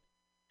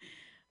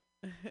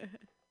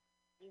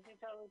 You can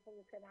totally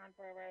please come on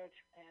for a roach,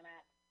 and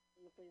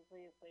please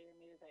play your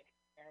music.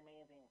 They're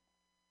amazing.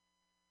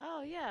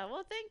 Oh yeah,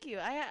 well thank you.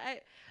 I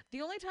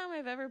the only time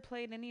I've ever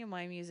played any of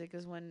my music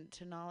is when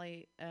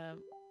Tenali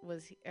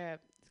was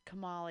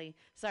Kamali.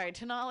 Sorry,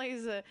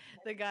 Tenali's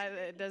the guy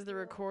that does the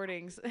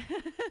recordings.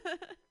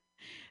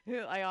 Who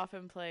I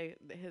often play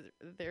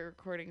their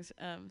recordings,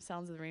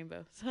 Sounds of the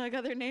Rainbow. So I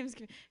got their names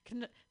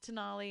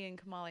Tenali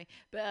and Kamali.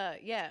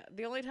 But yeah,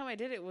 the only time I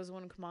did it was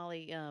when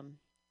Kamali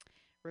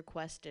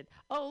requested.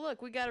 Oh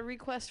look, we got a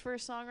request for a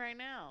song right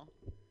now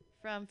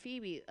from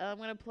Phoebe. I'm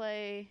gonna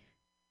play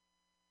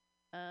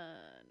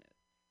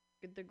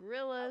the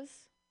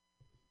Gorillas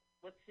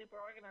with Super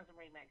Organism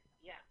remix.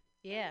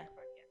 Yeah.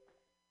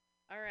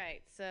 All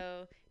right,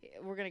 so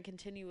we're gonna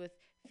continue with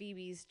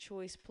Phoebe's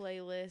Choice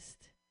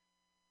playlist,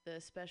 the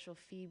special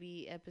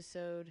Phoebe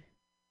episode.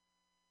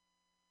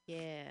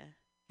 Yeah,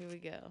 here we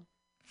go.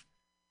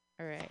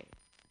 All right.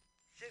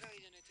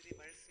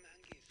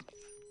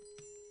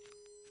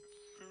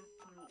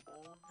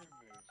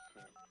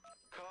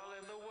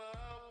 Calling the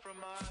world from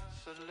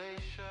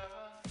isolation,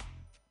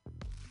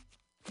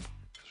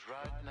 'cause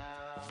right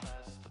now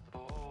that's the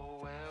ball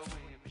where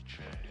we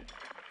betray.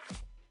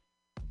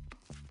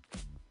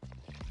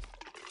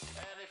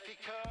 And if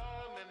you're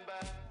coming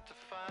back to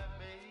find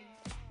me,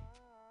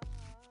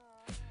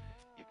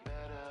 you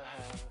better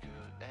have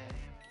good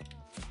aim.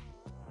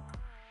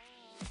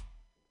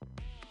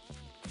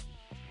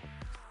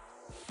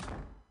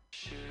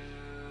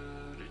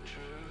 Shoot it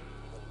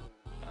true,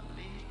 I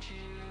need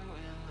you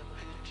in the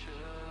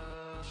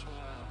pictures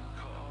while I'm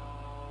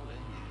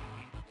calling you.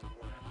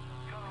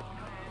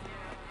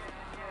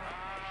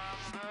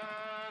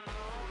 I'm the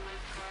lonely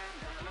friend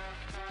that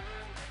left her.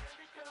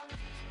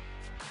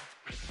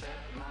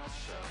 Reset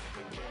myself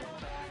and get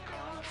back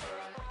on track.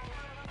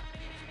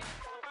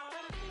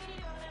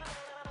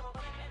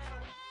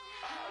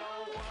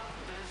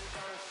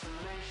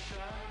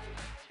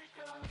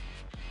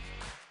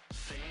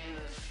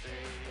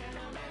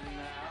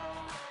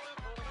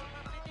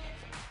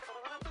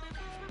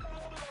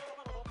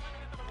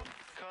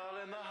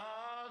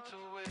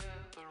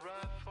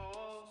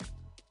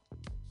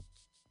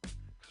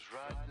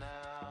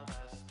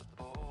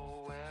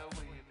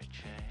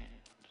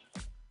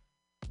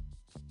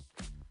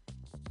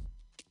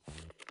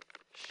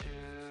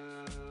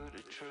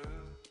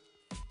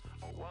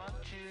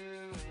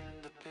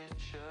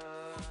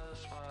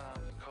 just why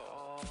I'm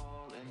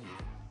calling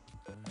you.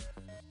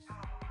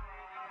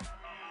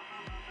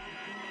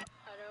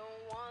 I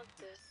don't want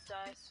this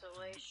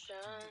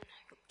isolation.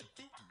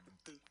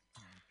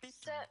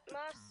 Set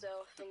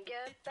myself and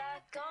get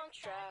back on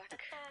track.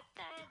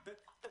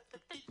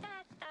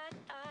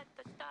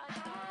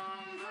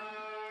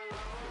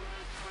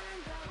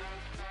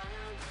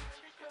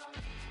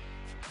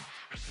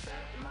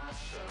 Set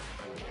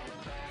myself and get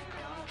back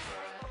on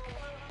track.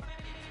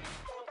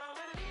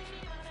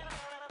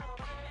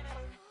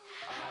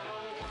 I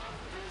don't want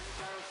this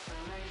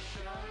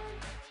isolation.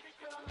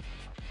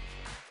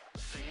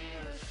 See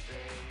the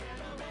state in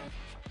a minute.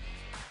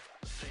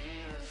 See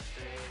the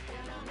state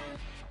in a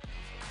minute.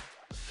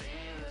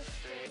 See the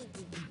state.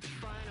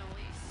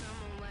 Finally,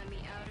 someone let me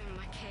out of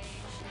my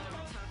cage.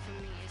 Now talk for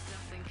me is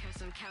nothing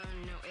cause I'm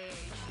counting no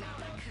age. Now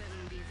I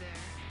couldn't be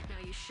there. Now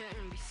you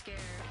shouldn't be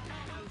scared.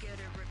 I'm good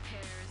at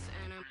repairs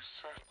and I'm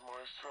Set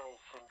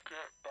myself and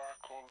get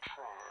back on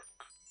track.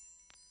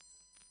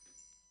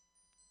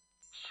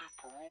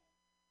 Super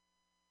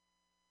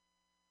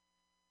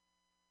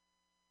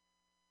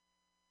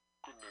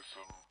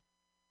organism.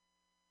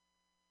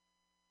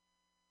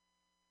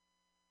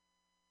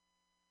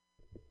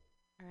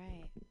 All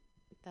right.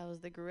 That was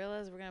the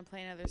Gorillas. We're going to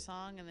play another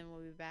song, and then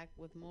we'll be back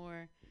with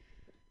more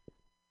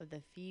of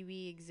the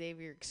Phoebe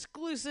Xavier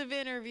exclusive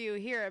interview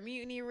here at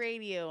Mutiny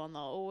Radio on the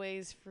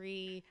Always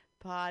Free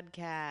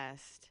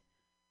podcast.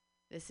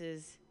 This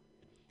is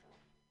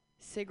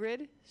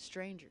Sigrid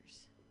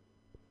Strangers.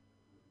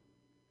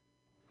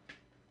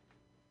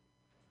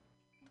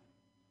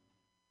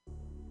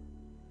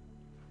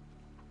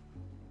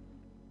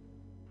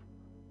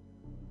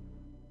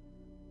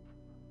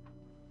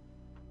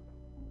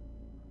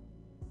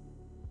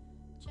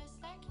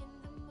 Just like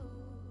in the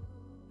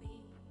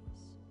movies,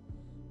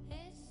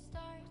 it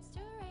starts to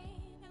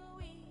rain and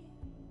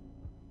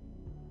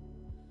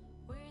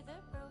we're the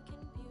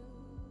broken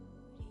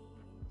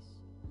beauties.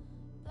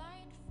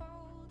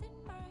 Blindfolded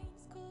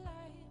minds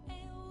collide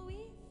and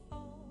we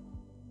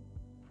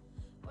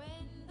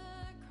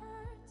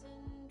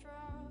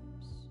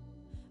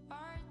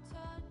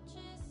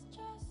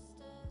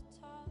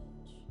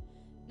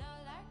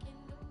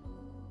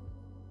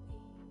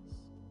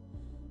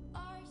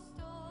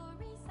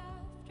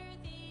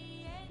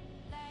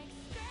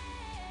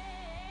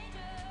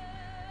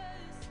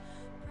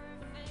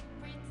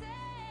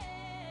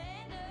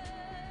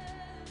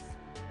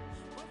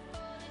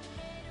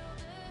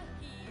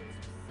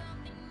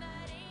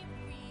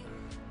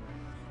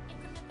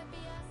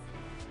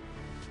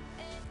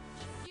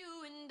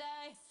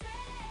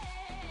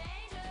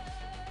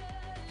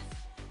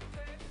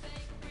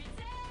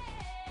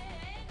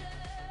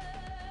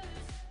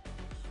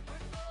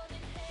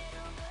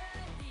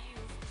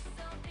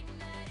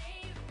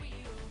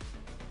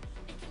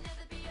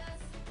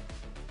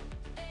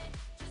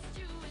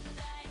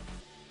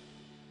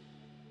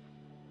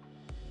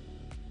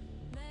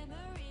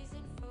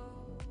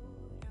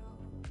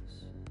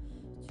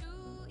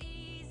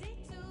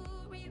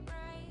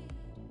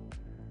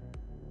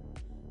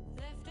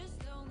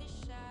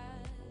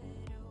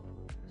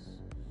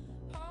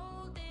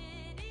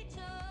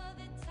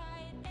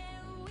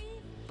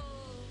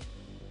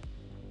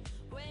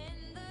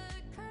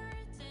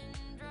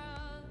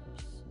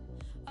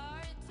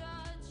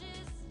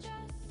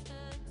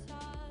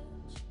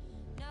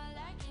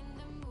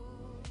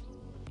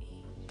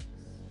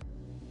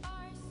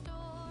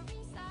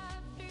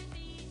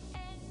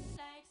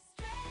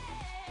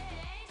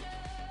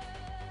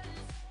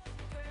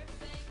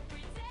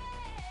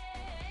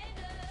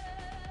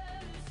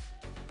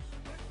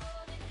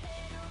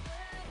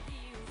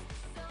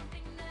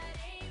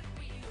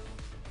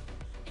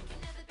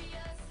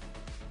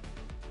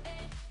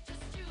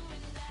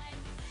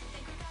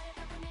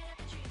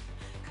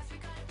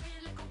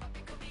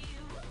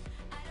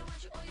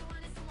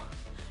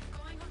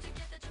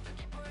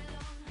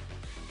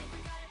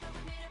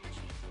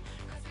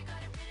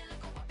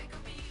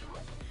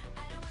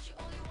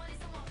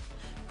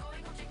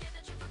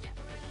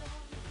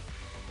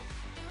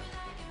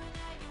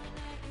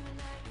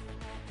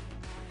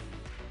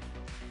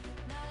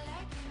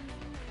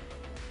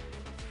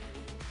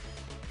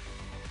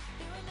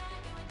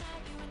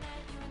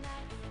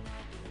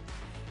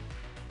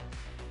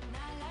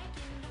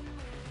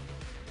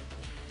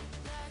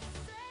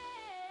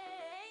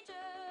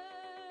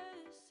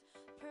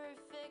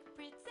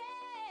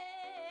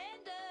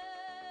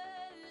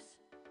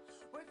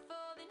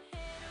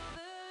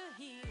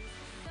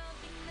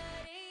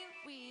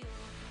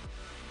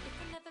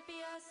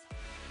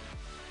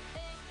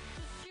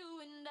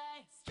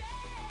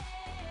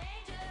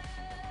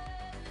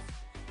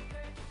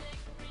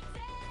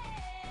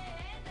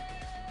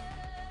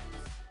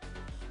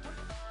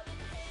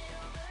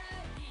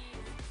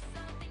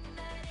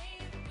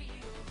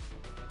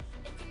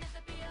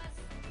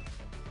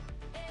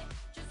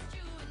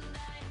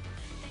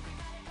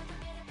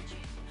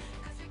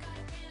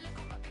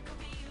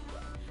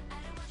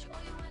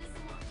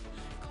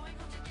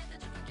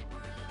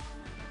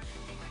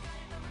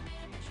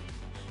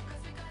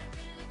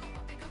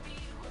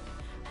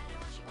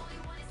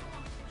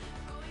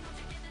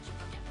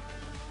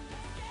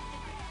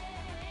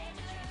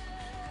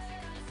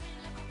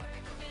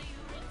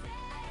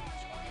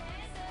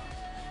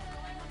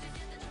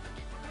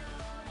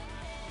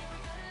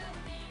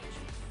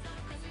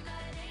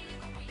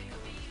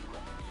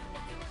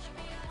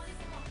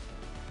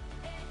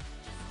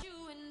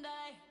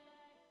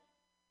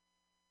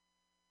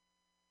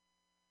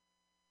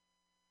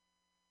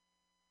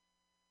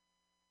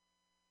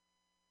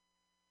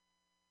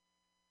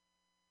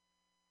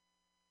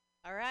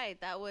All right,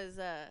 that was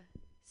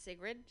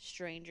Sigrid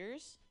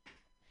Strangers,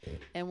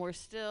 and we're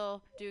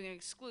still doing an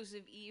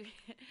exclusive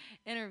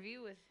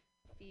interview with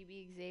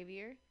Phoebe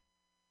Xavier.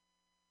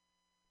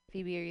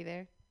 Phoebe, are you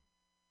there?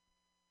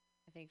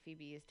 I think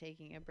Phoebe is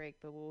taking a break,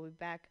 but we'll be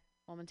back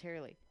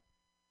momentarily.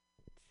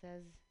 It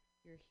says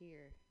you're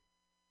here,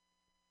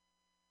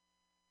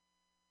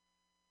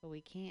 but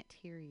we can't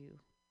hear you.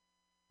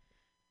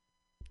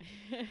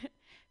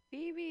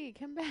 Phoebe,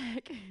 come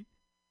back.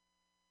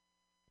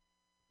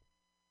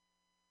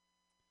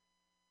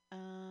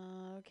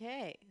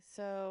 Okay,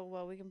 so,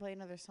 well, we can play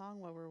another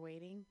song while we're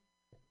waiting.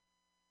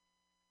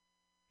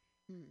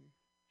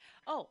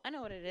 Oh, I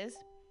know what it is.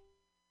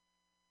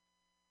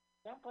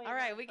 All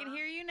right, we can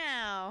hear you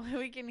now.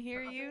 We can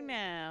hear you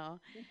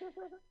now.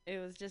 It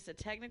was just a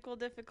technical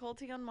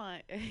difficulty on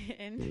my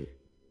end.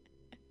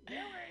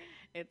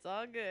 It's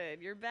all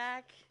good. You're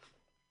back,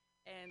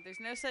 and there's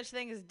no such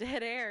thing as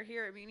dead air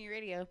here at Mutiny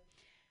Radio.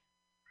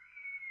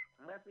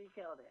 Unless we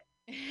killed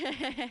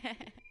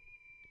it.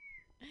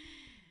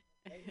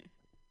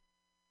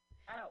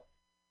 Oh,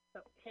 so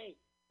hey,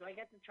 do I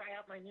get to try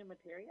out my new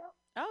material?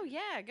 Oh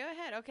yeah, go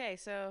ahead. Okay,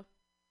 so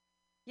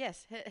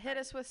yes, hit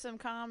us with some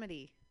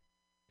comedy.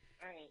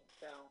 All right,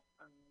 so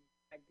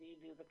I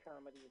do the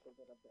comedy a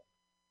little bit.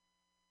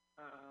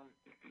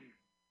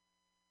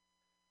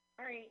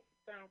 All right,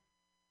 so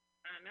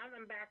now that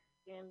I'm back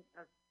in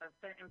a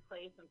certain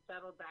place and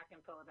settled back in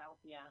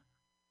Philadelphia,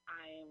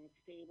 I'm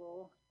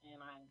stable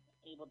and I'm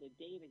able to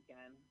date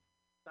again.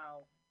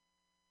 So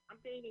I'm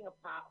dating a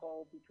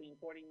pothole between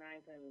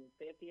 49th and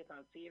 50th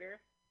on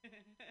Cedar.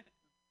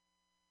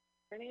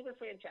 Her name is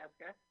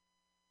Francesca.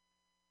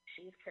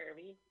 She's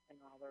curvy in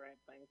all the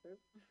right places.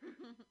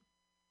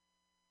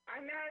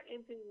 I'm not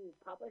into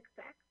public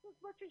sex as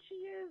much as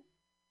she is,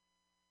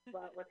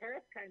 but with her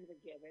it's kind of a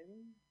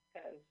given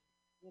because,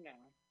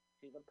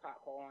 she's a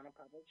pothole on a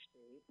public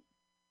street.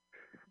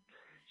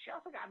 She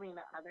also got me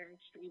into other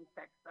extreme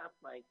sex stuff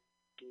like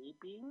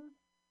gaping,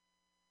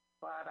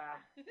 but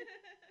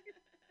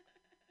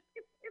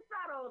it's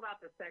not all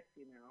about the sex,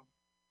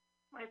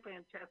 My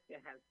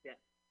Francesca has depth.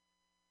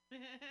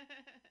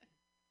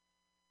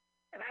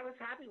 And I was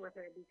happy with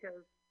her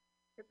because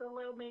it's a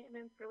low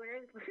maintenance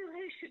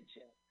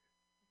relationship.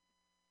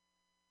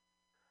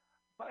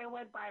 But I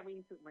went by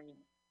recently,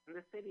 and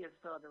the city has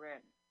filled her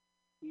in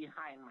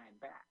behind my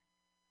back.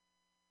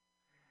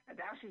 And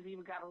now she's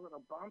even got a little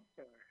bump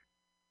to her.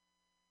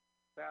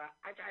 So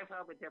I drive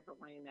home a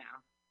different way now,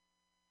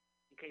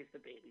 in case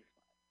the baby's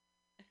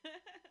fine.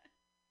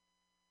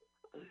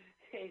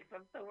 Hey,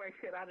 I'm still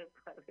working on it,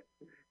 but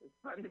it's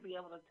fun to be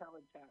able to tell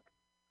a joke.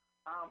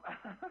 All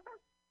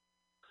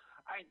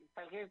right,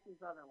 so here's this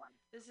other one.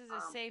 This is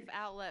a safe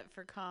outlet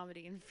for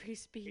comedy and free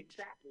speech.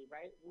 Exactly,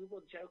 right? We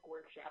will joke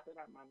workshop it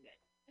on Monday.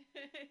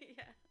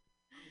 Yeah.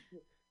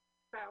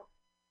 So,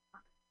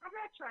 I'm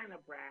not trying to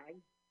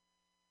brag,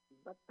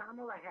 but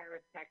Kamala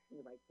Harris texts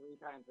me like 3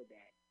 times a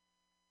day.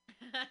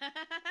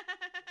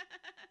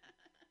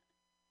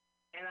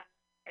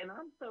 And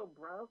I'm so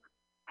broke,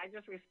 I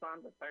just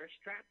respond to thirst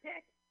trap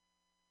pic.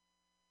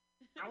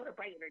 I want to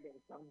brighten her day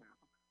somehow.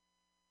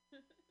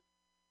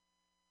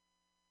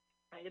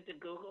 I had to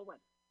Google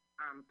what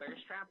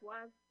thirst trap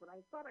was, but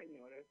I thought I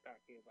knew what I was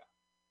talking about.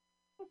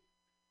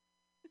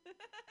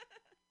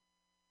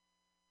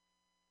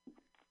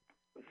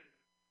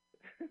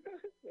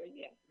 So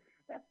yeah,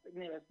 that's the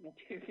newest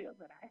material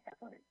that I have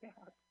worked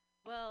out.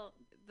 Well,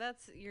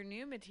 that's your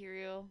new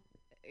material.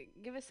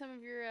 Give us some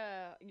of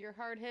your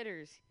hard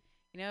hitters.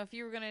 If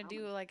you were gonna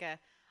do like a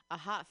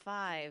hot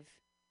 5,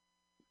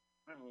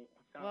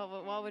 So,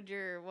 what would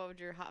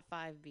your hot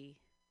 5 be?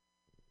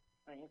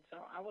 All right, so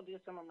I will do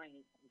some of my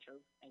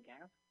jokes, I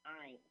guess. All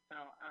right, so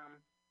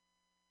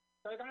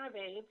I don't have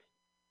AIDS,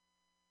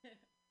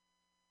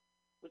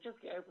 which is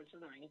good, which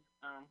is nice.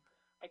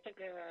 I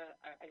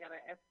got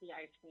an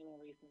STI screening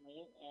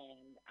recently,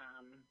 and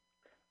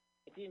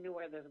if you knew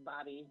where this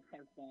body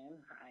has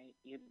been,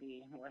 you'd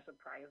be more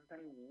surprised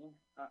than me,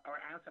 or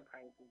as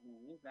surprised as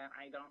me, that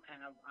I don't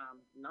have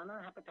none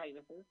of the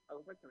hepatitis,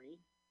 over 3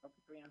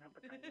 on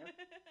hepatitis.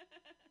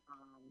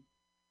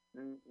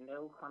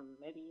 No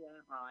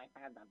chlamydia. Well, I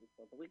had that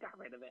before, but we got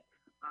rid of it.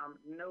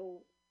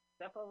 No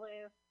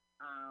syphilis,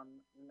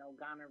 no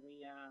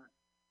gonorrhea,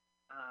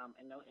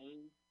 and no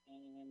AIDS.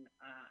 And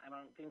I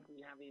don't think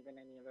we have even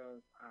any of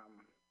those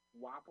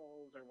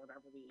waffles or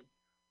whatever the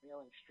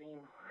real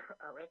extreme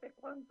horrific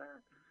ones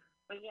are.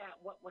 But yeah,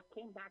 what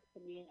came back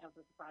to me as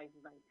a surprise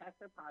is I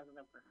tested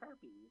positive for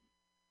herpes,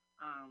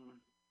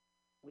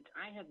 which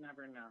I had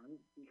never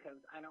known because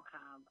I don't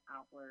have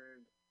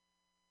outward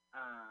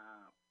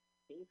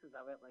cases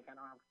of it. Like I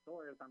don't have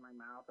sores on my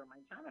mouth or my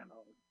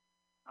genitals.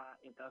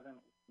 It doesn't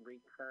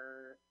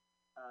recur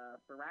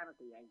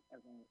sporadically as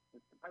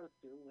it's supposed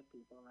to with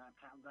people that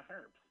have the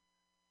herpes.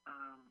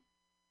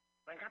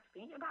 I got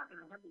thinking about it,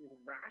 and I have these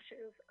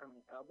rashes on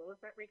my elbows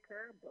that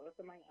recur. Both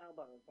of my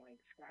elbows, like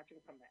scratching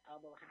from the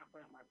elbow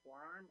halfway up my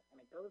forearm, and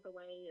it goes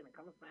away and it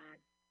comes back.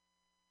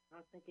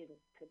 I was thinking,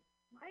 could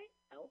my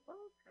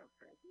elbows have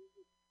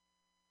herpes?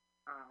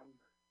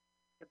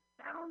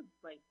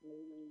 like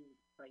maybe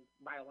like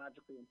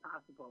biologically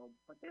impossible,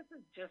 but this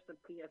is just a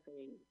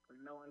PSA for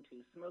no one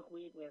to smoke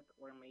weed with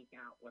or make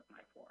out with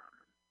my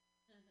forearm.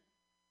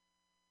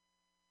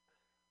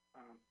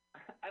 Um,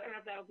 I don't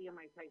know if that'll be in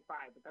my type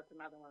 5, but that's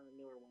another one of the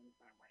newer ones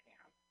that I might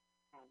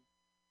have.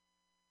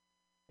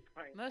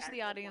 All right, Most of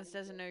the audience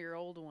doesn't know your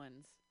old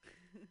ones.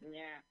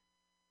 Yeah.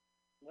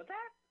 What's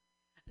that?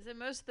 I said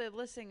most of the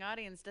listening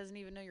audience doesn't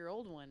even know your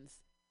old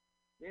ones.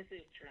 This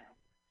is true.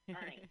 All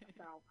right,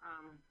 so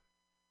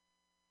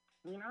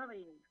you know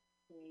they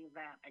say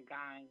that a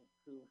guy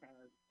who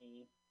has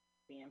a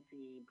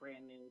fancy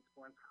brand new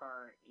sports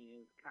car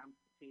is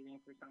compensating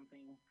for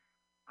something.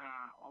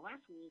 Well,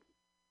 last week,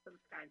 this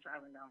guy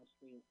driving down the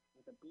street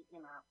with a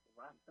beaten up,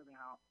 rusted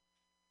out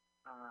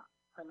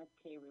Plymouth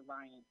K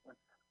Reliant with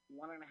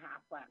 1.5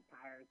 flat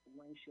tires, the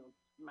windshield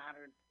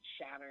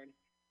shattered,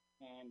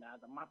 and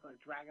the muffler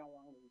dragging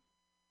along the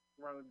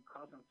road,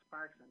 causing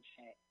sparks and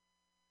shit.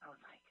 I was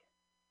like,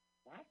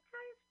 that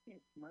guy's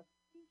dick must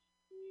be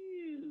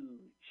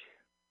huge.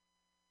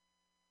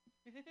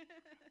 So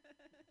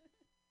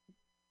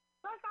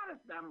I got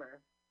his number.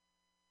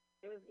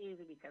 It was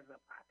easy because of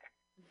the podcast.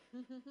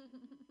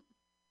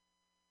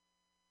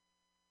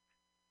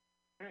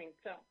 All right,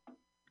 so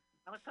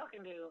I was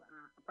talking to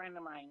a friend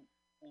of mine,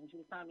 and she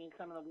was telling me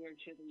some of the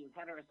weird shit that you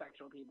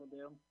heterosexual people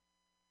do.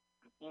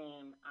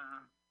 And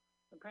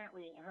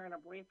apparently, her and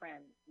her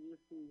boyfriend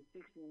used to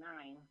 69,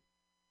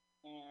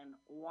 and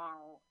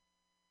while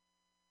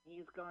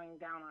he's going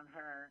down on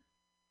her,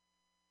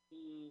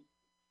 he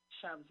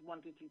shoves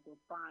 1, 2, 3, 4,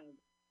 5,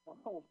 a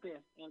whole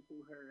fist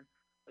into her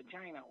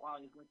vagina while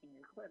he's licking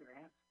her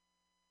clitoris.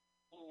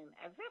 And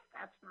as if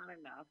that's not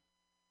enough,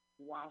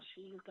 while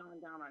she's going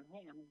down on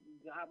him,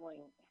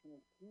 gobbling his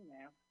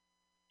penis,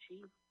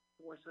 she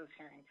forces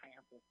her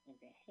entire fist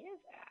into his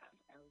ass.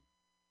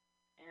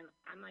 And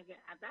I'm like,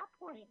 at that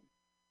point,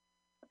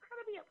 it's got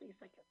to be at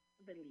least like a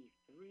 73,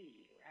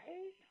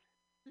 right?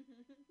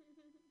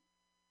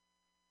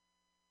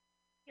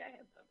 Yeah, I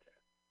had some too.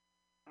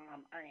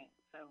 All right,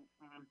 so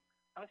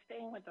I was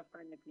staying with a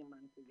friend a few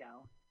months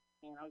ago,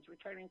 and I was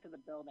returning to the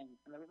building,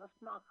 and there was a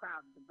small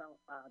crowd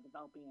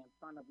developing in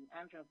front of the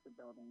entrance of the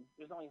building.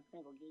 There's only a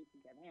single gate to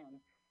get in,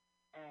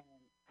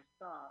 and I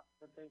saw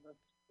that there was a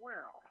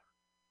squirrel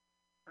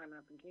climbing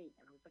up the gate,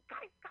 and I was like,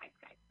 guys,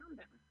 calm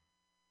down.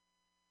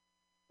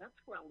 That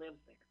squirrel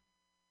lives there.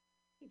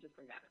 He just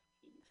forgot his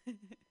keys.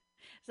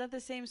 Is that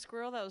the same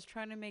squirrel that was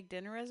trying to make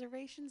dinner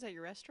reservations at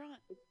your restaurant?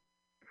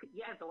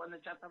 Yeah, the one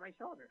that jumped on my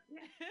shoulder.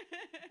 Yeah.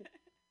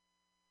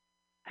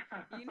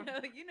 You know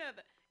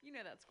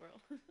that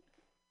squirrel.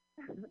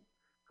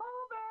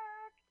 Call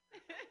back.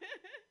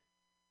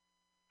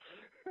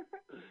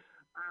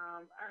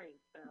 All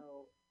right,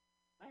 so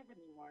I have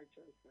any more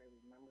jokes I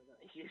remember that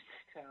I used to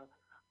tell.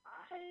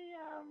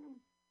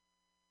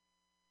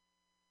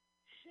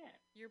 Shit.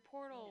 Your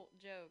portal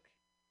joke.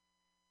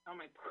 Oh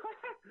my.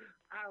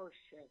 Oh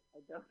shit! I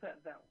don't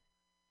have that one.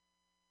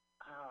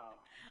 Oh.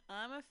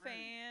 I'm a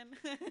fan.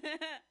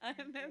 I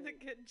know the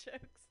good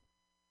jokes.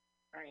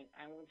 All right,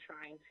 I'm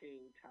trying to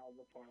tell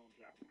the portal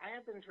joke. I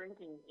have been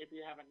drinking, if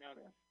you haven't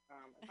noticed.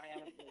 If I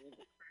haven't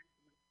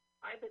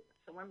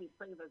so when we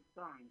play the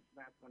song,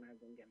 that's when I've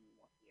been getting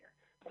more here.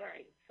 But all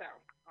right, so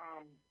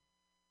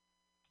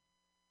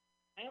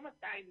I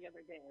almost died the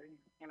other day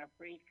in a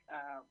freak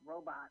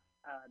robot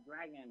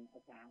dragon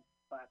attack,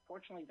 but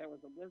fortunately there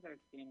was a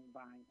wizard standing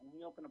by, and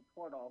he opened a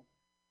portal,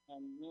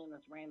 and me and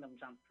this random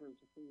jumped through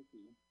to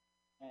safety.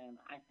 And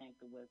I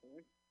thanked the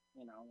wizard,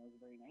 it was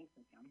very nice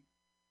of him.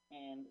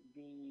 And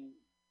the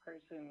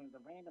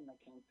random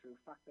that came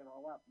through fucked it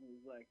all up, and he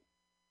was like,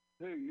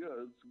 hey,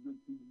 yeah, it's a good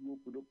thing you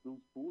opened up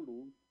those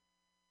portals.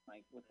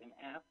 Like, with an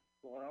F,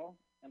 portal.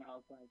 And I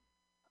was like,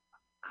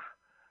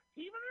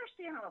 do you even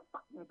understand how a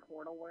fucking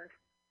portal works?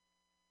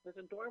 There's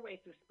a doorway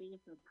through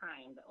space and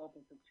time that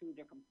opens to 2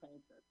 different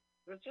places.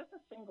 There's just a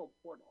single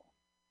portal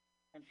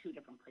and 2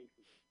 different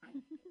places.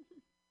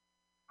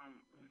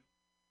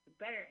 To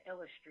better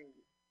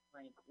illustrate,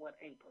 like, what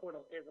a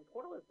portal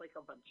is like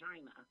a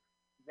vagina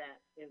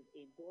that is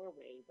a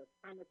doorway that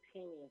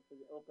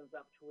simultaneously opens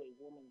up to a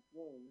woman's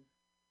womb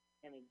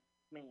and a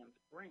man's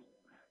brain.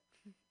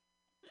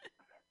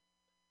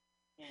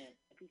 And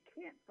if you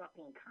can't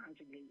fucking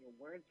conjugate your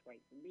words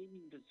right, then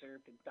maybe you deserve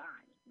to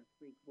die in a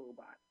freak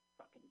robot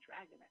fucking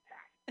dragon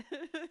attack.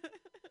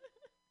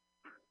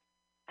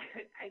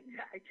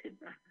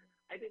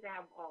 I didn't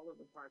have all of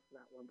the parts of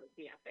that one, but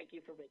yeah, thank you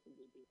for making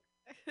me do that.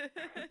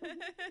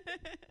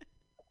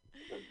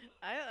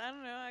 I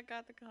don't know. I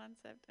got the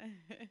concept.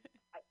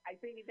 I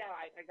think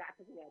I got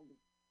to the end.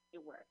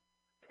 It worked.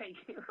 Thank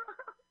you.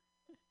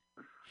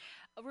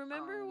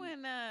 Remember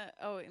when?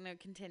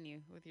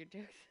 Continue with your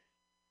jokes.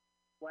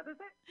 What is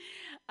it?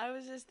 I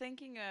was just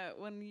thinking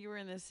when you were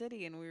in the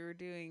city and we were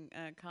doing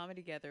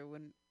comedy together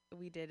when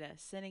we did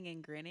Sinning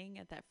and Grinning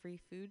at that free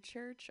food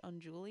church on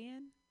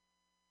Julian.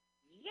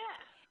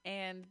 Yeah.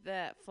 And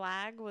the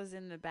flag was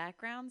in the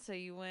background, so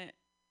you went.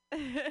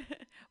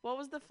 What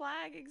was the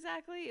flag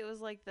exactly? It was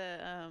like the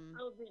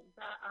the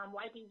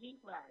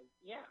YPG flag.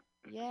 Yeah.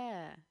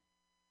 Yeah.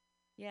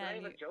 Yeah, Did I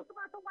and have a joke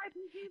about the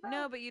YPG though?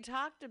 no, but you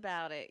talked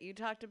about it. You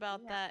talked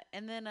about that,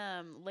 and then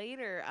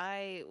later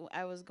I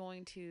was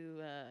going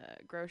to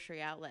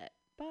grocery outlet,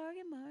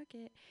 bargain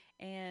market,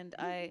 and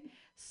I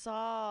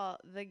saw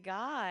the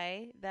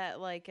guy that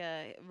like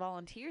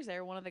volunteers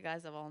there. One of the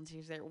guys that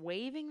volunteers there,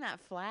 waving that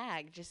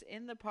flag just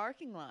in the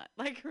parking lot,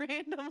 like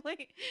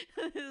randomly.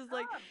 It was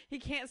like he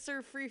can't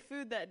serve free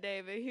food that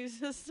day, but he was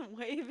just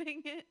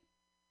waving it.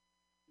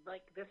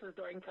 Like this was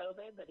during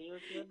COVID that he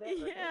was doing that?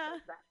 Yeah,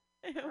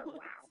 it Oh, was.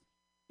 wow.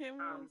 It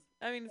was.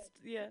 I mean,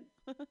 yeah.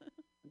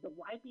 The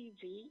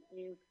YPG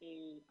is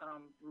a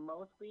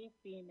mostly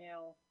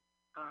female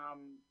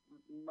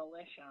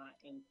militia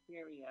in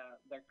Syria.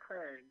 They're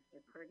Kurds,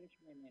 they're Kurdish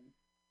women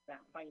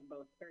that fight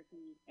both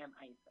Turkey and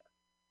ISIS.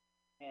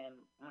 And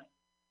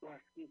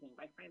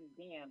my friend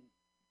Dan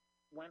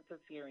went to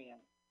Syria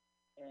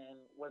and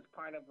was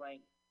part of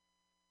like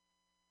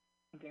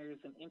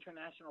there's an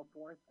international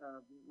force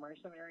of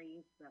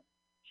mercenaries that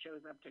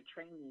shows up to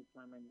train these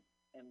women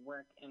and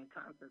work in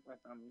concert with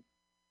them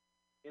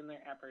in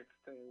their efforts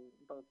to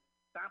both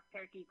stop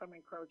Turkey from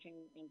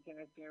encroaching into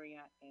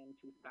Syria and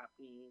to stop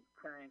the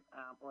current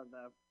or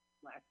the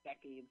last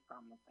decade's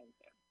problem with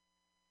ISIS.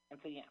 And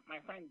so, yeah,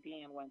 my friend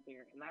Dan went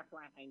there, and that's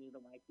why I knew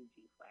the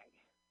YPG flag.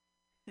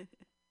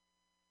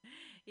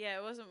 Yeah,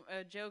 it wasn't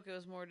a joke. It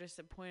was more just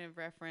a point of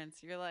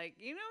reference. You're like,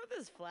 you know what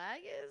this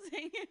flag is?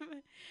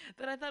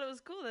 But I thought it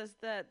was cool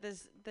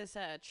this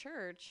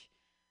church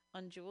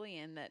on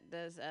Julian that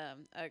does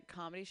a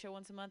comedy show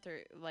once a month,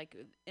 or like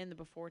in the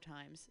before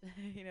times,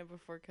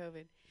 before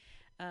COVID.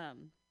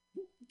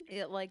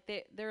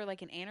 They're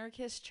like an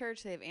anarchist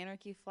church. They have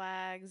anarchy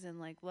flags and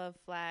like love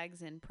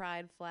flags and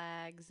pride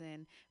flags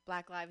and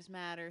Black Lives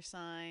Matter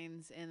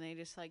signs, and they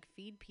just like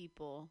feed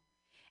people.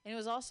 And it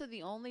was also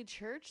the only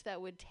church that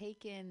would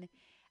take in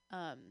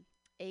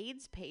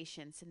AIDS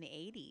patients in the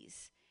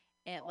 80s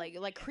and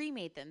like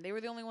cremate them. They were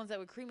the only ones that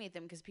would cremate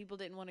them because people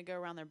didn't want to go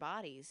around their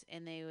bodies,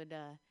 and they would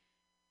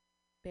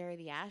bury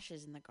the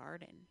ashes in the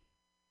garden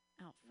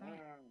out front.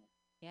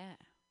 Yeah,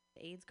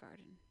 the AIDS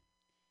garden.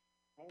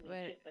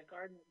 But the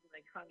garden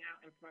like hung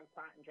out and smoked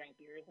pot and drank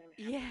beers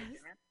in.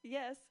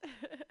 Yes.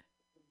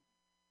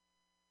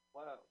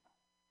 Whoa.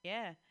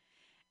 Yeah.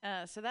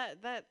 So that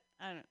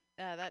I don't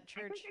that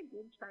church. I think I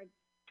did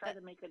try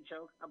to make a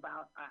joke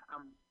about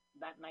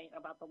that night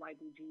about the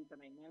YPGs,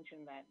 and I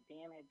mentioned that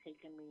Dan had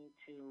taken me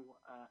to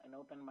an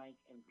open mic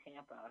in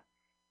Tampa,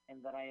 and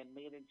that I had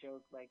made a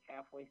joke like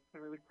halfway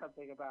through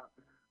something about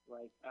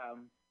like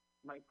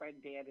my friend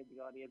Dan in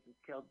the audience has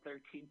killed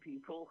 13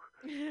 people,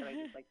 and I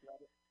just like let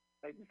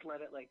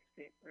it like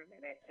sit for a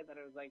minute, and then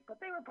I was like, but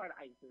they were part of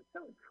ISIS,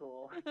 so it's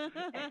cool.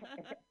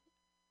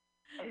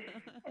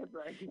 And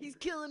like, he's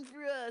killing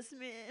for us,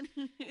 man.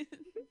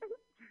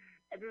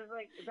 And it was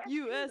like, that's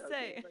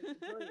USA. Like,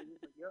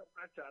 yep,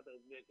 I shot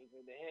those bitches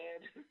in the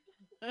head.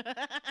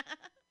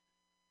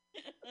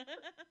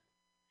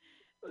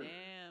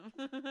 Damn.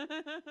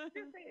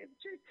 It's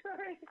true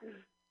story.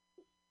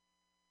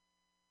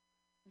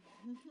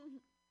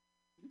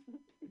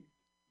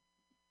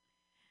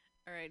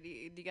 All right, do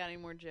you got any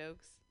more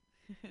jokes?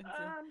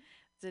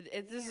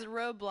 This is a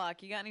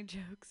roadblock. You got any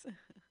jokes?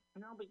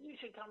 No, but you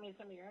should tell me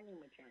some of your new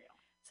material.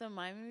 So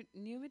my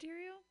new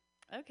material?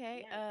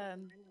 Okay.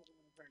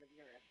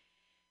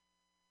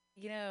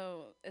 Yeah,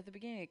 at the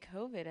beginning of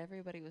COVID,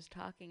 everybody was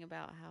talking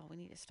about how we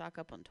need to stock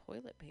up on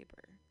toilet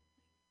paper.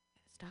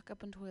 Stock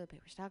up on toilet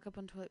paper. Stock up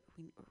on toilet.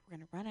 We're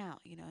gonna run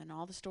out, and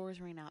all the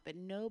stores ran out. But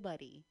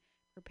nobody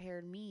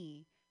prepared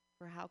me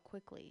for how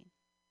quickly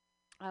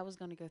I was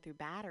gonna go through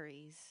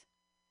batteries.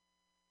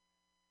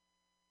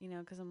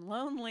 Because I'm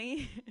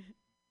lonely.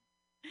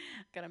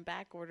 Got them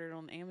back ordered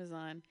on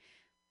Amazon.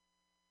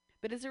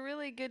 But it's a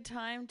really good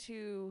time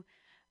to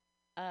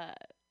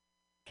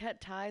cut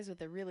ties with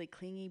a really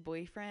clingy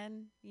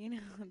boyfriend.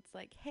 It's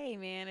like, hey,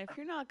 man, if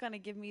you're not going to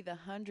give me the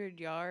 100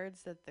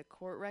 yards that the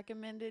court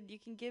recommended, you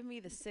can give me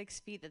the 6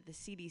 feet that the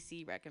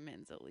CDC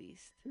recommends at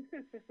least.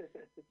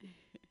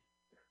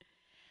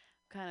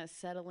 Kind of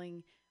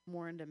settling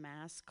more into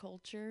mask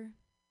culture.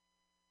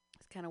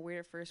 It's kind of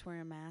weird at first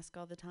wearing a mask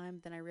all the time.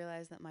 But then I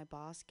realized that my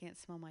boss can't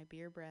smell my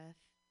beer breath.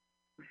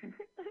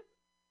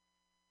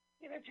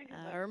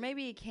 Or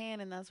maybe he can,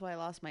 and that's why I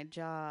lost my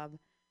job.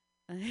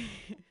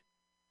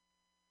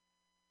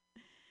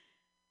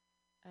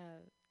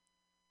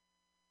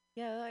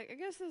 Yeah, I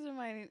guess those are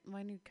my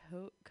new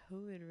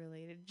COVID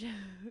related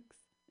jokes.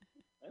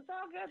 It's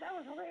all good. That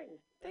was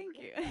hilarious. Thank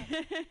you.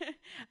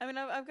 I mean,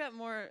 I've got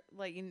more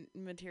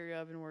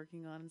material I've been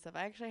working on and stuff.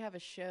 I actually have a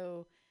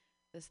show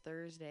this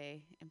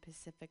Thursday in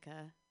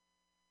Pacifica.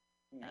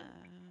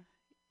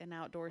 An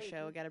outdoor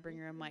show. I got to bring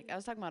your own mic. I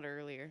was talking about it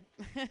earlier.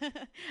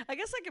 I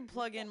guess I can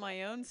plug in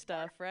my own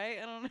stuff, right?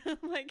 I don't know.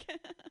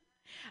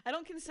 I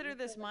don't consider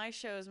this my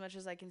show as much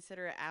as I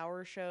consider it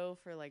our show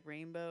for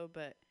Rainbow.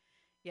 But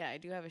yeah, I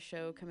do have a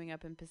show coming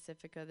up in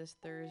Pacifica this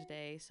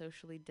Thursday,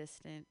 socially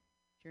distant.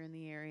 If you're in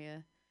the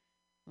area,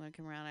 you want to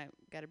come around, I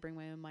got to bring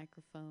my own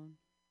microphone.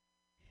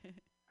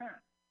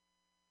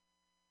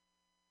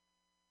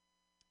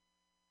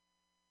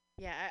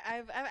 Yeah,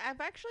 I've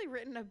actually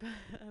written a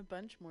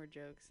bunch more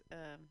jokes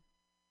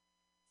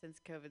since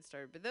COVID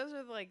started, but those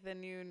are like the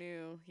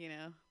new,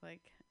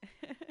 like.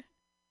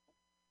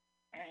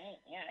 Alright,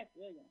 yeah, I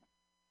feel you.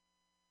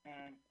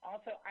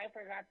 Also, I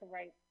forgot to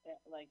write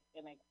like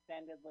an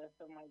extended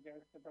list of my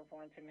jokes to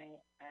perform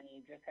tonight, and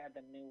you just had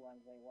the new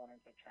ones I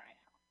wanted to try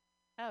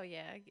out. Oh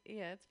yeah,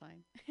 yeah, it's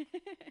fine.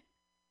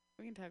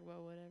 We can talk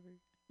about whatever.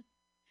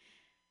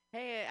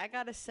 Hey, I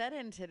got a set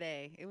in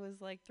today. It was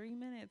like 3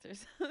 minutes or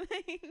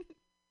something.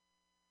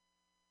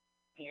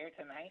 Here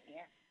tonight,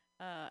 yeah.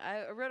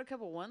 I wrote a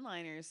couple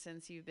one-liners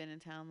since you've been in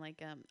town.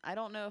 Like, I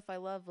don't know if I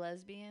love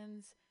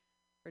lesbians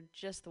or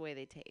just the way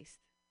they taste.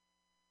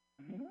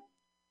 Mm-hmm.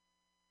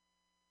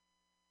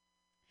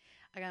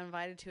 I got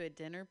invited to a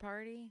dinner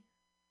party,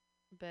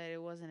 but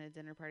it wasn't a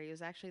dinner party. It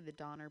was actually the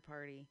Donner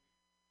party.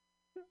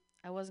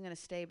 I wasn't gonna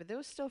stay, but there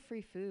was still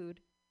free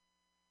food.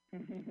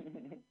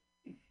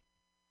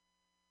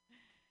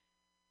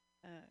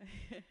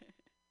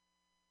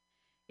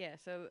 Yeah,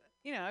 so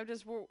I'm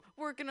just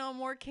working on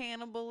more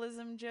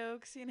cannibalism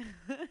jokes. Yeah,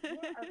 I was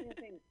gonna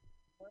say,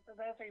 both of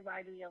those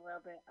reminded me a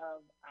little bit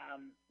of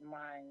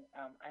my.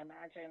 I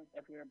imagine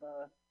if you were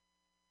both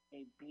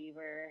a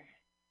beaver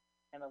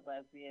and a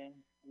lesbian,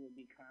 you would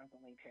be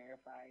constantly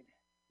terrified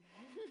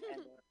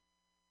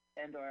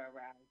and or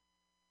aroused.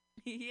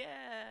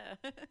 Yeah,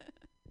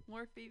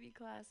 more Phoebe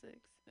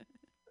classics.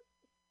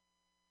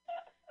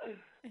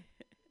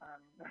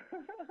 um,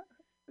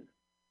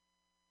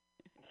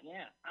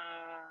 yeah.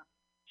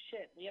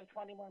 Shit. We have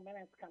 20 more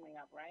minutes coming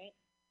up, right?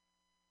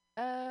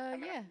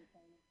 Yeah,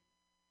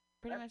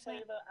 pretty Let's much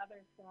play that. the other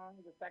song,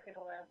 the second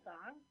to last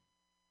song.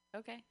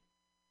 Okay.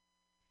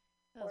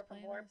 Por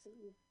favor,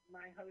 please,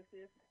 my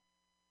hostess.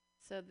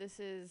 So this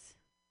is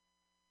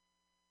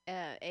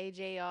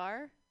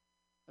AJR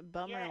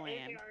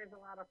Bummerland. Yeah, AJR is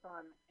a lot of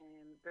fun,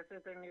 and this is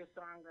their new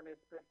song that is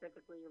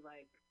specifically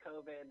like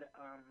COVID,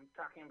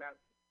 talking about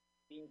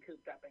being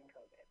cooped up in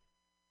COVID.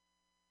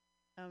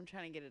 I'm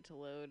trying to get it to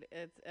load.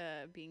 It's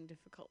being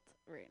difficult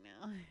right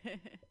now.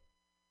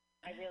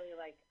 I really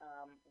like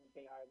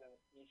AJR though.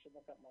 You should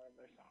look up more of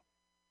their songs.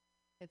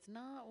 It's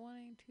not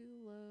wanting to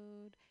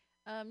load.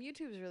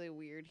 YouTube's really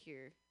weird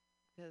here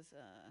because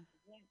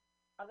Yeah.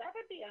 Oh, that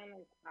could be on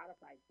their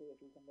Spotify too if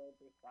you can load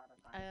through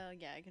Spotify.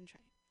 yeah, I can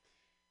try.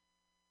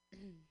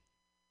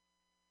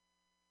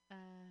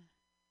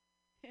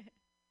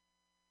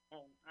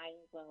 I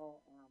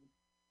will.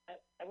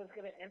 I was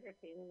gonna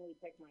entertainingly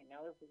pick my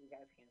nose, but you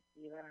guys can't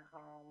see that at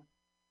home.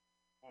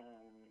 I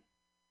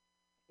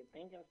could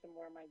think of some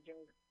more of my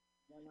jokes,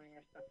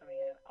 one-liner stuff that I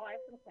had. Oh, I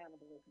have some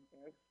cannibalism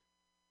jokes.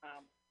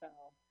 So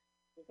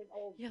it's an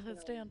old. Yeah,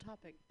 let's stay on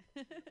topic.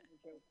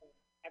 Joke.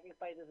 Every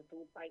fight is a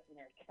food fight, and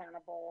they're a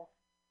cannibal.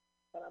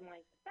 But I'm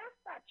like, that's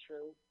not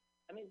true.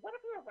 I mean, what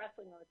if we were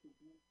wrestling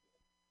RTD?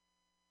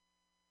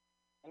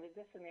 And in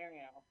this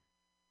scenario,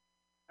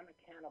 I'm a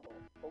cannibal.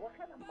 But what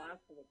kind of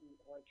monster would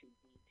eat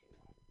R2D2?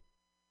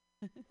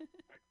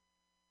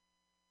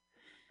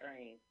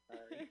 Alright,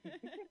 sorry.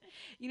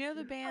 You know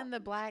the band The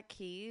Black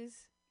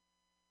Keys?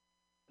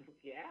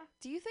 Yeah?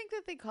 Do you think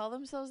that they call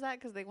themselves that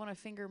because they want to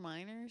finger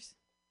minors?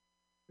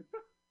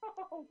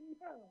 Oh,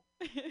 no.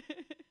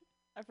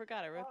 I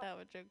forgot I wrote that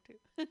one joke too.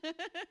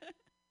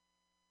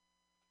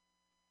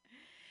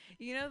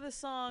 You know the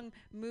song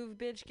Move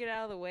Bitch Get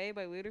Out of the Way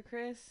by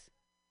Ludacris?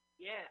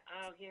 Yeah,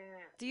 oh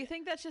yeah. Do you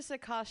think that's just a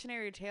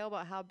cautionary tale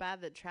about how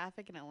bad the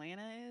traffic in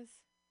Atlanta is?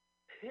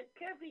 It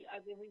could be.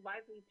 It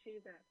reminds me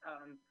too that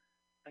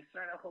I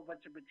started a whole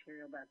bunch of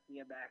material about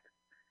DMX,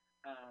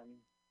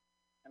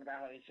 and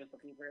about how he's just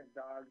looking for his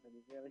dogs and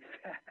he's really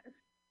fast.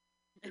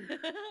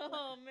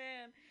 Oh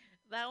man,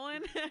 that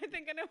one. I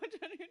think I know which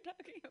one you're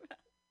talking about.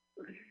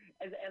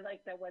 And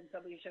like that when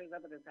somebody shows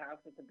up at his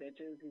house with the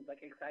bitches, he's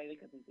like excited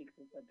because he thinks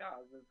it's a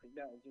dog. It's like,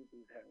 no, it's just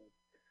his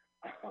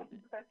house.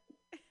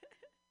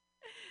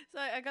 So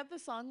I got the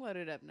song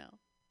loaded up now.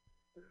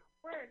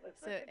 Word,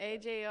 So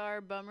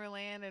AJR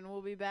Bummerland, and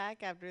we'll be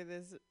back after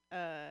this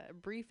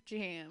brief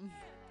jam.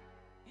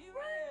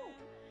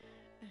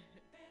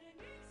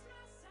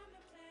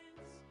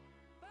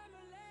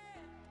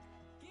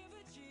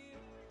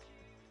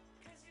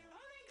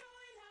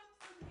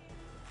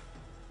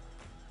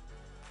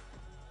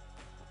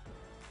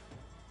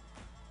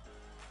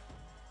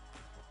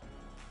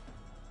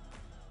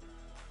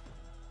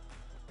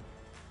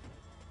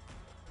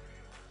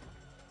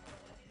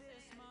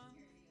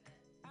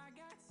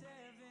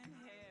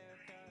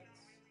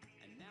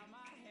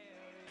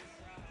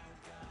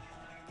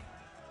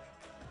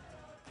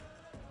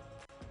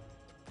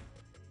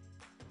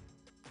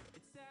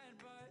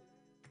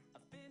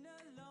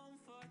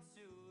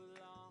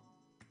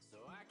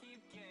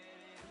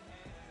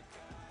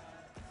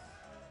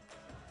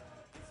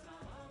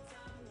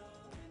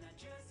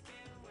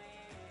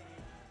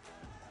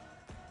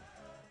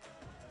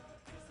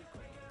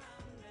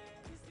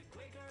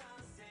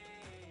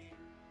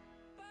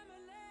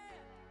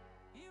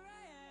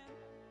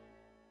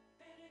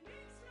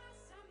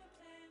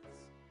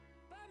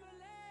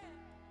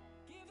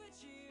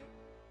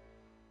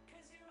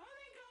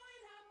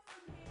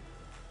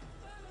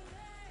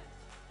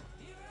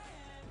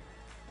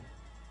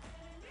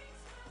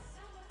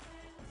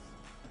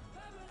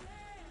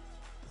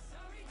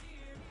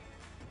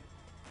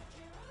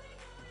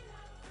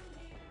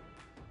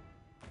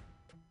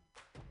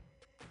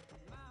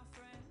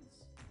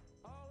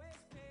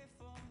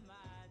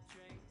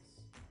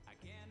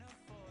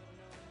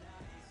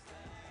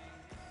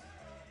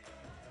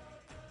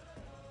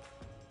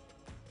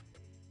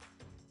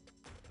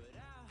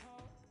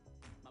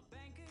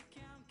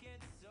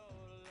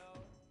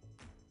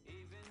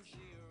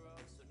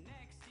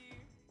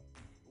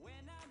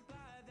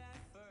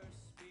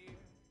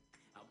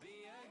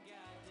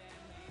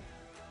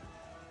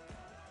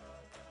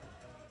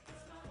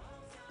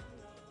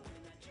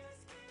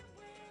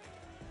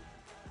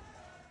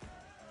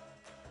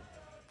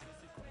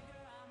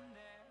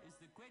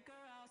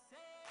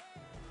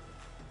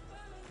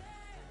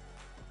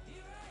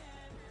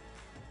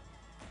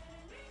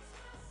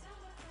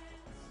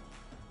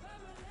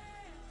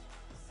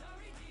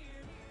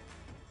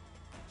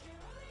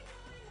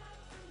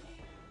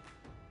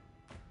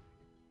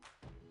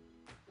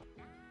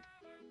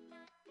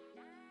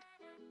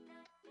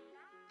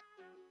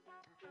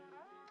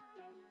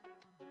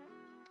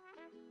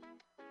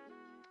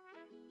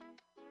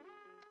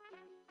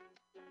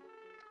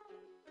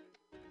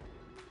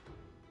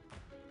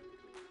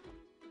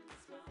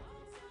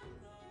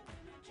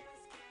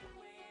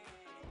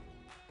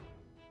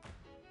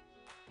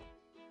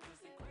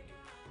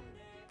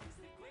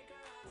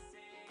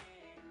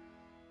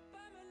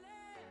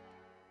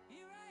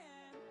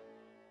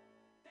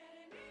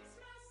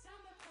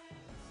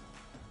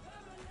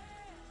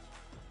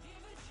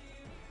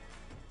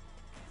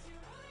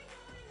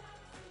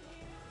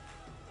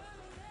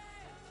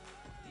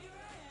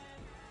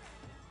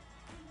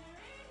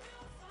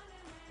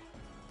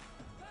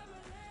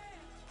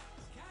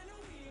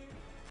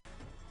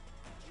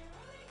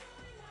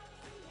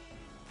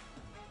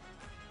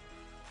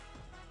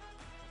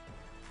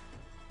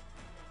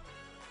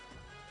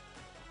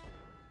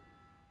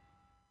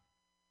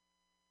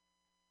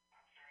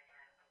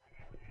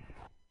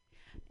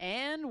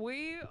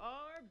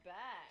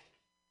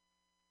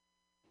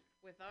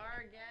 with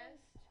our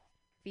guest,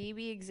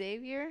 Phoebe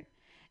Xavier,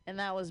 and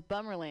that was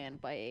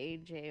Bummerland by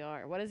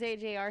AJR. What does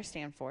AJR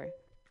stand for?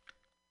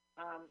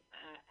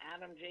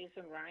 Adam,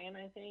 Jason, Ryan,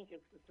 I think.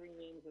 It's the three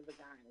names of the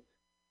guys.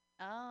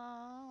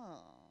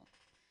 Oh.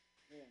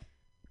 Yeah.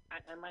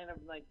 I might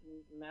have, like,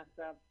 messed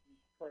up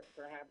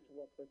perhaps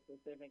what the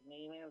specific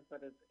name is,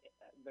 but it's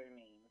their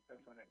names.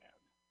 That's what it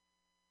is.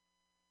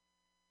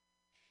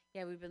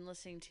 Yeah, we've been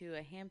listening to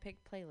a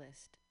hand-picked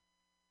playlist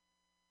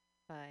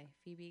by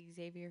Phoebe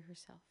Xavier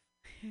herself.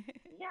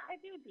 Yeah, I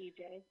do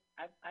DJ.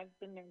 I've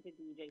been into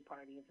DJ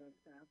parties and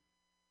stuff.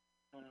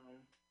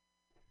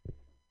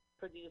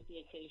 Produced the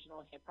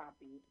occasional hip hop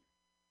beat.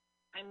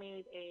 I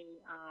made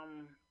a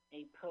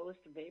post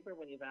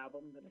vaporwave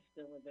album that is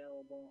still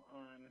available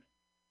on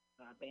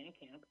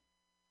Bandcamp.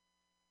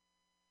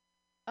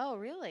 Oh,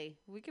 really?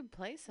 We could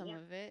play some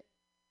of it.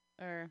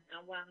 Or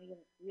well,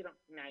 you don't.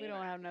 No, we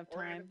don't have enough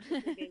time.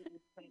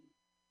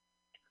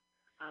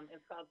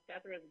 It's called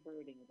Sethra's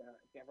Brooding, though,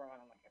 if you ever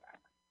want to look it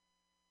up.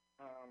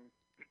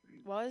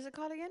 What is it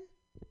called again?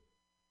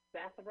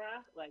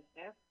 Sethra, like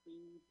SETHRA''S.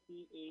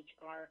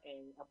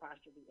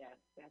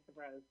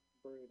 Sethra's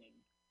Brooding.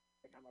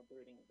 Like I'm a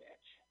brooding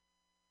bitch.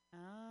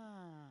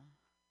 Ah.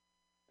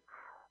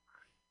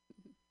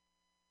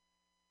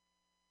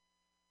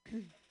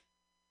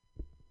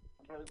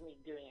 That was me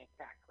doing a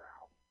cat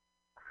growl.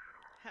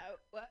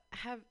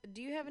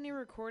 Do you have any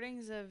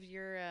recordings of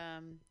your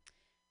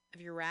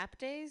rap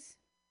days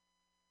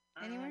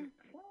anywhere?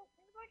 Well,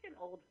 there's like an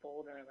old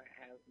folder that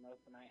has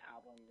most of my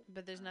albums.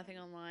 But there's nothing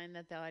online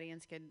that the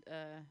audience could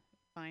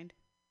find?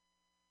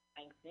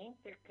 I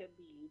think there could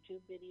be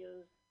YouTube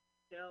videos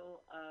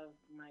still of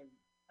my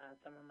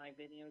some of my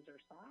videos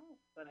or songs,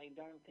 but I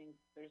don't think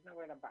there's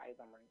nowhere to buy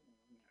them right now.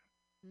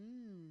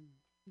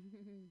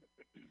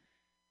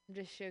 I'm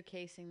just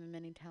showcasing the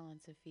many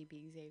talents of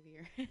Phoebe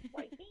Xavier.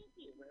 Why, thank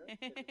you, Ruth.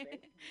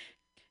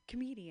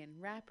 Comedian,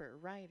 rapper,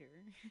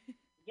 writer.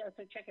 Yeah,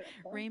 so check it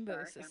out.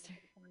 Rainbow Sister.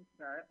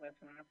 Let's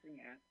not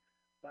forget.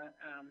 But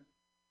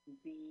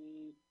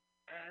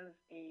as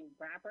a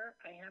rapper,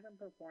 I haven't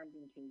performed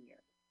in 2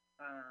 years.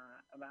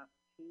 About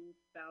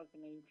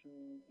 2018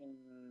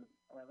 in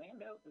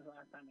Orlando is the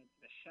last time I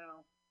did a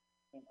show.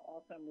 And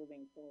also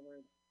moving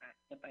forward,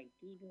 if I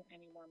do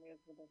any more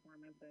musical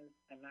performances,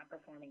 I'm not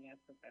performing as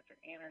Professor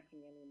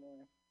Anarchy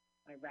anymore.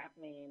 My rap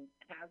name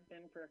has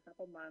been for a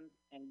couple months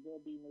and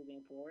will be moving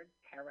forward,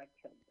 Tara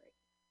Kilgrave.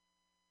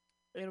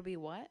 It'll be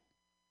what?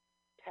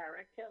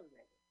 Tara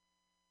Kilgrave.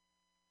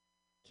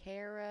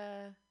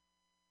 Kara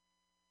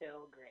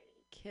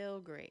Kilgrave.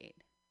 Kilgrave.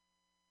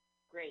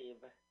 Grave.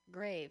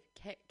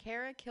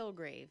 Kara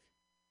Kilgrave.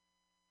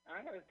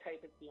 I'm going to type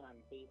it to you on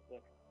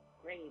Facebook.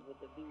 Grave with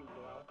a V,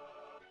 bro.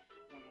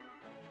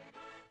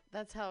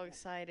 That's how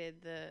excited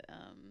the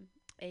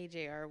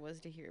AJR was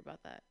to hear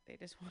about that. They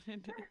just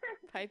wanted to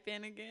pipe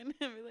in again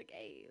and be like,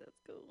 "Hey, that's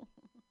cool."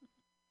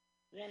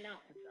 Yeah, no,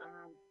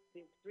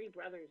 there's three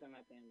brothers in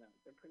that band though.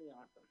 They're pretty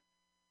awesome.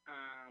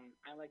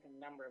 I like a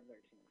number of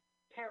their tunes.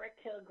 Tara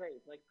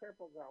Kilgrave, like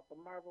Purple Girl from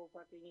Marvel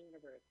fucking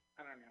Universe.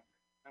 I don't know.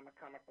 I'm a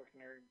comic book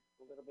nerd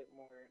a little bit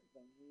more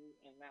than you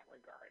in that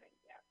regard, I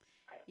guess.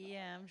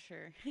 Yeah, I'm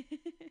sure.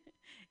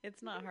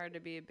 It's not hard to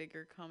be a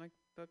bigger comic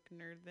book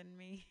nerd than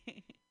me.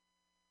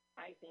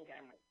 I think I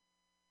might.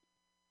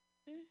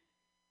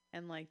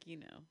 And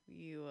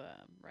you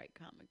write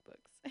comic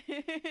books,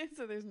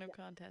 so there's no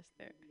contest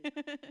there.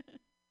 But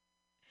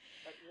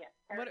yeah,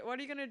 what are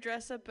you gonna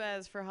dress up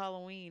as for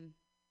Halloween?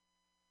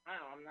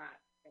 Oh, I'm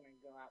not gonna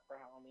go out for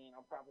Halloween.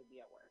 I'll probably be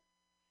at work.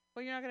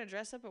 Well, you're not gonna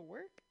dress up at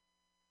work?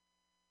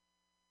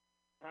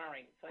 All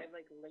right, so I have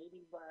like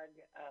ladybug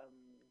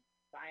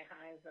thigh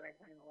highs that I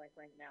kind of like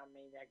right now.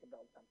 Maybe I could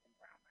build something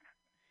around that.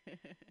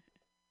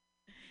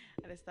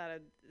 I just thought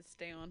I'd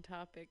stay on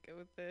topic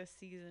with the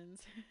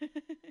seasons.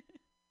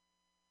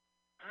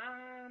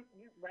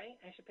 You're right.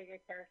 I should pick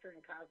a character and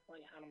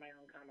cosplay out of my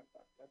own comic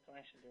book. That's what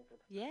I should do for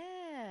the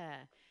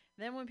Yeah.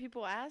 Then when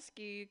people ask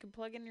you, you can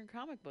plug in your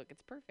comic book.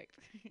 It's perfect.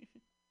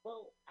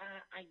 Well,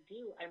 I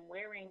do. I'm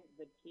wearing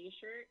the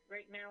T-shirt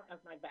right now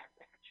as my back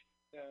patch.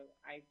 So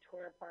I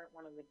tore apart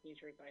one of the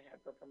T-shirts I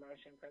had for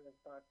promotion for this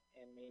book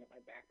and made it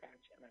my back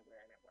patch, and I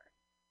wear it at work.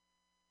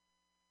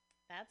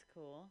 That's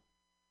cool.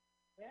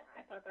 Yeah,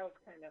 I thought that was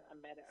kind of a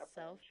meta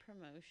approach.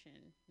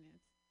 Self-promotion.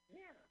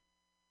 Yes.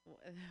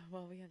 Yeah.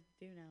 What we have to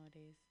do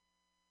nowadays.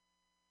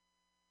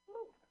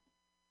 Ooh.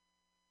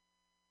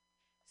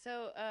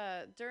 So,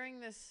 during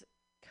this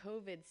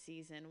COVID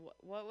season,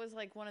 what was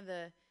like what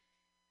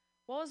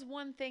was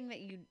one thing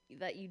that you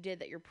did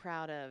that you're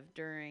proud of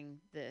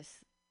during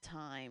this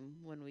time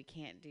when we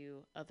can't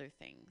do other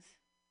things?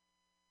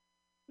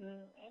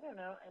 I don't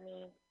know. I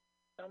mean,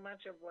 so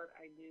much of what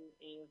I do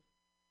is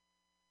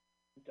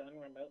done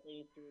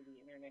remotely through the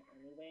internet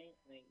anyway.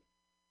 Like,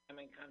 I'm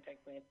in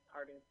contact with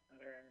artists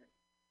that are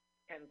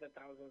tens of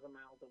thousands of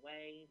miles away,